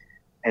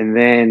 And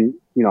then,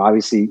 you know,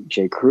 obviously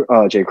Jay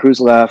Cruz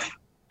left,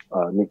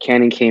 Nick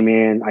Cannon came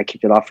in. I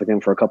kicked it off with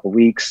him for a couple of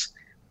weeks,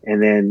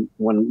 and then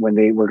when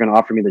they were going to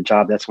offer me the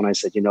job, that's when I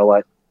said, you know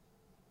what,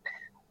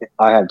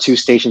 I had 2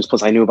 stations,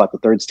 plus I knew about the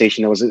 3rd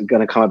station that was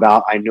going to come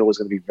about. I knew it was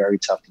going to be very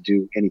tough to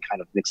do any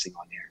kind of mixing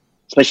on air,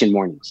 especially in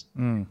mornings,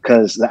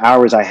 because the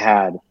hours I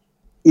had,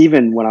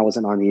 even when I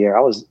wasn't on the air,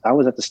 I was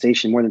at the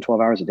station more than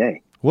 12 hours a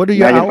day. What do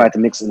you? Imagine if I had to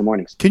mix in the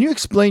mornings. Can you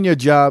explain your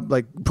job,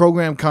 like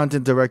program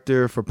content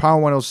director for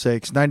Power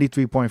 106,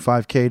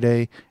 93.5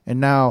 K-Day, and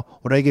now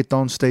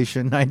Reggaeton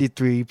Station,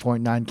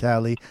 93.9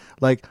 Cali?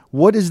 Like,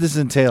 what does this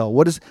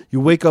entail? You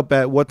wake up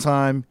at what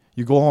time?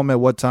 You go home at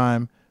what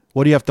time?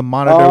 What do you have to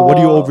monitor? What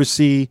do you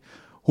oversee?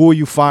 Who are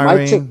you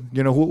firing?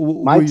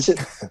 Who are you?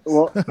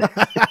 Well,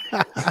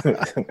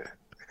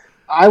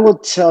 I will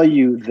tell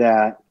you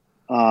that,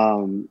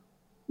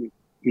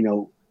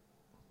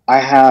 I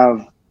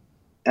have,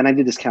 and I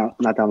did this count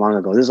not that long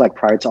ago. This is like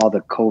prior to all the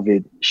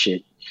COVID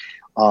shit.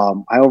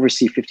 I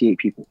oversee 58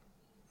 people.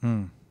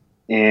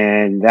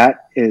 And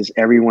that is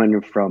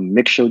everyone from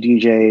mix show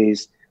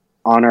DJs,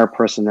 on-air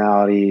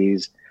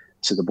personalities,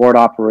 to the board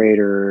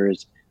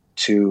operators,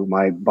 to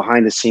my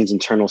behind-the-scenes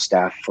internal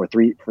staff for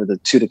the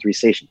 2 to 3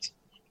 stations.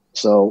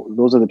 So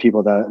those are the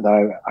people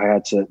that I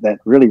had to, that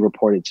really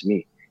reported to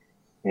me.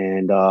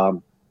 And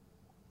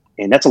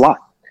that's a lot,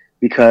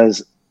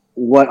 because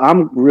what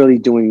I'm really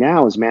doing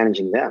now is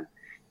managing them,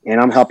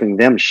 and I'm helping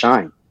them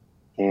shine.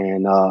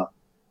 And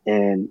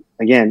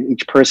again,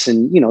 each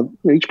person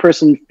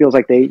feels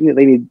like they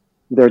need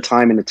their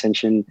time and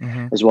attention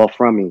as well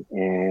from me.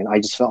 And I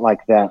just felt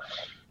like that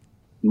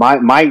my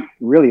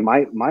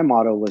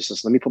motto was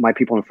just, let me put my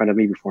people in front of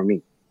me before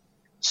me.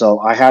 So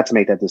I had to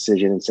make that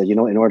decision and said, in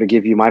order to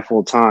give you my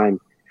full time,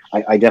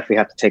 I definitely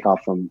have to take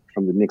off from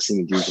the mixing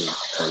and DJing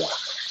for a while.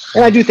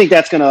 And I do think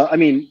that's the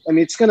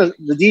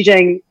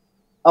DJing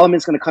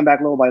element's gonna come back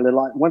little by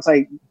little. Once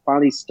I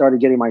finally started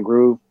getting my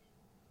groove,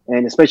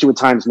 and especially with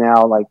times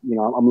now,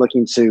 I'm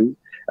looking to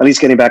at least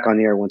getting back on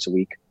the air once a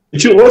week.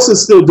 But you're also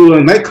still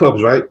doing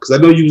nightclubs, right? Because I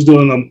know you was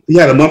doing you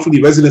had a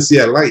monthly residency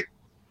at Light.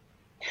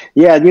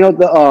 Yeah,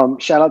 the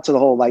shout out to the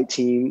whole Light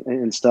team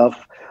and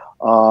stuff.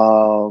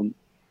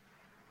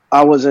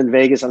 I was in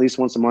Vegas at least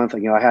once a month.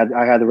 I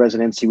had the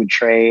residency with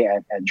Trey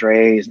at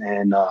Dre's,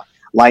 and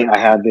Light. I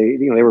had they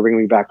were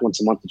bringing me back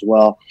once a month as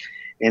well.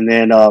 And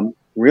then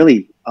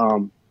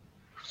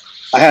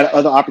I had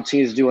other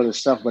opportunities to do other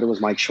stuff, but it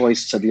was my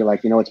choice to be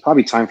like, it's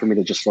probably time for me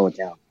to just slow it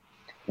down.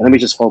 And let me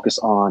just focus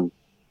on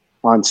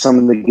some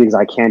of the gigs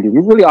I can do.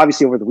 Really,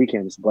 obviously over the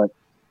weekends, but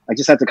I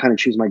just had to kind of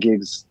choose my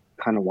gigs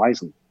kind of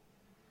wisely.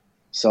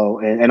 So,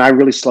 and I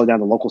really slowed down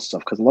the local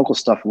stuff, because the local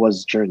stuff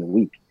was during the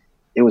week.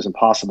 It was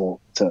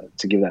impossible to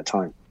give that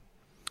time.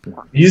 Did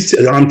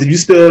you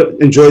still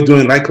enjoy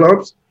doing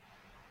nightclubs?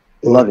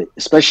 Love it,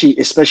 especially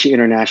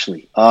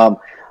internationally.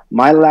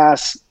 My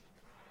last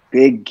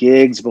big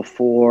gigs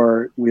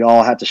before we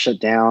all had to shut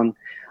down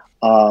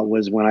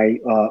was when I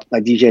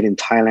DJ'd in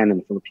Thailand and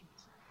the Philippines.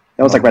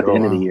 That was right at the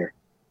end of the year.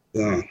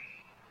 Yeah.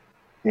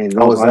 And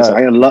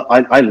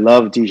I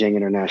love DJing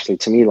internationally.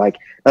 To me,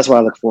 that's what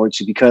I look forward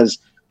to, because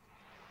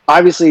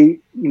obviously,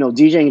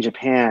 DJing in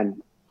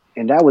Japan,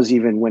 and that was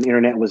even when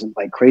internet wasn't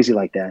crazy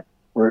like that,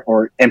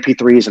 or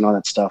MP3s and all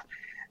that stuff.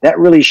 That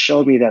really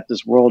showed me that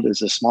this world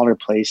is a smaller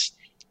place,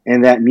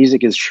 and that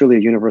music is truly a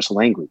universal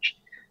language,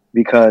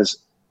 because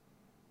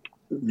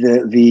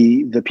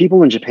the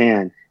people in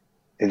Japan,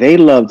 they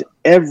loved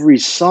every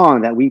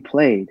song that we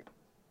played,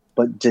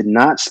 but did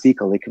not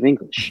speak a lick of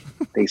English.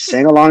 They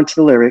sang along to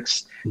the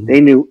lyrics.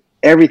 They knew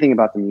everything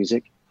about the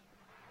music,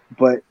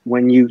 but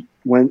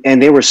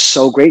and they were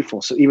so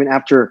grateful. So even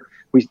after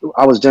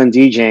I was done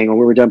DJing or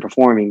we were done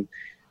performing,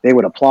 they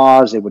would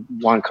applaud. They would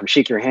want to come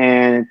shake your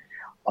hand.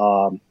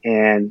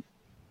 And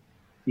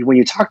when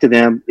you talk to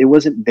them,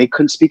 they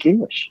couldn't speak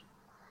English,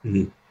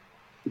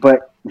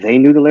 but they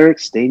knew the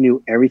lyrics. They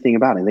knew everything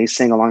about it. They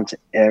sang along to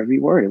every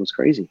word. It was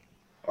crazy.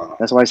 Wow.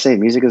 That's why I say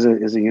music is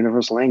a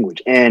universal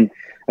language. And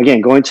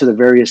again, going to the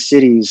various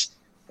cities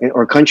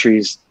or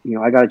countries,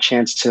 I got a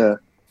chance to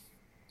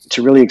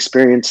really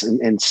experience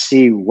and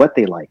see what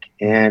they like.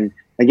 And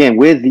again,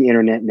 with the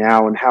internet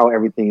now and how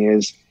everything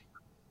is,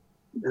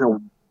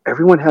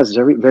 everyone has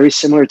very, very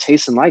similar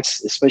tastes and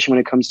likes, especially when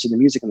it comes to the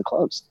music in the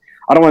clubs.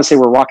 I don't want to say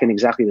we're rocking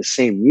exactly the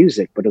same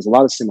music, but there's a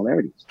lot of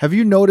similarities. Have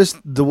you noticed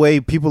the way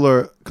people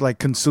are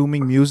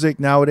consuming music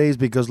nowadays?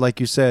 Because like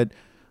you said,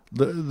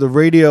 the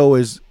radio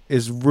is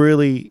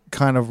really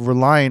kind of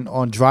reliant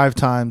on drive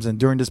times, and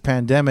during this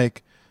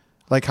pandemic,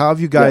 how have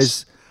you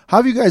guys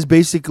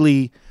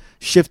basically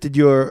shifted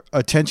your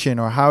attention,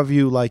 or how have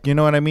you you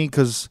know what I mean?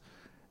 Because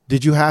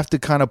did you have to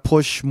kind of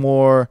push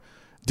more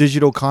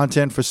digital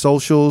content for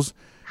socials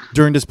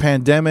during this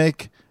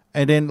pandemic?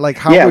 And then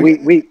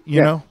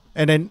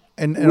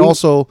and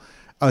also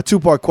a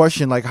 2-part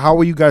question, how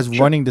are you guys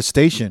running the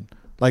station?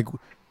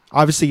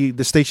 Obviously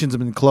the stations have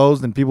been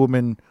closed and people have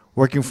been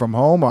working from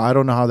home, or I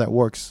don't know how that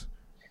works.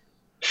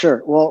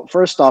 Sure. Well,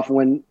 first off,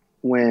 when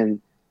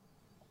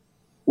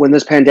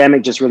this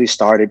pandemic just really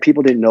started,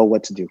 people didn't know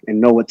what to do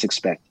and know what to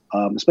expect,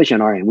 especially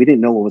on our end. We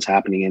didn't know what was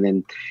happening. And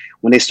then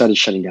when they started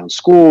shutting down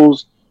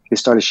schools, they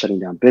started shutting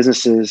down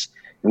businesses,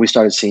 and we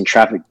started seeing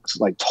traffic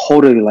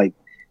totally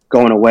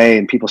going away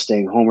and people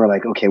staying home, we're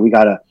like, okay, we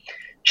got to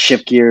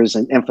shift gears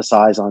and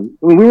emphasize on,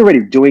 I mean, we were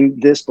already doing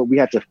this, but we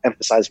had to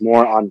emphasize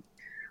more on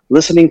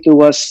listening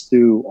to us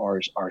through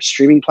our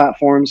streaming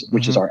platforms,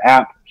 which is our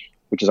app,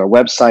 which is our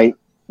website,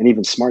 and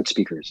even smart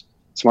speakers.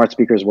 Smart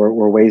speakers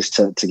were ways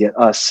to get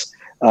us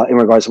in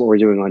regards to what we're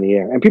doing on the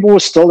air. And people were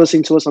still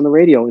listening to us on the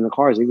radio in the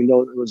cars, even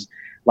though it was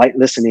light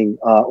listening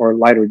or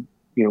lighter,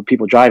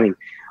 people driving.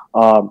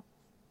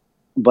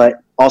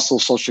 But also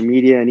social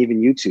media and even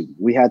YouTube.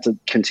 We had to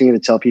continue to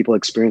tell people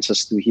experience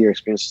us through here,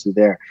 experience us through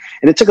there.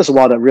 And it took us a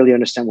while to really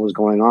understand what was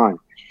going on.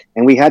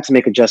 And we had to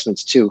make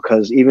adjustments too,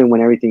 because even when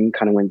everything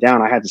kind of went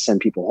down, I had to send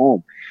people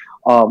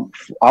home.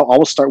 I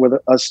will start with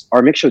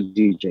our mix show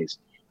DJs.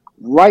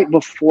 Right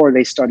before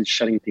they started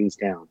shutting things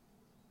down,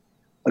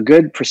 a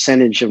good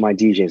percentage of my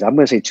DJs, I'm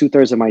going to say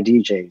 2/3 of my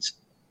DJs,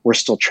 were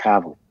still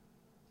traveling.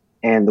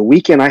 And the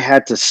weekend I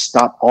had to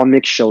stop all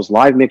mix shows,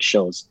 live mix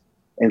shows,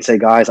 and say,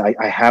 guys,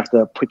 I have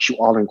to put you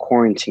all in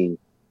quarantine.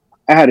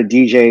 I had a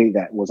DJ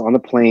that was on the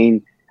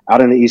plane out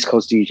in the East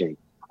Coast DJing.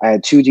 I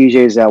had 2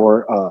 DJs that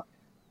were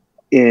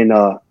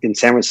in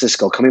San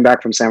Francisco, coming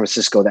back from San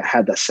Francisco, that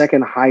had the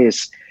second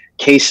highest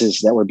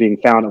cases that were being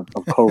found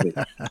of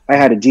COVID. I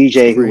had a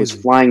DJ who was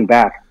flying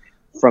back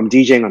from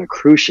DJing on a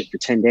cruise ship for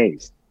 10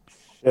 days.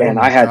 And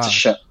I had to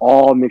shut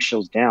all mix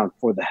shows down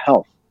for the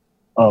health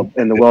of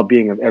and the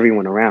well-being of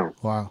everyone around.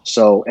 Wow.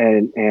 So,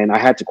 and I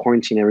had to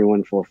quarantine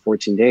everyone for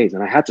 14 days,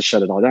 and I had to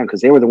shut it all down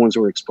because they were the ones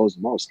who were exposed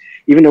the most.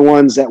 Even the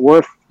ones that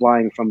were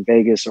flying from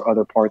Vegas or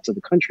other parts of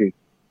the country,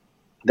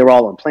 they were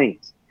all on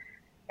planes.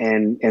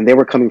 And they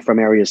were coming from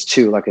areas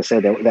too, like I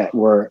said,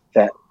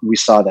 that we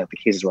saw that the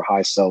cases were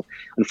high. So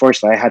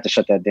unfortunately, I had to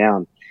shut that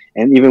down.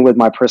 And even with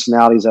my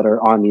personalities that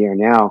are on the air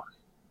now,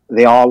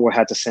 they all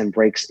had to send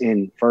breaks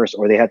in first,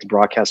 or they had to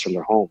broadcast from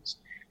their homes.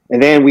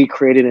 And then we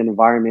created an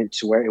environment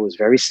to where it was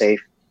very safe.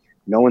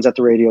 No one's at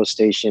the radio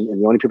station,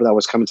 and the only people that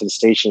was coming to the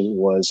station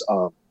was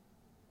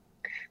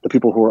the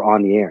people who were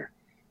on the air.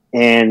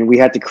 And we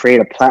had to create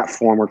a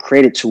platform, or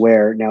create it to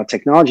where now,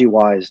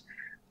 technology-wise,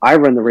 I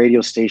run the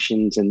radio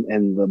stations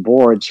and the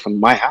boards from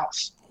my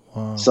house.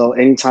 Wow. So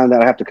anytime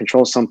that I have to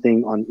control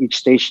something on each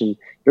station,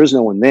 there's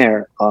no one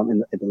there.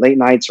 In the late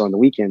nights or on the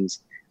weekends,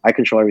 I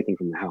control everything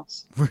from the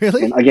house.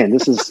 Really? And again,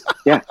 this is,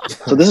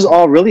 So this is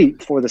all really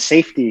for the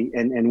safety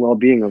and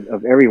well-being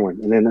of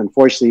everyone. And then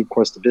unfortunately, of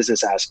course, the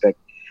business aspect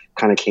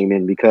kind of came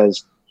in,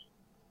 because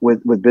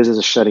with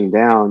businesses shutting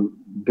down,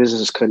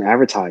 businesses couldn't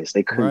advertise.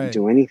 They couldn't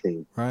do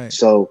anything. Right.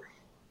 So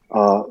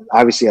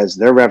obviously, as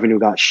their revenue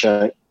got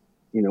shut,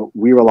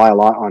 we rely a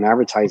lot on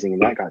advertising,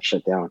 and that got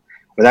shut down.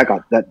 Or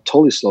that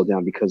totally slowed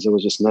down, because there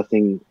was just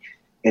nothing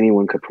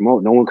anyone could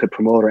promote. No one could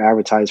promote or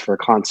advertise for a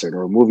concert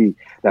or a movie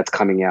that's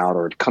coming out,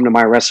 or to come to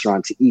my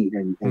restaurant to eat,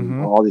 and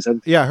all these other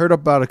things. Yeah, I heard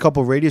about a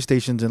couple of radio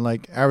stations in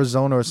like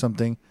Arizona or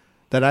something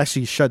that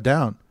actually shut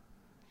down.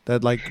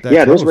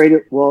 Those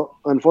radio. Well,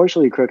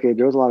 unfortunately, Crooked,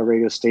 there was a lot of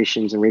radio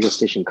stations and radio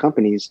station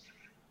companies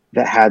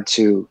that had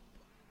to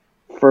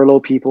furlough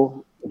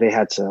people. They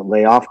had to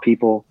lay off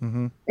people,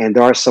 and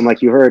there are some,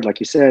 like you heard, like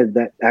you said,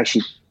 that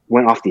actually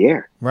went off the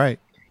air. Right.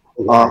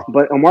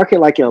 But a market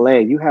like LA,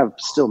 you have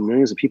still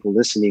millions of people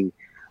listening.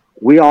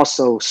 We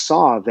also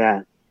saw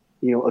that,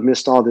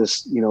 amidst all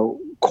this,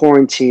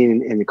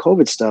 quarantine and the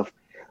COVID stuff,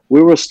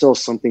 we were still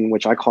something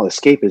which I call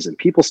escapism.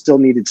 People still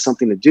needed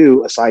something to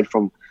do aside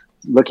from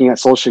looking at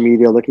social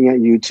media, looking at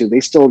YouTube. They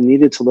still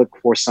needed to look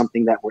for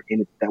something that would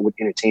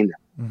entertain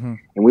them,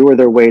 and we were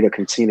their way to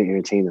continue to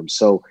entertain them.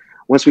 So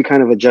once we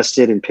kind of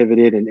adjusted and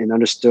pivoted and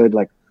understood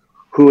like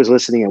who was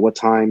listening at what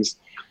times,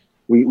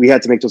 we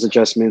had to make those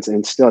adjustments.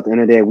 And still, at the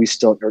end of the day, we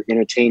still are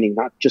entertaining,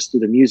 not just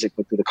through the music,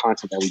 but through the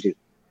content that we do.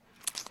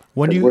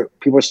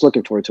 People are still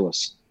looking forward to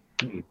us.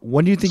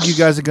 When do you think you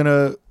guys are going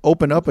to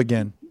open up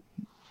again?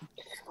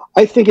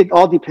 I think it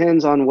all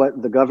depends on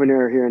what the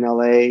governor here in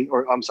LA,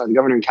 or I'm sorry, the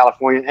governor in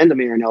California and the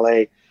mayor in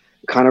LA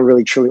kind of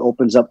really truly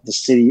opens up the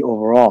city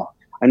overall.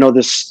 I know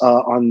this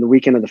on the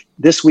weekend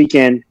this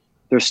weekend,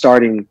 they're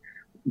starting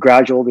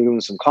gradual. They're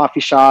doing some coffee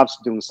shops,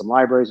 doing some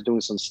libraries,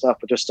 doing some stuff,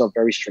 but there's still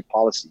very strict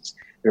policies.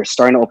 They're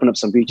starting to open up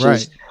some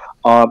beaches.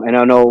 Right. And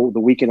I know the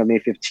weekend of May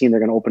 15, they're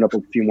going to open up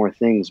a few more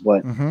things,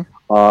 but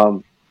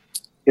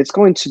it's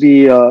going to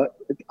be,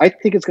 I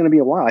think it's going to be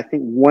a while. I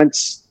think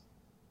once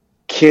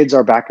kids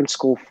are back in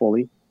school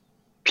fully,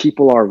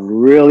 people are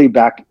really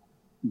back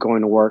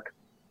going to work.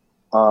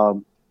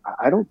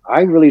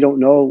 I really don't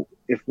know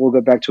if we'll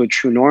go back to a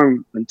true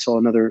norm until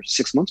another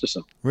 6 months or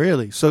so.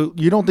 Really? So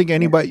you don't think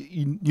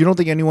you don't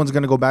think anyone's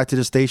going to go back to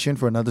the station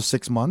for another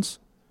 6 months?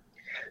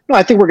 No,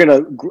 I think we're going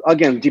to,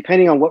 again,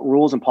 depending on what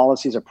rules and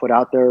policies are put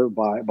out there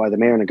by the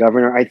mayor and the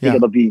governor, I think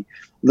it'll be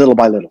little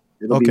by little.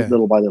 It'll be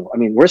little by little. I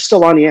mean, we're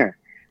still on the air.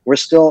 We're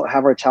still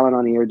have our talent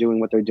on the air doing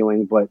what they're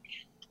doing, but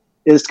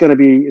it's going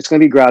to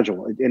be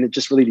gradual. And it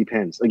just really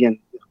depends. Again,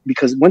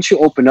 because once you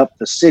open up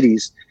the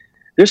cities,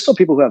 there's still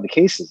people who have the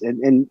cases,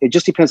 and it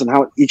just depends on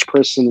how each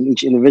person and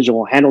each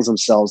individual handles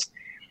themselves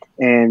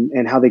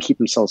and how they keep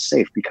themselves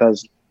safe,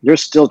 because there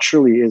still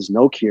truly is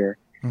no cure.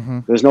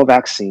 There's no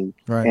vaccine,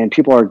 and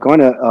people are going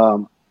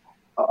to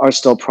are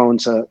still prone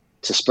to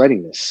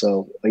spreading this.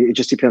 So it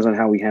just depends on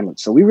how we handle it.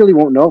 So we really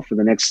won't know for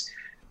the next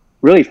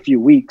really few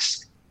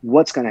weeks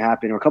what's going to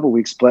happen, or a couple of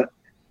weeks. But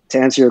to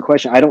answer your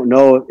question, I don't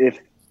know if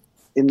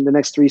in the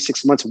next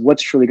 3-6 months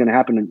what's truly going to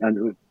happen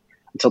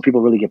until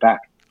people really get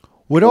back.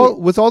 With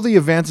all the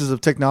advances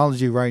of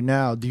technology right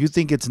now, do you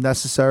think it's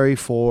necessary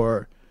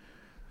for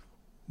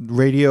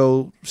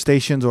radio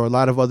stations or a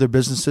lot of other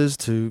businesses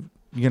to,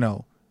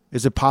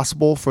 is it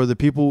possible for the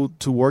people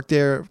to work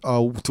there,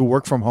 to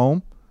work from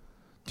home?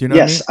 Do you know?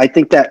 Yes, what I mean? I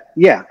think that.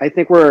 Yeah, I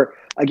think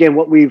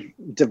what we've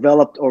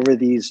developed over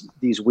these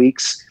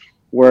weeks,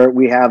 where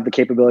we have the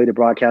capability to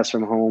broadcast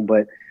from home.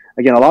 But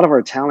again, a lot of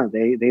our talent,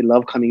 they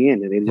love coming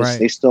in, and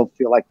they still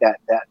feel like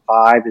that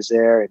vibe is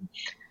there,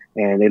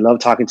 and they love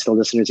talking to the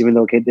listeners, even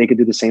though they could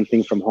do the same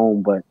thing from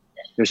home. But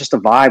there's just a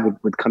vibe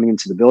with coming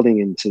into the building,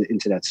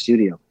 into that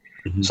studio.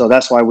 Mm-hmm. So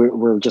that's why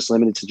we're just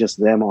limited to just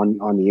them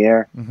on the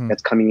air. Mm-hmm.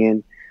 That's coming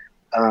in,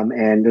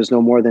 and there's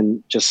no more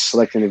than just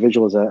select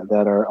individuals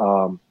that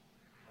are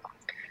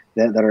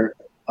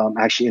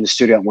actually in the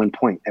studio at one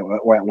point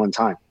or at one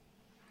time.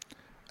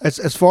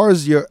 As far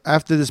as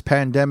after this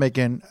pandemic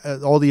and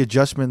all the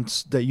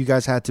adjustments that you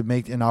guys had to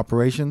make in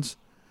operations,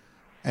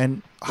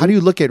 and how do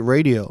you look at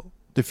radio,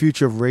 the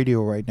future of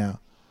radio right now?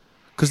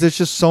 Because there's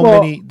just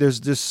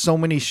there's so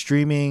many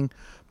streaming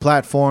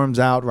platforms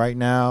out right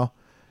now.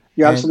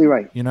 You're absolutely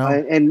right.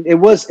 And it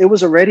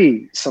was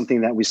already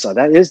something that we saw.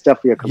 That is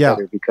definitely a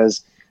competitor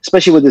because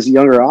especially with this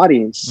younger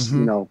audience,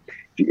 mm-hmm.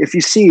 If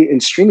you see in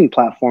streaming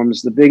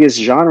platforms, the biggest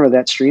genre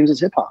that streams is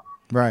hip hop.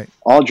 Right.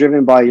 All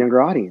driven by a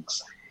younger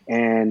audience.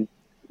 And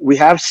we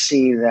have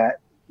seen that,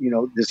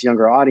 this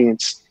younger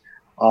audience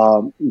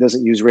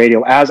doesn't use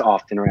radio as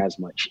often or as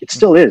much. It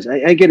still is.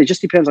 Again, it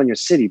just depends on your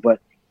city. But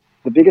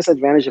the biggest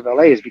advantage of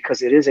LA is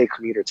because it is a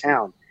commuter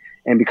town,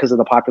 and because of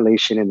the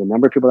population and the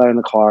number of people that are in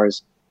the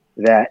cars,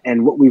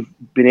 and what we've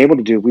been able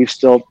to do, we've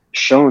still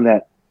shown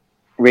that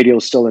radio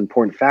is still an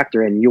important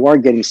factor, and you are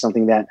getting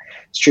something that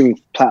streaming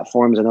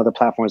platforms and other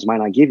platforms might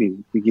not give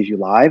you. We give you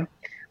live,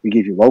 we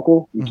give you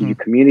local, we mm-hmm. give you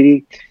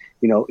community.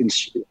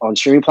 On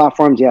streaming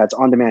platforms, it's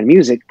on-demand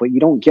music, but you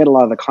don't get a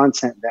lot of the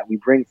content that we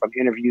bring, from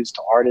interviews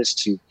to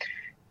artists to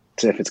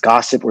if it's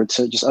gossip or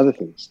to just other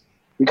things.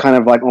 We kind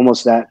of like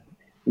almost that,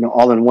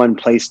 all in one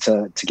place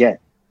to get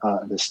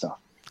this stuff.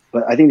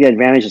 But I think the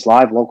advantage is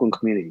live, local, and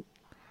community.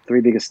 Three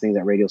biggest things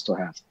that radio still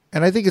has.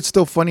 And I think it's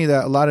still funny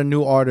that a lot of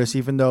new artists,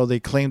 even though they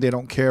claim they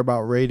don't care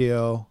about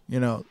radio,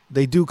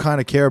 they do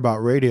kind of care about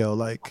radio.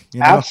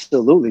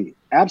 Absolutely.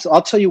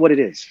 I'll tell you what it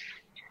is.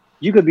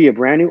 You could be a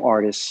brand new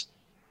artist,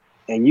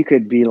 and you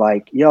could be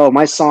like, yo,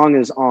 my song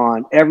is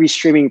on every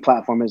streaming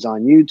platform. It's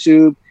on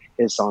YouTube.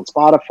 It's on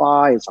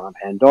Spotify. It's on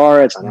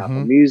Pandora. It's on mm-hmm.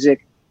 Apple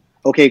Music.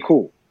 Okay,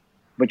 cool.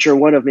 But you're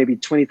one of maybe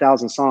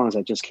 20,000 songs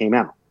that just came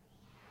out.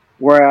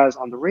 Whereas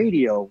on the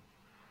radio,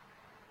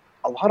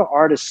 a lot of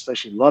artists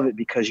especially love it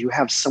because you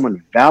have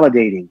someone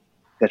validating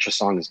that your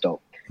song is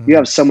dope. Mm-hmm. You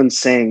have someone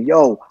saying,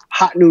 yo,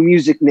 hot new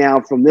music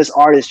now from this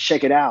artist.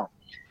 Check it out.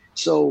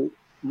 So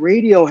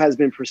radio has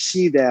been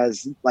perceived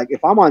as like,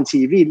 if I'm on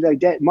TV,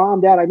 like,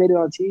 Mom, Dad, I made it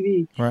on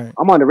TV. Right.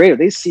 I'm on the radio.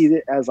 They see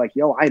it as like,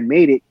 yo, I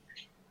made it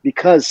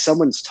because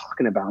someone's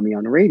talking about me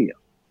on the radio.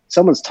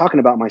 Someone's talking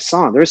about my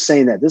song. They're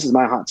saying that this is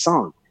my hot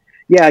song.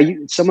 Yeah,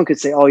 someone could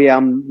say, oh yeah,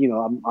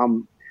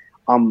 I'm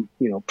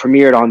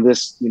premiered on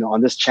this,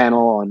 on this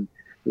channel, on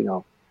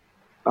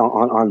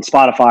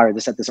Spotify or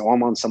this at this, or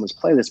I'm on someone's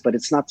playlist. But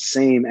it's not the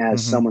same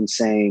as mm-hmm. someone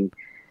saying,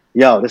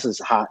 yo, this is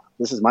hot.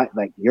 This is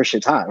your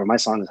shit's hot, or my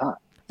song is hot.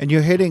 And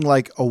you're hitting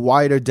like a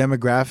wider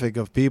demographic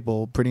of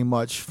people, pretty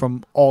much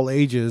from all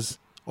ages,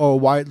 or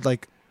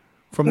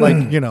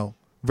from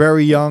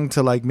very young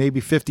to like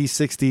maybe 50s,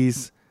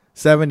 60s,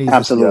 70s.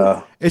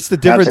 Absolutely. It's the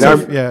difference.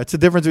 It's the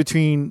difference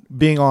between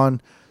being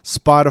on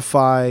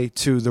Spotify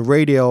to the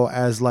radio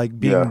as like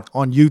being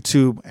on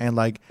YouTube and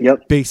like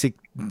basic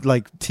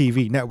like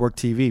TV, network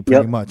TV,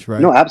 pretty much,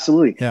 right? No,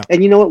 absolutely. Yeah.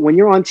 And you know what? When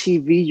you're on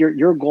TV,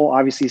 your goal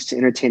obviously is to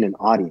entertain an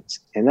audience.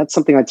 And that's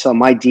something I tell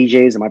my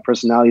DJs and my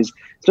personalities,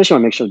 especially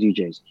my mix show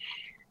DJs.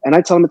 And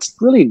I tell them it's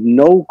really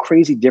no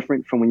crazy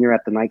different from when you're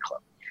at the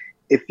nightclub.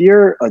 If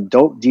you're a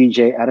dope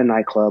DJ at a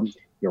nightclub,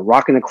 you're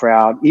rocking the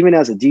crowd, even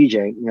as a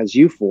DJ, as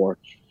you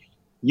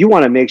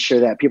want to make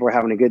sure that people are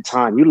having a good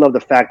time. You love the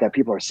fact that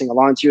people are singing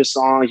along to your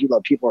songs. You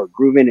love people are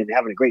grooving and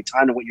having a great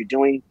time in what you're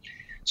doing.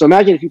 So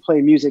imagine if you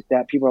play music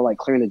that people are like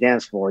clearing the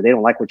dance floor. They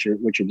don't like what you're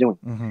doing.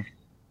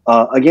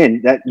 Mm-hmm.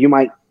 Again, that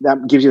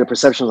gives you the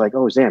perception of like,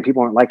 oh, damn,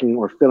 people aren't liking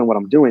or feeling what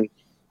I'm doing.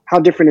 How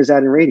different is that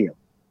in radio?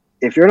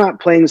 If you're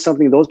not playing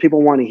something those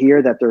people want to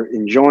hear that they're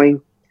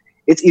enjoying,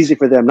 it's easy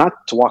for them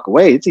not to walk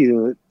away. It's easy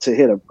to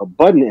hit a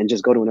button and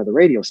just go to another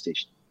radio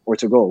station or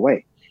to go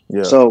away.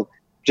 Yeah. So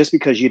just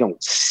because you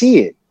don't see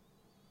it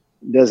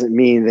doesn't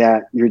mean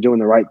that you're doing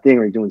the right thing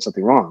or you're doing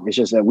something wrong. It's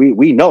just that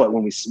we know it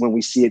when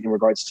we see it in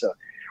regards to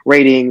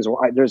ratings,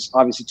 or there's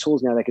obviously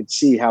tools now that can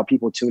see how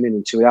people tune in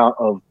and tune out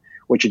of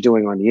what you're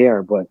doing on the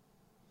air. But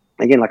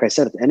again, like I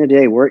said, at the end of the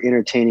day, we're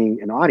entertaining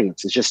an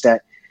audience. It's just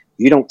that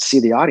you don't see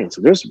the audience.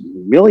 There's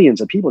millions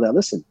of people that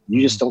listen.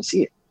 You just don't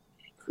see it.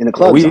 In the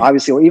clubs,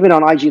 obviously, or even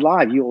on IG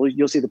Live,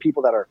 you'll see the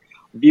people that are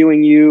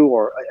viewing you,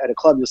 or at a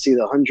club, you'll see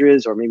the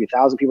hundreds or maybe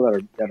 1,000 people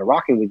that are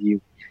rocking with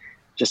you.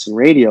 Just in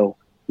radio,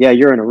 yeah,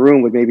 you're in a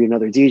room with maybe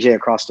another DJ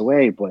across the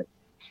way, but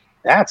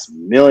that's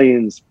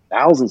millions,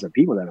 thousands of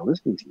people that are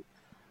listening to you.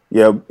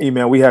 Yeah,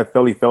 man, we had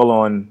Philly Phil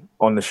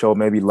on the show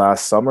maybe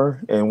last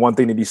summer, and one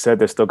thing that he said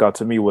that stuck out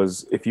to me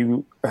was if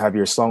you have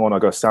your song on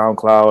like a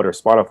SoundCloud or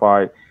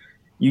Spotify,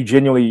 you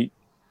genuinely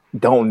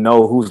don't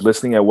know who's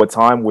listening at what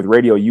time. With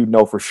radio, you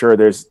know for sure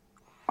there's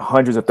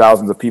hundreds of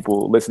thousands of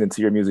people listening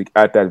to your music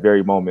at that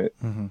very moment.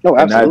 Mm-hmm. No,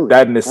 absolutely. And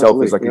that in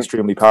itself is like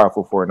extremely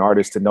powerful for an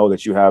artist to know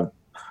that you have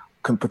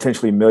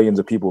potentially millions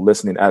of people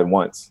listening at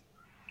once.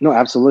 No,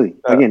 absolutely.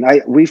 Again,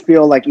 we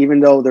feel like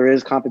even though there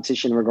is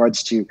competition in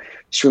regards to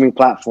streaming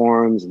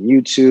platforms and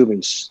YouTube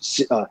and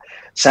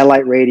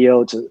satellite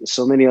radio to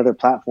so many other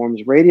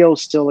platforms, radio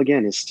still,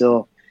 again, is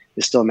still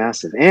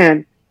massive,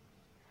 and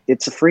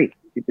it's a free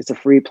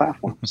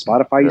platform.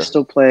 Spotify, you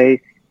still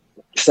play.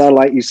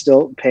 Satellite, you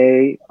still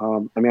pay. I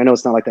mean, I know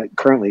it's not like that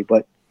currently,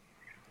 but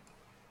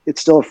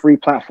it's still a free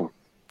platform.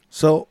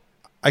 So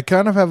I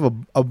kind of have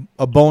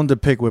a bone to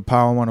pick with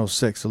Power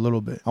 106 a little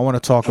bit. I want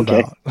to talk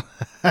about.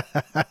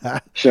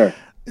 Sure.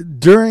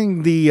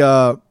 During the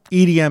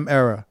EDM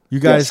era, you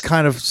guys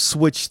kind of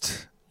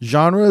switched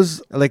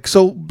genres. Like,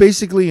 so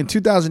basically in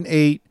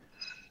 2008,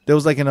 there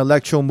was like an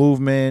electro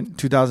movement.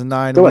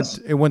 2009,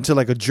 it went to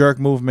like a jerk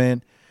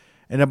movement.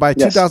 And then by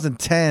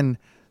 2010,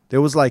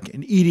 there was like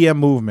an EDM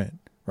movement,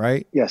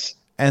 right? Yes.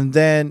 And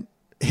then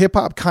hip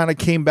hop kind of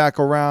came back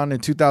around in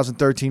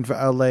 2013 for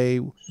LA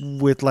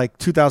with like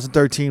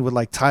 2013 with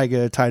like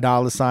Tyga, Ty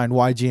Dolla $ign,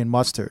 YG, and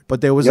Mustard.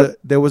 But there was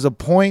a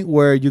point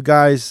where you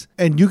guys,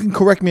 and you can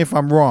correct me if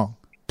I'm wrong,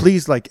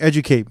 please like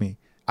educate me.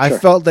 I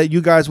felt that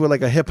you guys were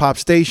like a hip hop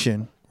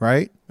station,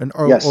 right?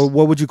 Or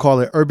what would you call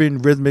it? Urban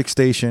rhythmic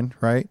station,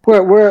 right?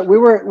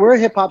 We're a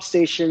hip hop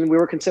station. We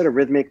were considered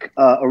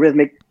a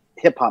rhythmic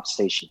hip hop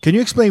station. Can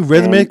you explain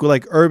rhythmic with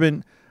like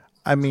urban?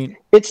 I mean,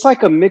 it's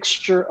like a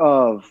mixture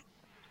of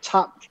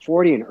top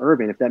 40 and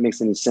urban, if that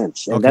makes any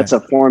sense. And that's a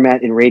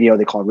format in radio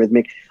they call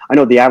rhythmic. I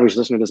know the average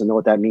listener doesn't know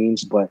what that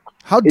means, but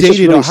how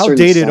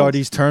dated are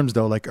these terms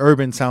though? Like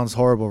urban sounds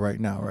horrible right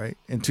now, right?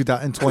 In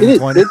 2020.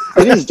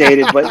 It is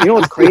dated, but you know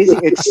what's crazy?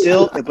 It's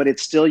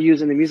still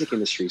used in the music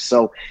industry.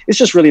 So it's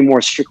just really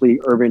more strictly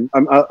urban.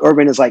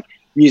 Urban is like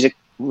music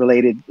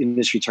related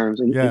industry terms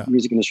and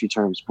music industry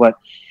terms. But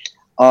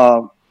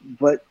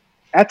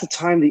at the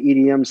time, the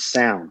EDM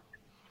sound,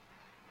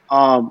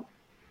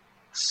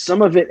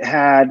 some of it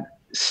had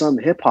some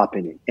hip hop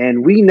in it,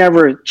 and we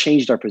never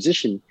changed our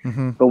position,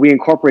 but we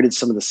incorporated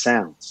some of the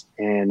sounds.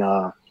 And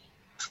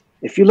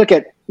if you look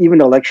at even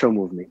the electro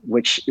movement,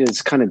 which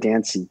is kind of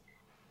dancey,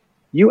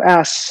 you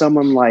ask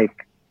someone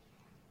like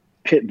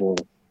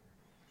Pitbull,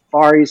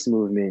 Far East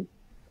Movement,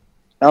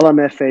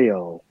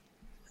 LMFAO,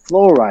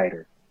 Flow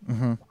Rider,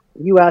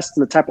 you ask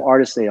them the type of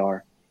artists they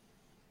are,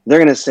 they're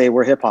going to say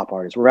we're hip hop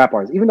artists, we're rap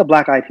artists, even the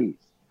Black Eyed Peas.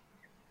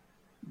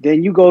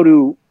 Then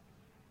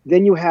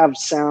you have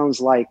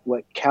sounds like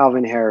what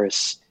Calvin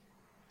Harris,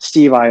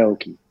 Steve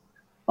Aoki,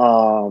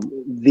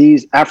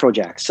 these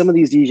Afrojack, some of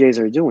these DJs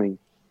are doing,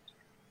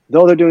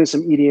 though they're doing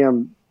some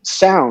EDM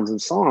sounds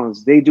and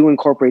songs, they do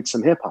incorporate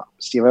some hip hop.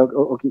 Steve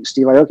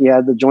Aoki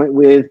had the joint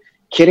with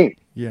Kid Ink.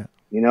 Yeah.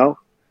 You know,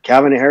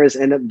 Calvin Harris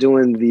ended up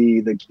doing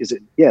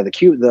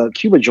the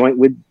Cuba joint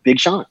with Big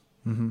Sean.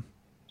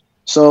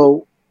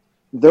 So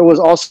there was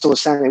also a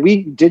sound, and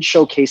we did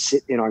showcase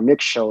it in our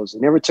mix shows.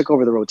 It never took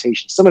over the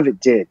rotation. Some of it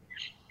did.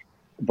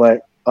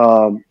 But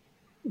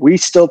we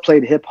still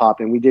played hip hop,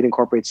 and we did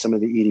incorporate some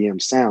of the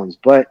EDM sounds.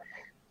 But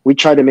we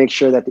tried to make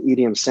sure that the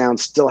EDM sound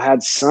still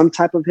had some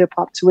type of hip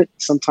hop to it.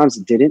 Sometimes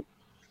it didn't,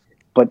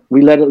 but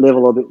we let it live a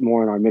little bit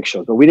more in our mix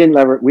shows. But we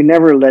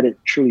never let it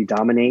truly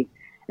dominate.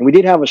 And we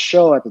did have a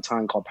show at the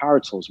time called Power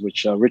Tools,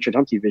 which Richard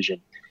Humpty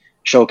Vision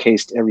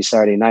showcased every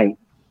Saturday night.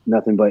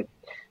 Nothing but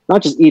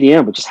not just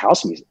EDM, but just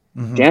house music,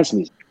 dance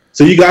music.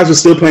 So you guys were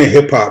still playing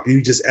hip hop.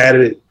 You just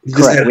added it.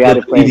 Correct. We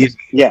added EDM.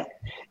 Yeah.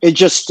 It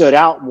just stood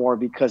out more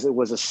because it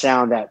was a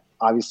sound that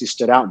obviously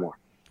stood out more.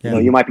 Yeah. You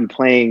know, you might be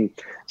playing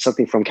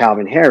something from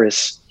Calvin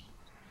Harris,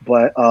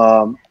 but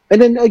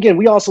and then again,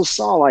 we also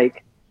saw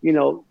like, you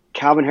know,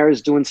 Calvin Harris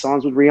doing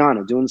songs with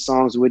Rihanna, doing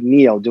songs with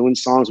Neo, doing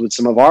songs with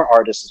some of our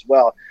artists as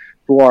well,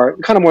 who are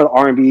kind of more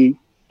R&B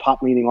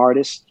pop leaning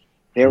artists.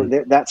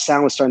 That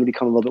sound was starting to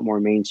become a little bit more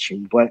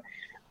mainstream, but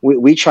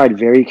we tried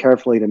very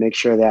carefully to make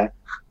sure that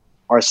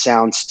our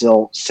sound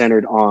still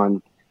centered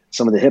on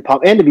some of the hip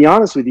hop. And to be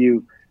honest with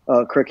you,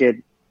 Cricket,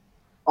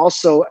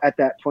 also at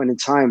that point in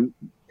time,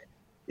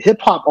 hip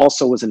hop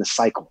also was in a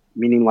cycle,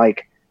 meaning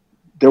like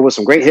there was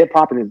some great hip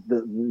hop, and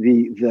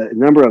the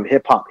number of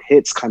hip hop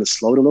hits kind of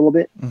slowed a little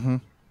bit,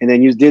 and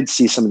then you did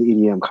see some of the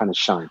EDM kind of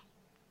shine.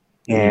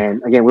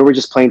 And again, we were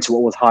just playing to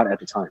what was hot at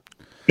the time,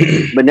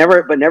 but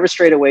never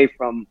strayed away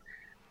from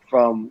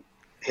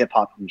hip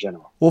hop in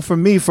general. Well, for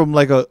me, from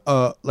like a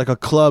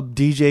club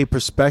DJ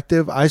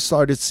perspective, I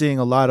started seeing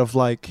a lot of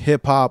like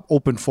hip hop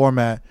open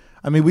format.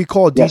 I mean, we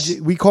call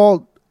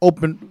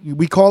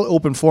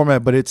open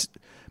format, but it's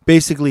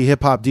basically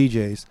hip hop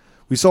DJs.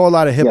 We saw a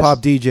lot of hip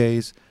hop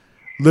DJs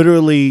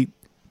literally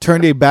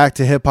turn their back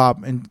to hip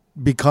hop and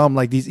become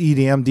like these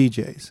EDM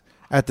DJs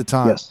at the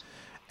time. Yes.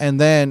 And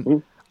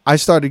then I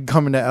started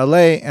coming to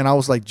LA and I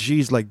was like,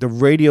 geez, like the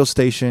radio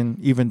station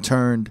even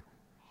turned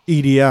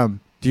EDM.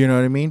 Do you know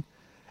what I mean?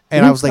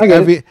 And I was like,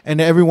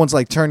 everyone's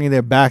like turning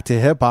their back to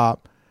hip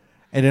hop.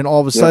 And then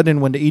all of a sudden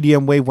when the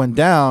EDM wave went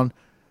down,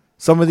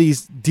 some of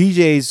these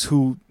DJs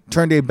who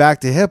turned their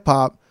back to hip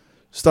hop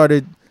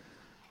started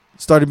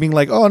being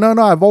like, oh, no,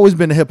 I've always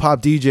been a hip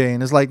hop DJ.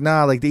 And it's like,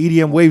 nah, like the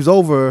EDM wave's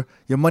over.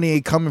 Your money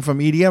ain't coming from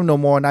EDM no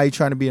more. Now you're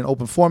trying to be an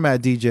open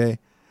format DJ.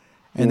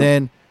 And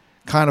then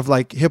kind of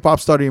like hip hop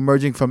started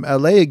emerging from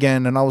LA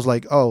again. And I was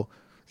like, oh,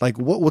 like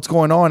what's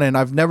going on? And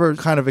I've never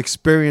kind of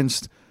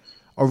experienced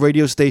a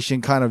radio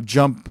station kind of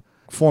jump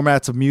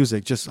formats of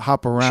music, just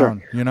hop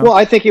around, you know? Well,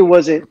 I think it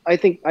wasn't. I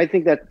think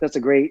that's a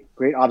great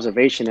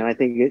observation. And I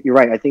think you're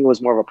right. I think it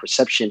was more of a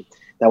perception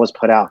that was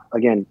put out.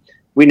 Again,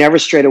 we never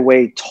strayed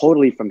away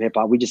totally from hip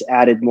hop. We just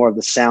added more of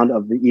the sound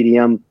of the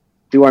EDM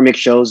through our mix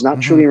shows,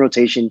 not truly in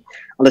rotation,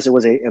 unless it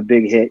was a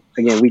big hit.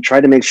 Again, we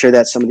tried to make sure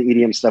that some of the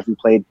EDM stuff we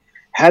played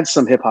had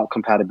some hip hop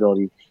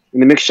compatibility.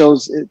 In the mix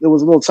shows, it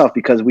was a little tough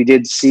because we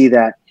did see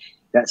that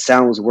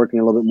sound was working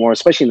a little bit more,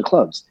 especially in the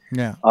clubs.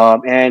 Yeah.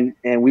 And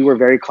we were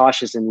very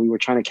cautious and we were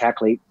trying to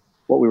calculate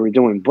what we were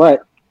doing.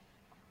 But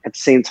at the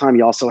same time,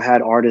 you also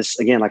had artists,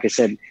 again, like I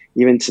said,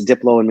 even to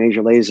Diplo and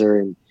Major Lazer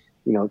and,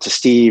 you know, to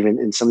Steve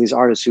and some of these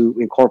artists who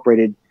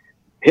incorporated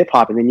hip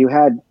hop. And then you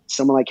had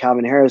someone like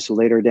Calvin Harris, who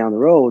later down the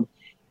road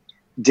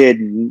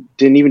didn't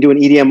even do an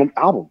EDM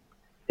album.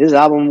 His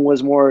album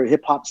was more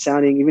hip hop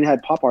sounding, even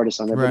had pop artists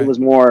on there, but it was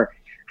more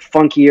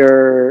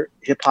funkier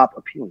hip hop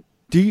appealing.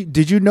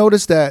 Did you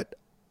notice that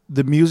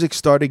the music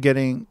started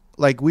getting,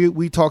 like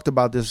we talked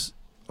about this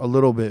a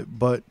little bit,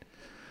 but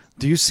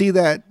do you see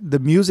that the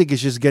music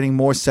is just getting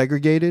more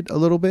segregated a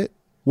little bit?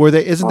 Where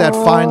there isn't that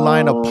fine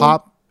line of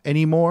pop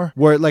anymore,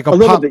 where like a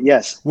little bit,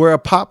 yes, where a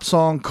pop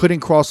song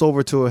couldn't cross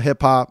over to a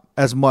hip hop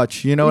as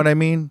much. You know what I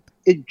mean?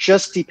 It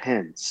just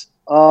depends.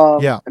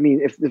 I mean,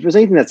 if there's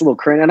anything that's a little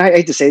current, and I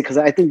hate to say it because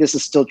I think this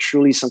is still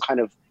truly some kind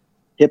of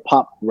hip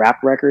hop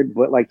rap record,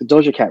 but like the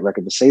Doja Cat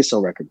record, the Say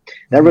So record,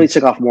 that really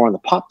took off more on the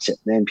pop tip.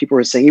 And people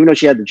were saying, even though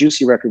she had the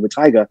Juicy record with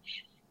Tyga, and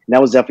that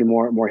was definitely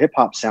more hip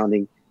hop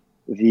sounding,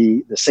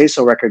 the Say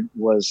So record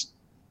was,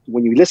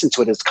 when you listen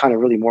to it, it's kind of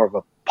really more of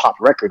a pop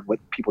record, what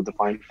people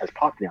define as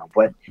pop now.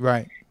 But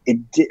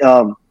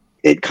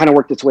it kind of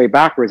worked its way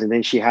backwards, and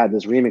then she had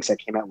this remix that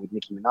came out with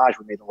Nicki Minaj,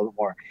 which made it a little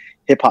more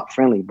hip hop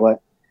friendly.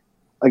 But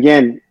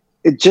again,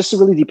 it just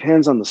really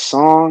depends on the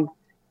song,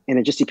 and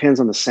it just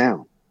depends on the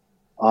sound.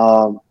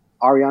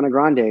 Ariana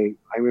Grande,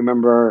 I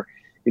remember,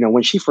 you know,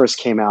 when she first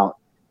came out,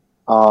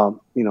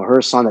 you know, her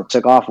song that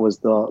took off was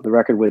the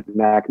record with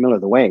Mac Miller,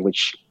 The Way,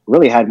 which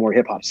really had more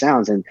hip hop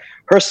sounds, and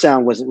her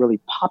sound wasn't really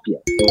pop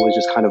yet. It was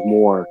just kind of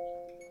more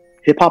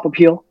hip hop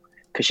appeal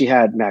because she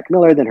had Mac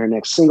Miller. Then her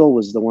next single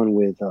was the one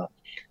with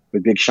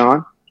Big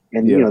Sean,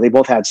 and you know, they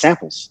both had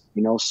samples,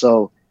 you know,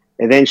 so.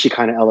 And then she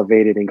kind of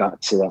elevated and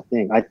got to that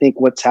thing. I think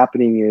what's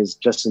happening is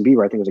Justin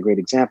Bieber, I think, is a great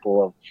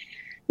example of,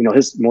 you know,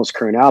 his most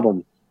current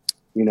album,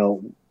 you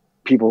know,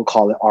 people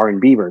call it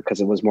R&B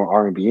because it was more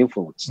R&B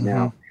influence.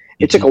 Now,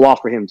 it took a while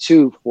for him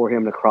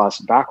to cross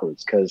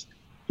backwards because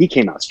he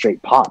came out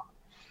straight pop.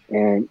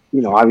 And,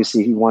 you know,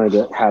 obviously he wanted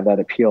to have that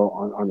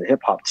appeal on the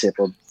hip hop tip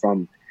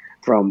from,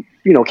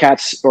 you know,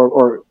 cats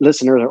or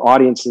listeners or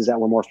audiences that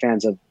were more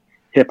fans of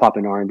hip hop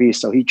and R&B.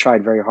 So he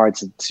tried very hard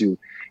to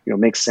you know,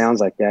 make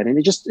sounds like that. And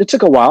it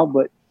took a while,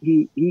 but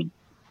he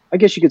I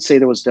guess you could say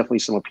there was definitely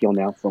some appeal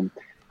now from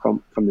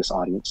this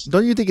audience.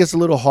 Don't you think it's a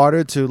little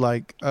harder to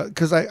like,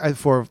 cause I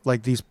for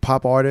like these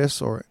pop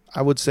artists, or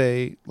I would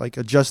say like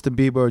a Justin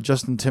Bieber or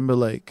Justin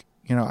Timberlake,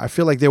 you know, I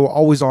feel like they were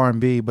always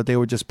R&B, but they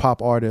were just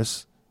pop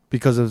artists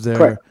because of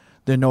their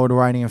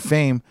notoriety and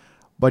fame.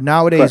 But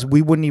nowadays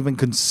we wouldn't even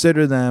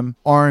consider them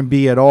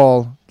R&B at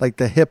all. Like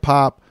the hip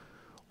hop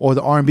or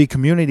the R&B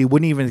community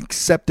wouldn't even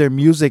accept their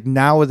music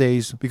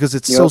nowadays because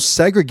it's so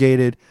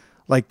segregated.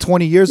 Like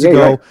 20 years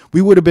ago,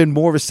 we would have been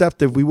more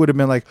receptive. We would have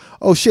been like,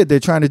 oh shit, they're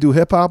trying to do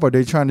hip hop or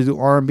they're trying to do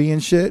R&B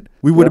and shit.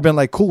 We would have been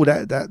like, cool,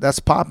 that's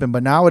popping.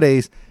 But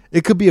nowadays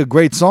it could be a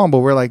great song, but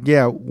we're like,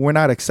 yeah, we're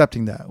not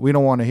accepting that. We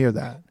don't want to hear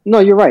that. No,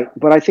 you're right.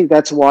 But I think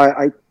that's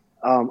why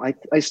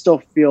I still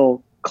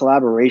feel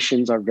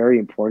collaborations are very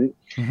important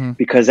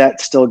because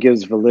that still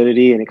gives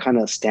validity and it kind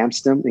of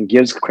stamps them and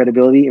gives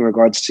credibility in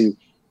regards to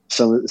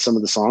some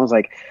of the songs.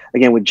 Like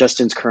again, with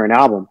Justin's current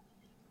album,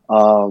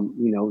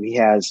 you know, he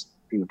has,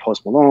 you know,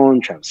 Post Malone,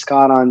 Travis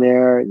Scott on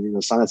there. And, you know,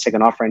 the song that's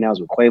taken off right now is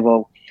with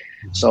Quavo.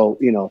 So,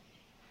 you know,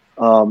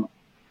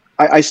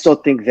 I still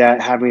think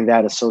that having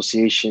that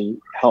association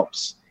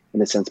helps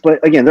in a sense.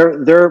 But again,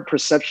 their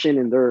perception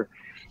and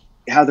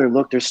how they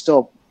look, they're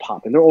still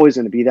pop, and they're always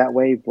going to be that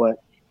way.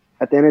 But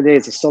at the end of the day,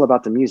 it's still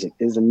about the music.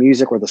 Is the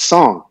music or the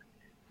song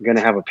going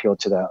to have appeal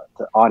to the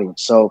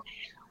audience? So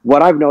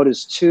what I've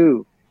noticed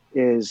too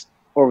is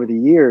over the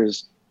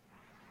years,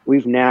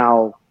 we've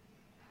now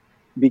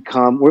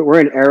we're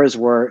in eras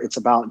where it's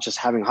about just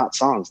having hot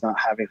songs, not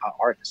having hot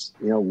artists.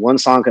 You know, one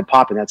song could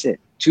pop and that's it.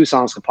 Two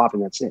songs could pop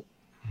and that's it.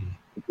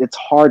 It's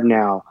hard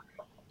now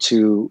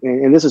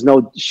and this is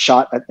no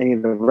shot at any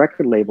of the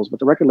record labels, but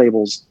the record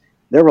labels,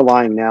 they're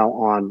relying now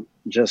on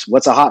just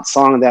what's a hot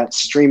song that's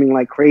streaming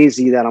like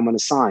crazy that I'm going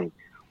to sign,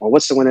 or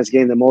what's the one that's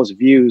getting the most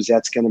views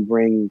that's going to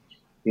bring,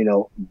 you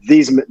know,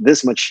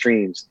 this much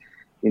streams.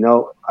 You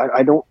know,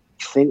 I don't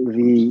think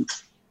the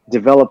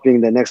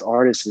developing the next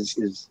artist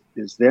is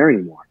there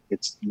anymore.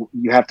 It's,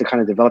 you have to kind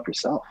of develop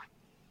yourself.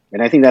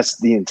 And I think that's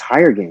the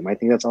entire game. I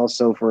think that's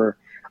also for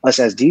us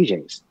as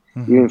DJs,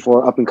 even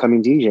for up and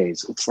coming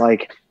DJs. It's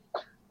like,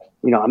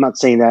 you know, I'm not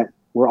saying that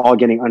we're all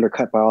getting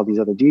undercut by all these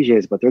other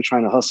DJs, but they're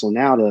trying to hustle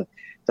now to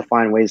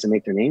find ways to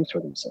make their names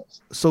for themselves.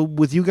 So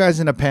with you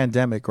guys in a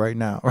pandemic right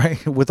now,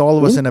 right? With all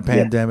of us in a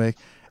pandemic,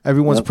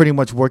 everyone's pretty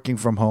much working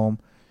from home.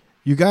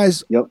 You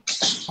guys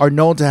are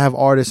known to have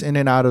artists in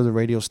and out of the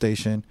radio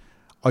station.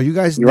 Are you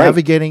guys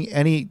navigating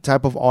any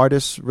type of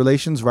artist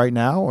relations right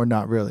now or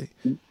not really?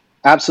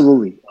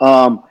 Absolutely.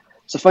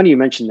 So funny you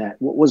mentioned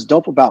that. What was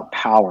dope about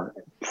Power,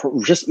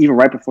 just even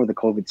right before the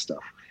COVID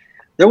stuff,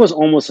 there was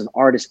almost an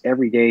artist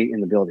every day in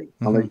the building.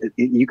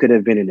 You could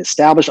have been an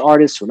established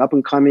artist to an up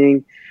and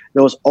coming.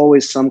 There was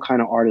always some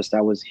kind of artist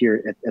that was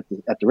here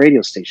at the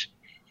radio station.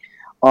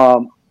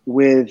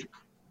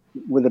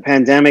 With the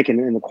pandemic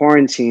and the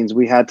quarantines,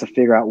 we had to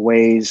figure out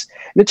ways,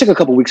 and it took a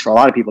couple of weeks for a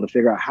lot of people to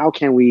figure out how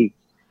can we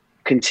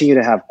continue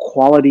to have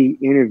quality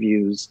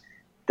interviews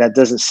that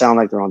doesn't sound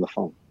like they're on the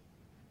phone.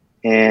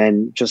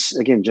 And just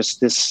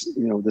this,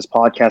 you know, this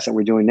podcast that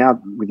we're doing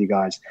now with you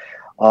guys,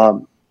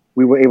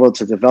 we were able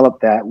to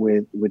develop that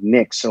with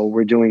Nick. So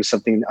we're doing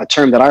a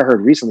term that I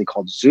heard recently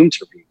called Zoom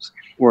interviews.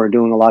 We're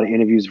doing a lot of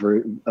interviews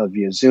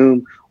via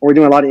Zoom, or we're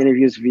doing a lot of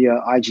interviews via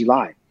IG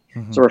Live.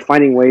 So we're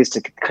finding ways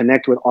to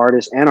connect with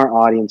artists and our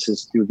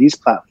audiences through these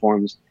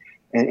platforms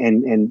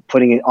and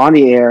putting it on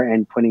the air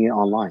and putting it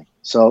online.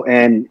 So,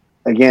 and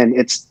again,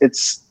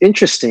 it's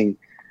interesting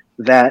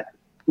that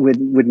with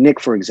Nick,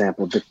 for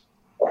example, the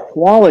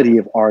quality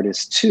of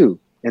artists too,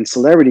 and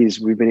celebrities,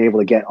 we've been able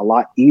to get a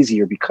lot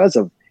easier because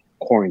of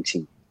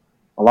quarantine.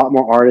 A lot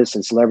more artists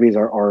and celebrities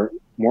are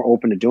more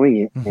open to doing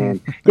it.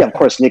 And yeah, of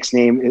course, Nick's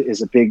name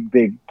is a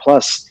big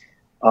plus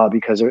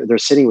because they're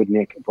sitting with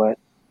Nick. But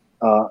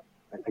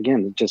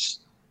again,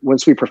 just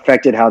once we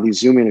perfected how these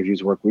Zoom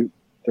interviews work, the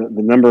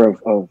number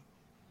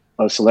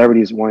of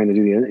celebrities wanting to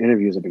do the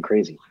interviews have been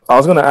crazy. I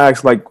was going to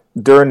ask, like,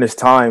 during this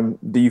time,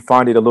 do you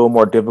find it a little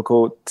more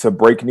difficult to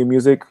break new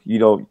music? You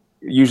know,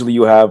 usually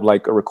you have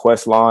like a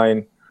request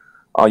line.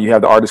 You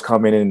have the artists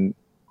come in and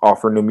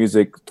offer new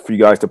music for you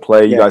guys to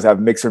play. You guys have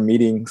mixer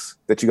meetings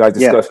that you guys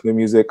discuss new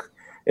music.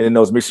 And in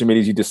those mixer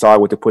meetings, you decide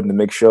what to put in the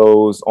mix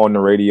shows on the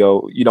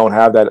radio. You don't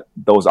have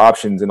those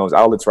options and those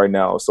outlets right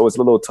now. So it's a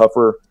little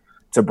tougher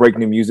to break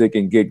new music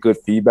and get good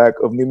feedback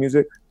of new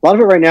music. A lot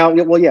of it right now,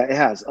 well, yeah, it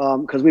has.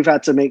 Because we've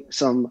had to make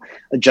some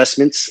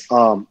adjustments.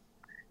 You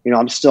know,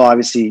 I'm still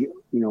obviously,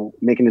 you know,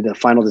 making the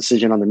final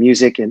decision on the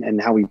music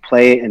and how we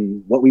play it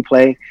and what we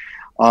play.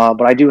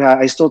 But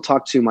I still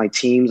talk to my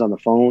teams on the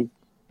phone.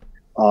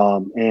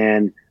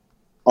 And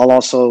I'll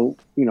also,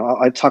 you know,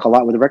 I talk a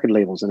lot with the record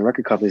labels and the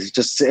record companies,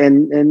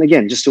 and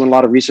again, just doing a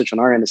lot of research on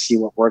our end to see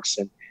what works.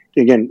 And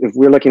again, if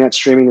we're looking at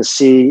streaming to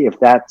see if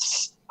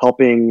that's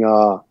helping,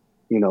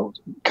 you know,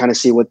 kind of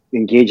see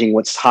engaging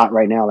what's hot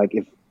right now. Like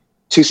if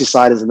Tootsie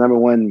Slide is the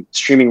 #1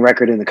 streaming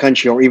record in the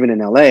country or even in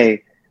LA,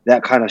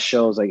 that kind of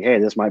shows like, hey,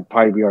 this might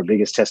probably be our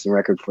biggest testing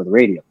record for the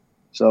radio.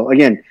 So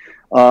again,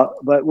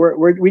 but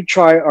we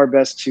try our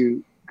best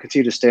to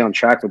continue to stay on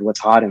track with what's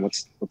hot and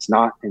what's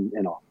not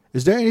and all.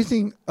 Is there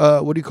anything,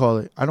 what do you call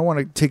it? I don't want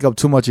to take up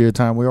too much of your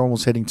time. We're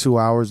almost hitting 2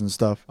 hours and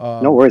stuff.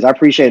 No worries. I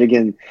appreciate,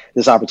 again,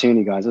 this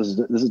opportunity, guys. This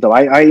is dope.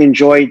 I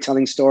enjoy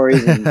telling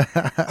stories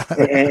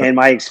and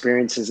my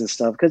experiences and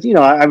stuff. Because, you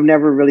know, I've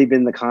never really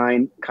been the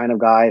kind of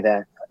guy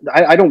that,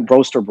 I don't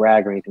boast or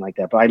brag or anything like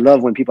that. But I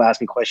love when people ask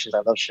me questions.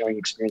 I love sharing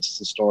experiences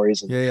and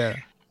stories. And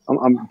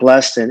I'm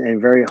blessed and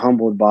very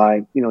humbled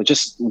by, you know,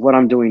 just what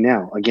I'm doing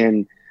now.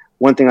 Again,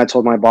 one thing I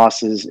told my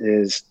bosses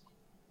is,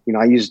 you know,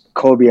 I used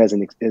Kobe as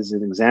an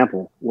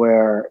example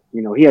where,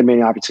 you know, he had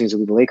many opportunities to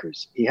leave the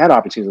Lakers. He had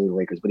opportunities to leave the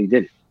Lakers, but he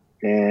didn't.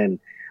 And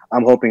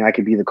I'm hoping I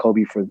could be the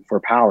Kobe for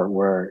Power,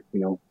 where, you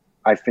know,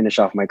 I finish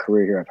off my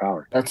career here at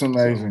Power. That's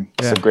amazing.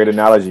 That's a great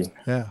analogy.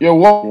 Yeah. Yo,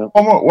 one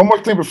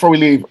more thing before we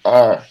leave,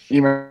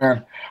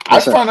 E-Man. I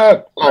found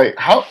out, like,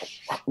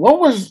 what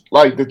was,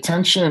 like, the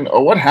tension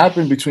or what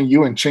happened between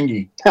you and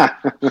Chingy?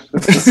 That's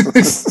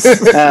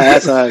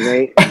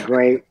a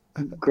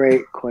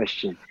great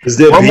question. Is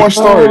there one more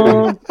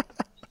story?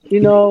 You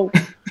know,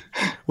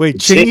 wait,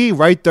 Chingy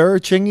right there,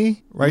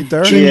 Chingy right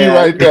there. Chingy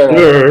right there.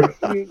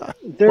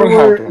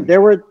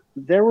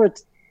 There were.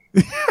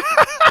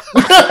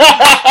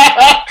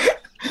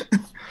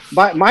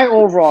 My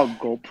overall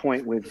goal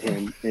point with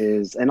him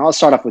is, and I'll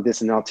start off with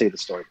this, and then I'll tell you the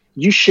story.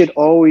 You should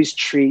always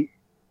treat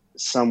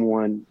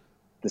someone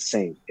the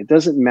same. It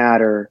doesn't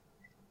matter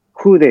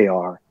who they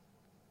are.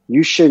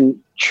 You shouldn't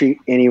treat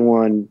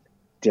anyone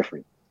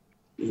different.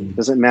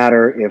 Doesn't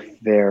matter if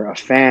they're a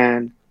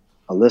fan,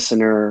 a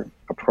listener,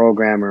 a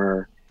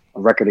programmer, a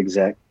record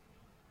exec.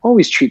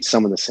 Always treat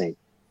someone the same.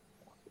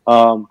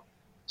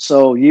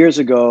 So years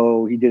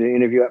ago, he did an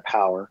interview at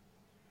Power,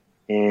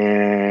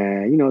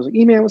 and I was like,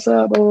 "E-Man, what's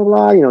up?" Blah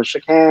blah blah.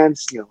 Shook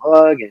hands,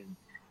 hug,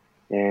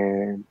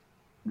 and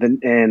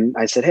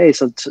I said, "Hey."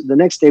 So the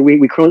next day,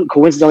 we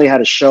coincidentally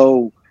had a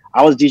show.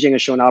 I was DJing a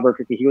show in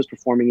Albuquerque. He was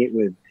performing it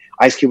with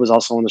Ice Cube was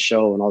also on the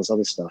show and all this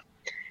other stuff,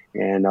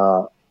 and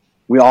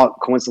we all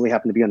coincidentally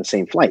happened to be on the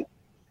same flight.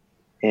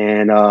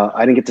 And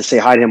I didn't get to say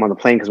hi to him on the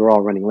plane because we're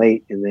all running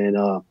late. And then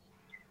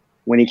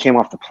when he came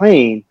off the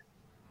plane,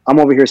 I'm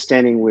over here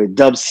standing with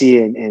Dub C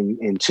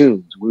and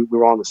Tunes. We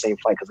were all on the same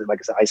flight because, like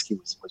I said, Ice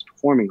Cube was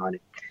performing on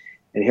it.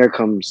 And here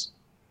comes,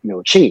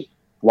 Chingy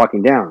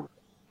walking down.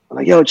 I'm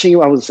like, "Yo,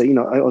 Chingy," I was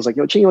like,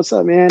 "Yo, Chingy, what's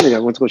up, man?" And I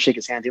went to go shake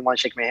his hand. Didn't want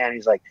to shake my hand.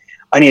 He's like,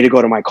 "I need to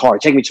go to my car.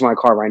 Take me to my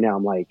car right now."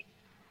 I'm like,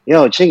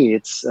 "Yo, Chingy,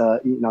 it's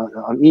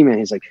I'm E-Man."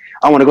 He's like,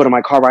 "I want to go to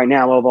my car right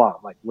now." Blah blah.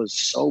 I'm like, was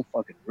so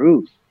fucking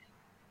rude.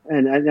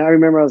 And I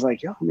remember I was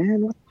like, "Yo,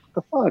 man, what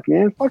the fuck,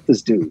 man? Fuck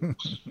this dude."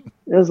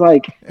 It was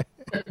like,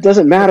 it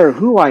doesn't matter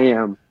who I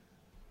am.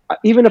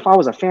 Even if I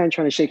was a fan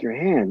trying to shake your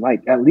hand,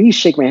 like at least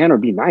shake my hand or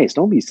be nice.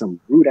 Don't be some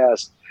rude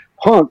ass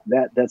punk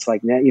that's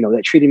like that,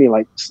 that treated me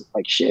like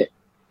shit.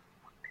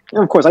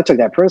 And of course, I took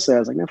that personally. I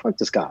was like, "Man, fuck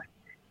this guy."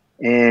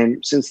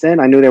 And since then,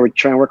 I knew they were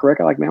trying to work a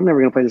record. Like, man, I'm never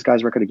gonna play this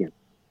guy's record again.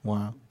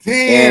 Wow.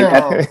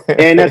 Damn.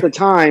 And at the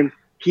time,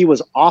 he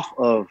was off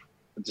of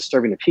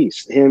Disturbing the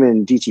Peace. Him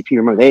and DTP,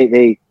 remember,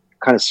 they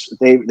kind of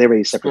they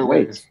were separate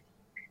ways.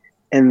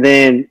 And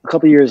then a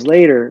couple of years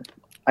later,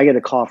 I get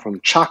a call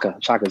from Chaka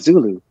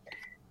Zulu.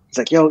 He's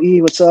like, "Yo,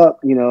 E, what's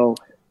up? We have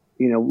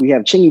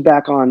Chingy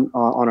back on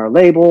our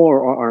label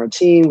or on our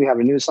team. We have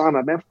a new song." I'm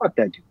like, "Man, fuck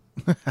that dude."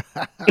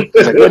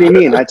 He's like, "What do you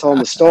mean?" I told him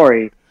the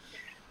story,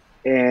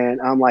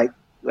 and I'm like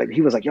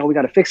he was like, "Yo, we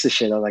got to fix this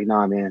shit." I was like,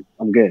 "Nah, man,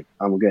 I'm good.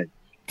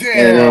 Damn.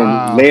 And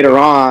then later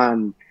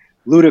on,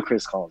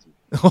 Ludacris calls me.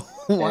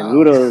 And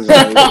Luda's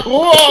like,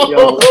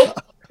 "Yo,"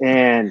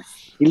 and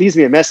he leaves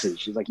me a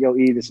message. He's like, "Yo,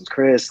 E, this is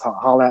Chris.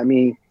 Holla at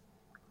me."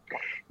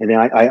 And then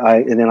I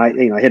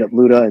hit up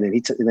Luda, and then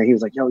he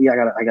was like, "Yo, yeah, I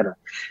gotta,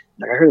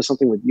 like, I heard of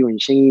something with you and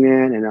Chingy,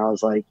 man." And I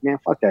was like, "Man,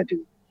 fuck that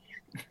dude."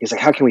 He's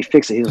like, "How can we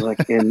fix it?" He was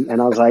like, and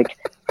I was like,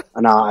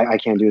 "Nah, I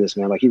can't do this,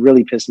 man." Like, he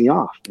really pissed me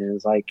off. And it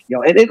was like,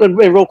 and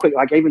real quick,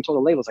 like I even told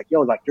the label, like,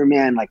 "Yo, like your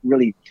man, like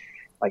really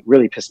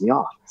pissed me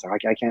off." So I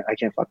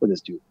can't fuck with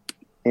this dude.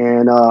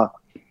 And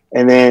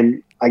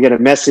then I get a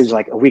message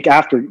like a week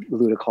after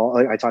Luda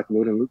called. I talked to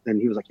Luda,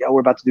 and he was like, "Yo,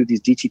 we're about to do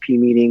these DTP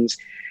meetings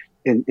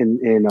in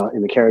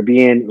the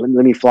Caribbean.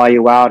 Let me fly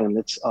you out, and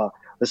let's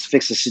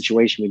fix the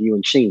situation with you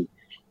and Chingy."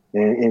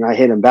 And I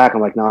hit him back.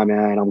 I'm like, "Nah,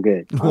 man, I'm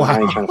good. Wow.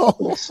 I ain't trying to fuck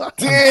with this."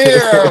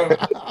 Damn.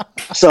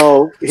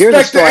 So here's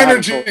a story.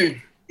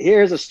 Energy.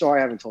 A story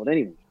I haven't told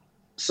anyone.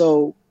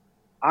 So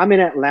I'm in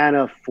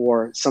Atlanta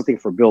for something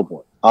for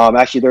Billboard.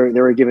 Actually,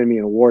 they were giving me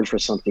an award for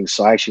something,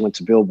 so I actually went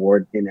to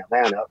Billboard in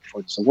Atlanta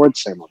for this award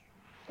ceremony.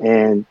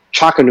 And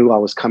Chaka knew I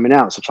was coming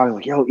out, so Chaka was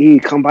like, "Yo, E,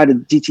 come by the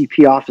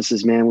DTP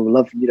offices, man. We would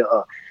love for you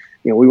to,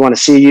 we want to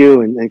see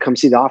you and come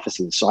see the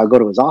offices." So I go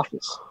to his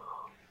office.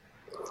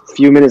 A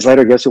few minutes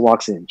later, guess who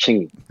walks in?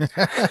 Chingy.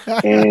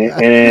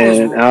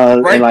 And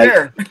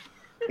there.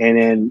 And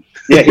then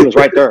he was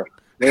right there.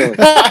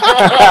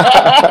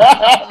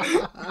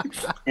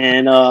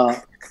 And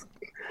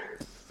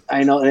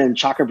I know, and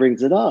Chaka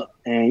brings it up,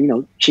 and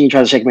Chingy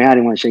tries to shake my hand. I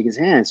didn't want to shake his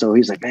hand, so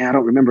he's like, "Man, I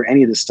don't remember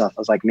any of this stuff." I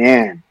was like,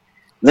 "Man,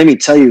 let me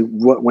tell you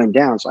what went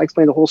down." So I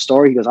explained the whole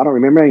story. He goes, "I don't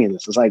remember any of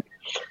this." I was like,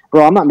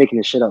 "Bro, I'm not making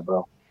this shit up,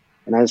 bro."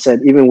 And I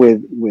said, even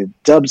with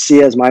Dub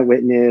C as my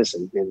witness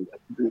and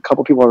a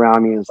couple people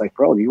around me, it's like,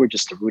 "Bro, you were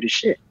just the rudest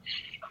shit."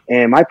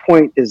 And my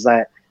point is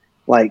that,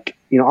 like,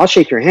 I'll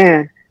shake your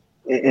hand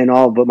and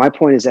all, but my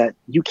point is that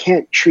you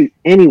can't treat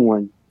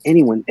anyone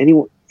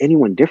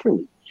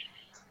differently,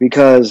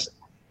 because,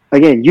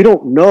 again, you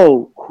don't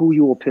know who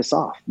you will piss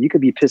off. You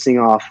could be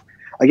pissing off.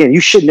 Again,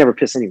 you should never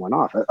piss anyone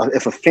off.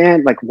 If a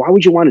fan, like, why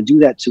would you want to do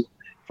that to,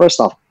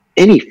 first off,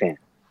 any fan?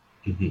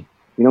 Mm-hmm.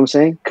 You know what I'm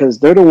saying? Because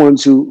they're the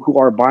ones who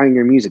are buying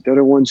your music. They're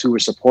the ones who are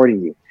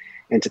supporting you.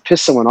 And to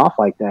piss someone off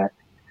like that,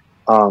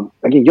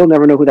 again, you'll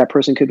never know who that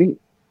person could be.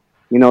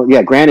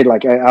 Granted,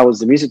 like I was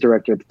the music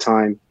director at the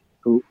time,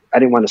 who I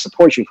didn't want to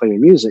support you playing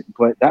music,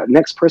 but that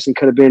next person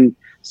could have been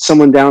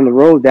someone down the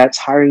road that's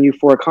hiring you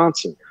for a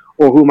concert,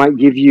 or who might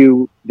give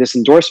you this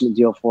endorsement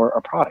deal for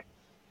a product.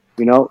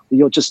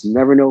 You'll just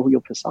never know who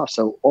you'll piss off.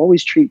 So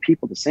always treat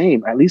people the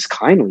same, at least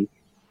kindly.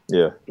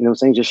 Yeah. You know what I'm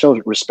saying? Just show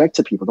respect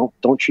to people.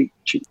 Don't treat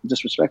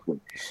disrespectfully.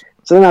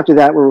 So then after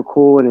that, we were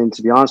cool. And then,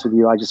 to be honest with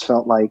you, I just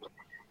felt like,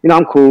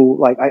 I'm cool.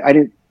 Like I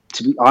didn't,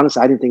 to be honest,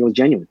 I didn't think it was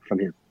genuine from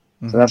him.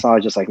 Mm-hmm. So that's how I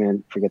was just like,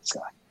 man, forget this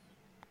guy.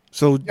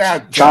 So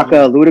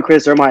Chaka,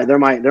 Ludacris,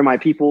 they're my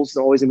peoples.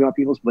 They're always gonna be my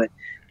peoples. But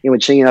with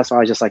Chingy, that's why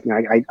I was just like,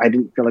 I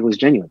didn't feel like it was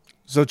genuine.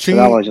 So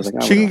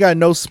Chingy got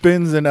no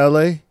spins in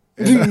LA.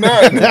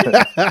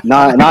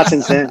 Not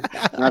since then.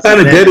 I'm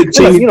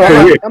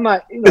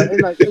not,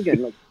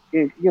 again, like,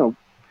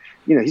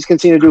 he's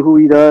continuing to do who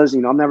he does.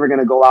 I'm never going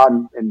to go out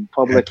in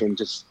public and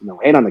just,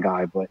 hate on the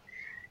guy. But,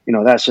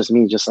 that's just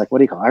me. Just like, what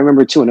do you call it? I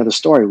remember, too, another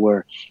story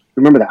where,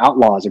 remember the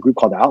Outlaws, a group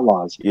called the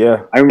Outlaws.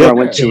 Yeah. I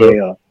remember I went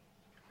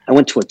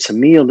to a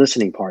Tamia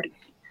listening party.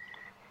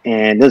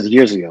 And this was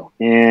years ago.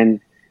 And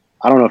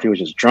I don't know if he was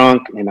just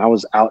drunk. And I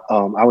was out.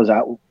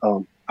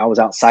 I was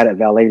outside at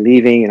valet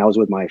leaving, and I was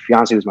with my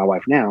fiance, who's my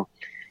wife now.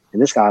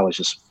 And this guy was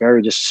just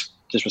very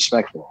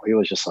disrespectful. He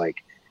was just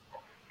like,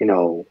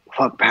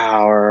 fuck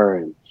power,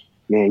 and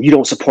man, you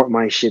don't support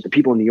my shit. The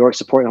people in New York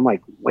support it. I'm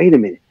like, wait a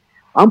minute.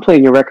 I'm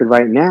playing your record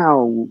right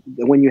now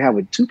when you have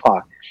with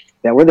Tupac,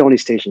 that we're the only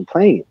station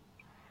playing it.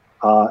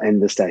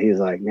 And that. He's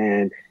like,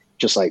 man,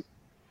 just like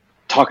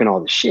talking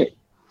all this shit.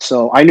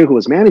 So I knew who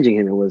was managing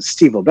him. It was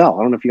Steve LaBelle.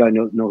 I don't know if you guys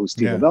know who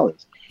Steve LaBelle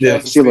is. Yeah,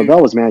 Steve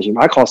LaBelle was managing him.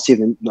 I called Steve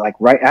like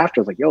right after.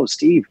 I was like, yo,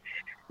 Steve,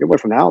 your boy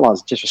from the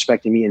Outlaws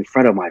disrespecting me in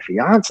front of my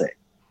fiance. And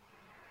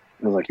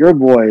I was like, your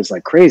boy is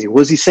like crazy. What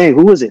was he saying?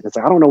 Who was it? It's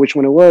like, I don't know which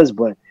one it was,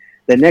 but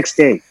the next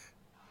day,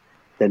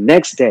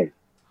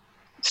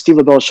 Steve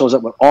LaBelle shows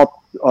up with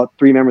all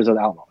 3 members of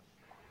the Outlaws.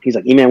 He's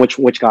like, E-Man,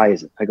 which guy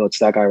is it? I go, it's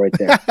that guy right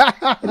there.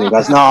 And he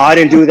goes, no, I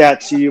didn't do that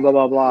to you, blah,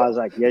 blah, blah. I was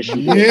like, yes, you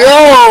did.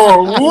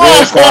 Yo,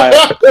 This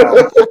guy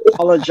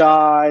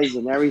apologized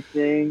and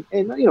everything.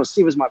 And,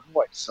 Steve is my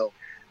boy. So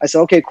I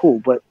said, okay, cool.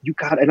 But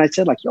and I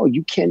said, like, yo,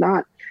 you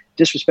cannot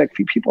disrespect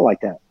people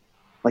like that.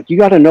 Like, you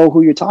got to know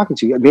who you're talking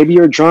to. Maybe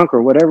you're drunk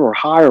or whatever, or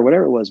high or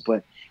whatever it was,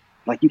 but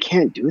like, you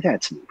can't do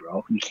that to me,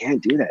 bro. You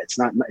can't do that. It's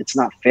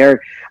not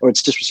fair, or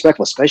it's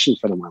disrespectful, especially in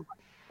front of my wife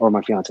or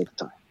my fiance at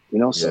the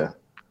time, So. Yeah.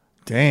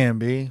 Damn,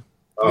 B.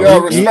 Yo,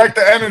 respect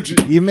the energy.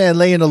 You man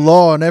laying the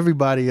law on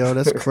everybody, yo.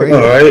 That's crazy. All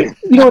right.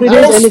 You know what it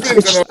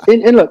is,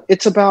 and look,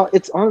 it's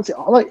honestly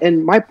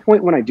and my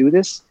point when I do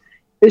this,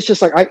 it's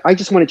just like I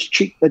just want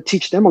to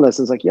teach them a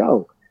lesson. It's like,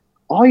 yo,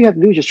 all you have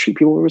to do is just treat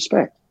people with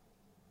respect.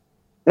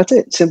 That's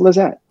it. Simple as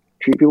that.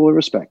 Treat people with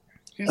respect.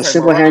 A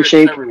simple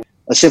handshake,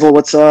 a simple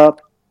what's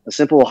up, a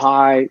simple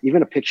hi,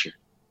 even a picture.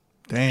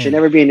 Damn. Should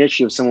never be an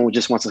issue if someone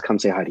just wants to come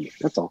say hi to you.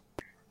 That's all.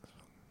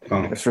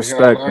 It's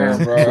respect, man.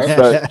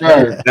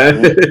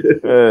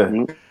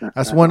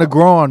 That's one to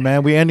grow on,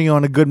 man. We ending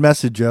on a good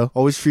message, Joe.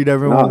 Always treat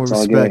everyone with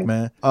respect,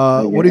 man.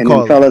 What do you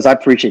call it? Fellas, I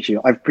appreciate you.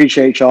 I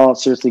appreciate y'all.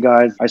 Seriously,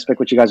 guys. I respect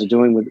what you guys are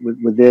doing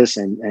with this.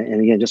 And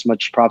again, just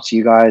much props to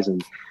you guys.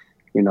 And,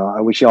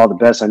 I wish you all the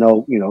best. I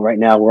know, right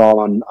now we're all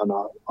on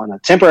a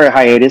temporary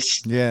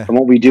hiatus from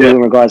what we do in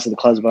regards to the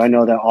clubs, but I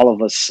know that all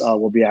of us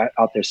will be out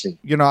there soon.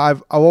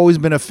 I've always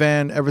been a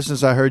fan ever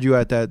since I heard you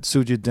at that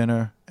Sujit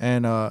dinner.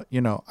 And,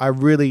 I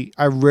rarely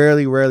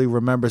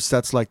remember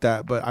sets like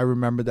that, but I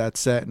remember that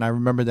set and I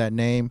remember that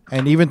name.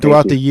 And even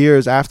throughout the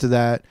years after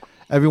that,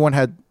 everyone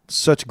had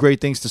such great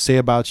things to say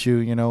about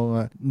you.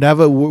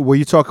 Never were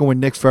you talking with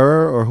Nick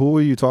Ferrer, or who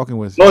were you talking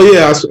with? Oh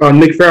yeah,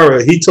 Nick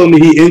Ferrer. He told me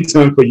he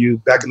interned for you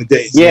back in the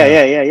days.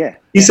 Yeah.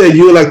 He said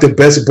you were like the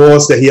best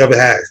boss that he ever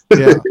had.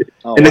 Yeah.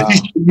 And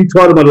you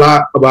taught him a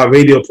lot about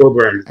radio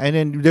programming. And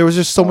then there was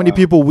just so many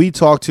people we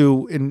talked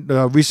to in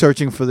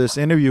researching for this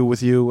interview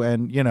with you,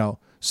 and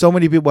so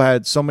many people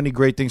had so many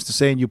great things to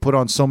say, and you put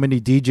on so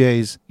many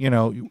DJs.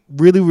 You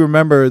really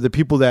remember the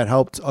people that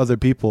helped other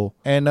people.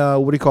 And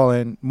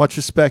much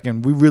respect,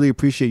 and we really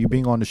appreciate you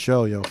being on the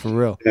show, yo, for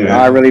real.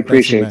 I really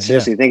appreciate it.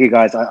 Seriously, thank you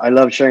guys. I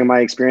love sharing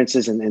my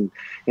experiences and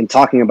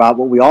talking about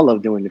what we all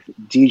love doing,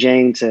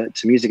 DJing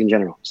to music in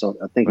general. So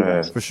thank you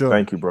guys. For sure.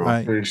 Thank you, bro.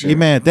 Right.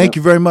 Man, thank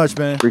you very much,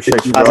 man.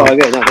 Appreciate you, bro. That's all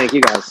good. No, thank you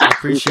guys.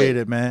 Appreciate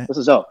it, man. This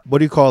is up. What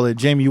do you call it?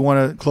 Jamie, you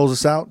want to close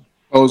us out?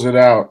 Close it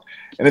out.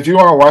 And if you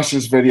want to watch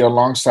this video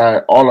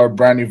alongside all our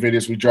brand new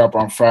videos we drop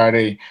on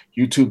Friday,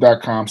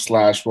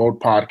 youtube.com/Road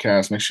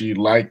Podcast. Make sure you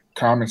like,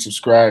 comment,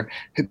 subscribe,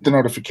 hit the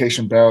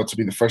notification bell to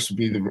be the first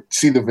to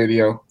see the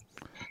video.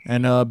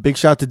 And big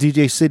shout to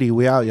DJ City.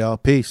 We out, y'all.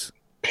 Peace.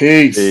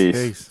 Peace.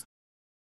 Peace.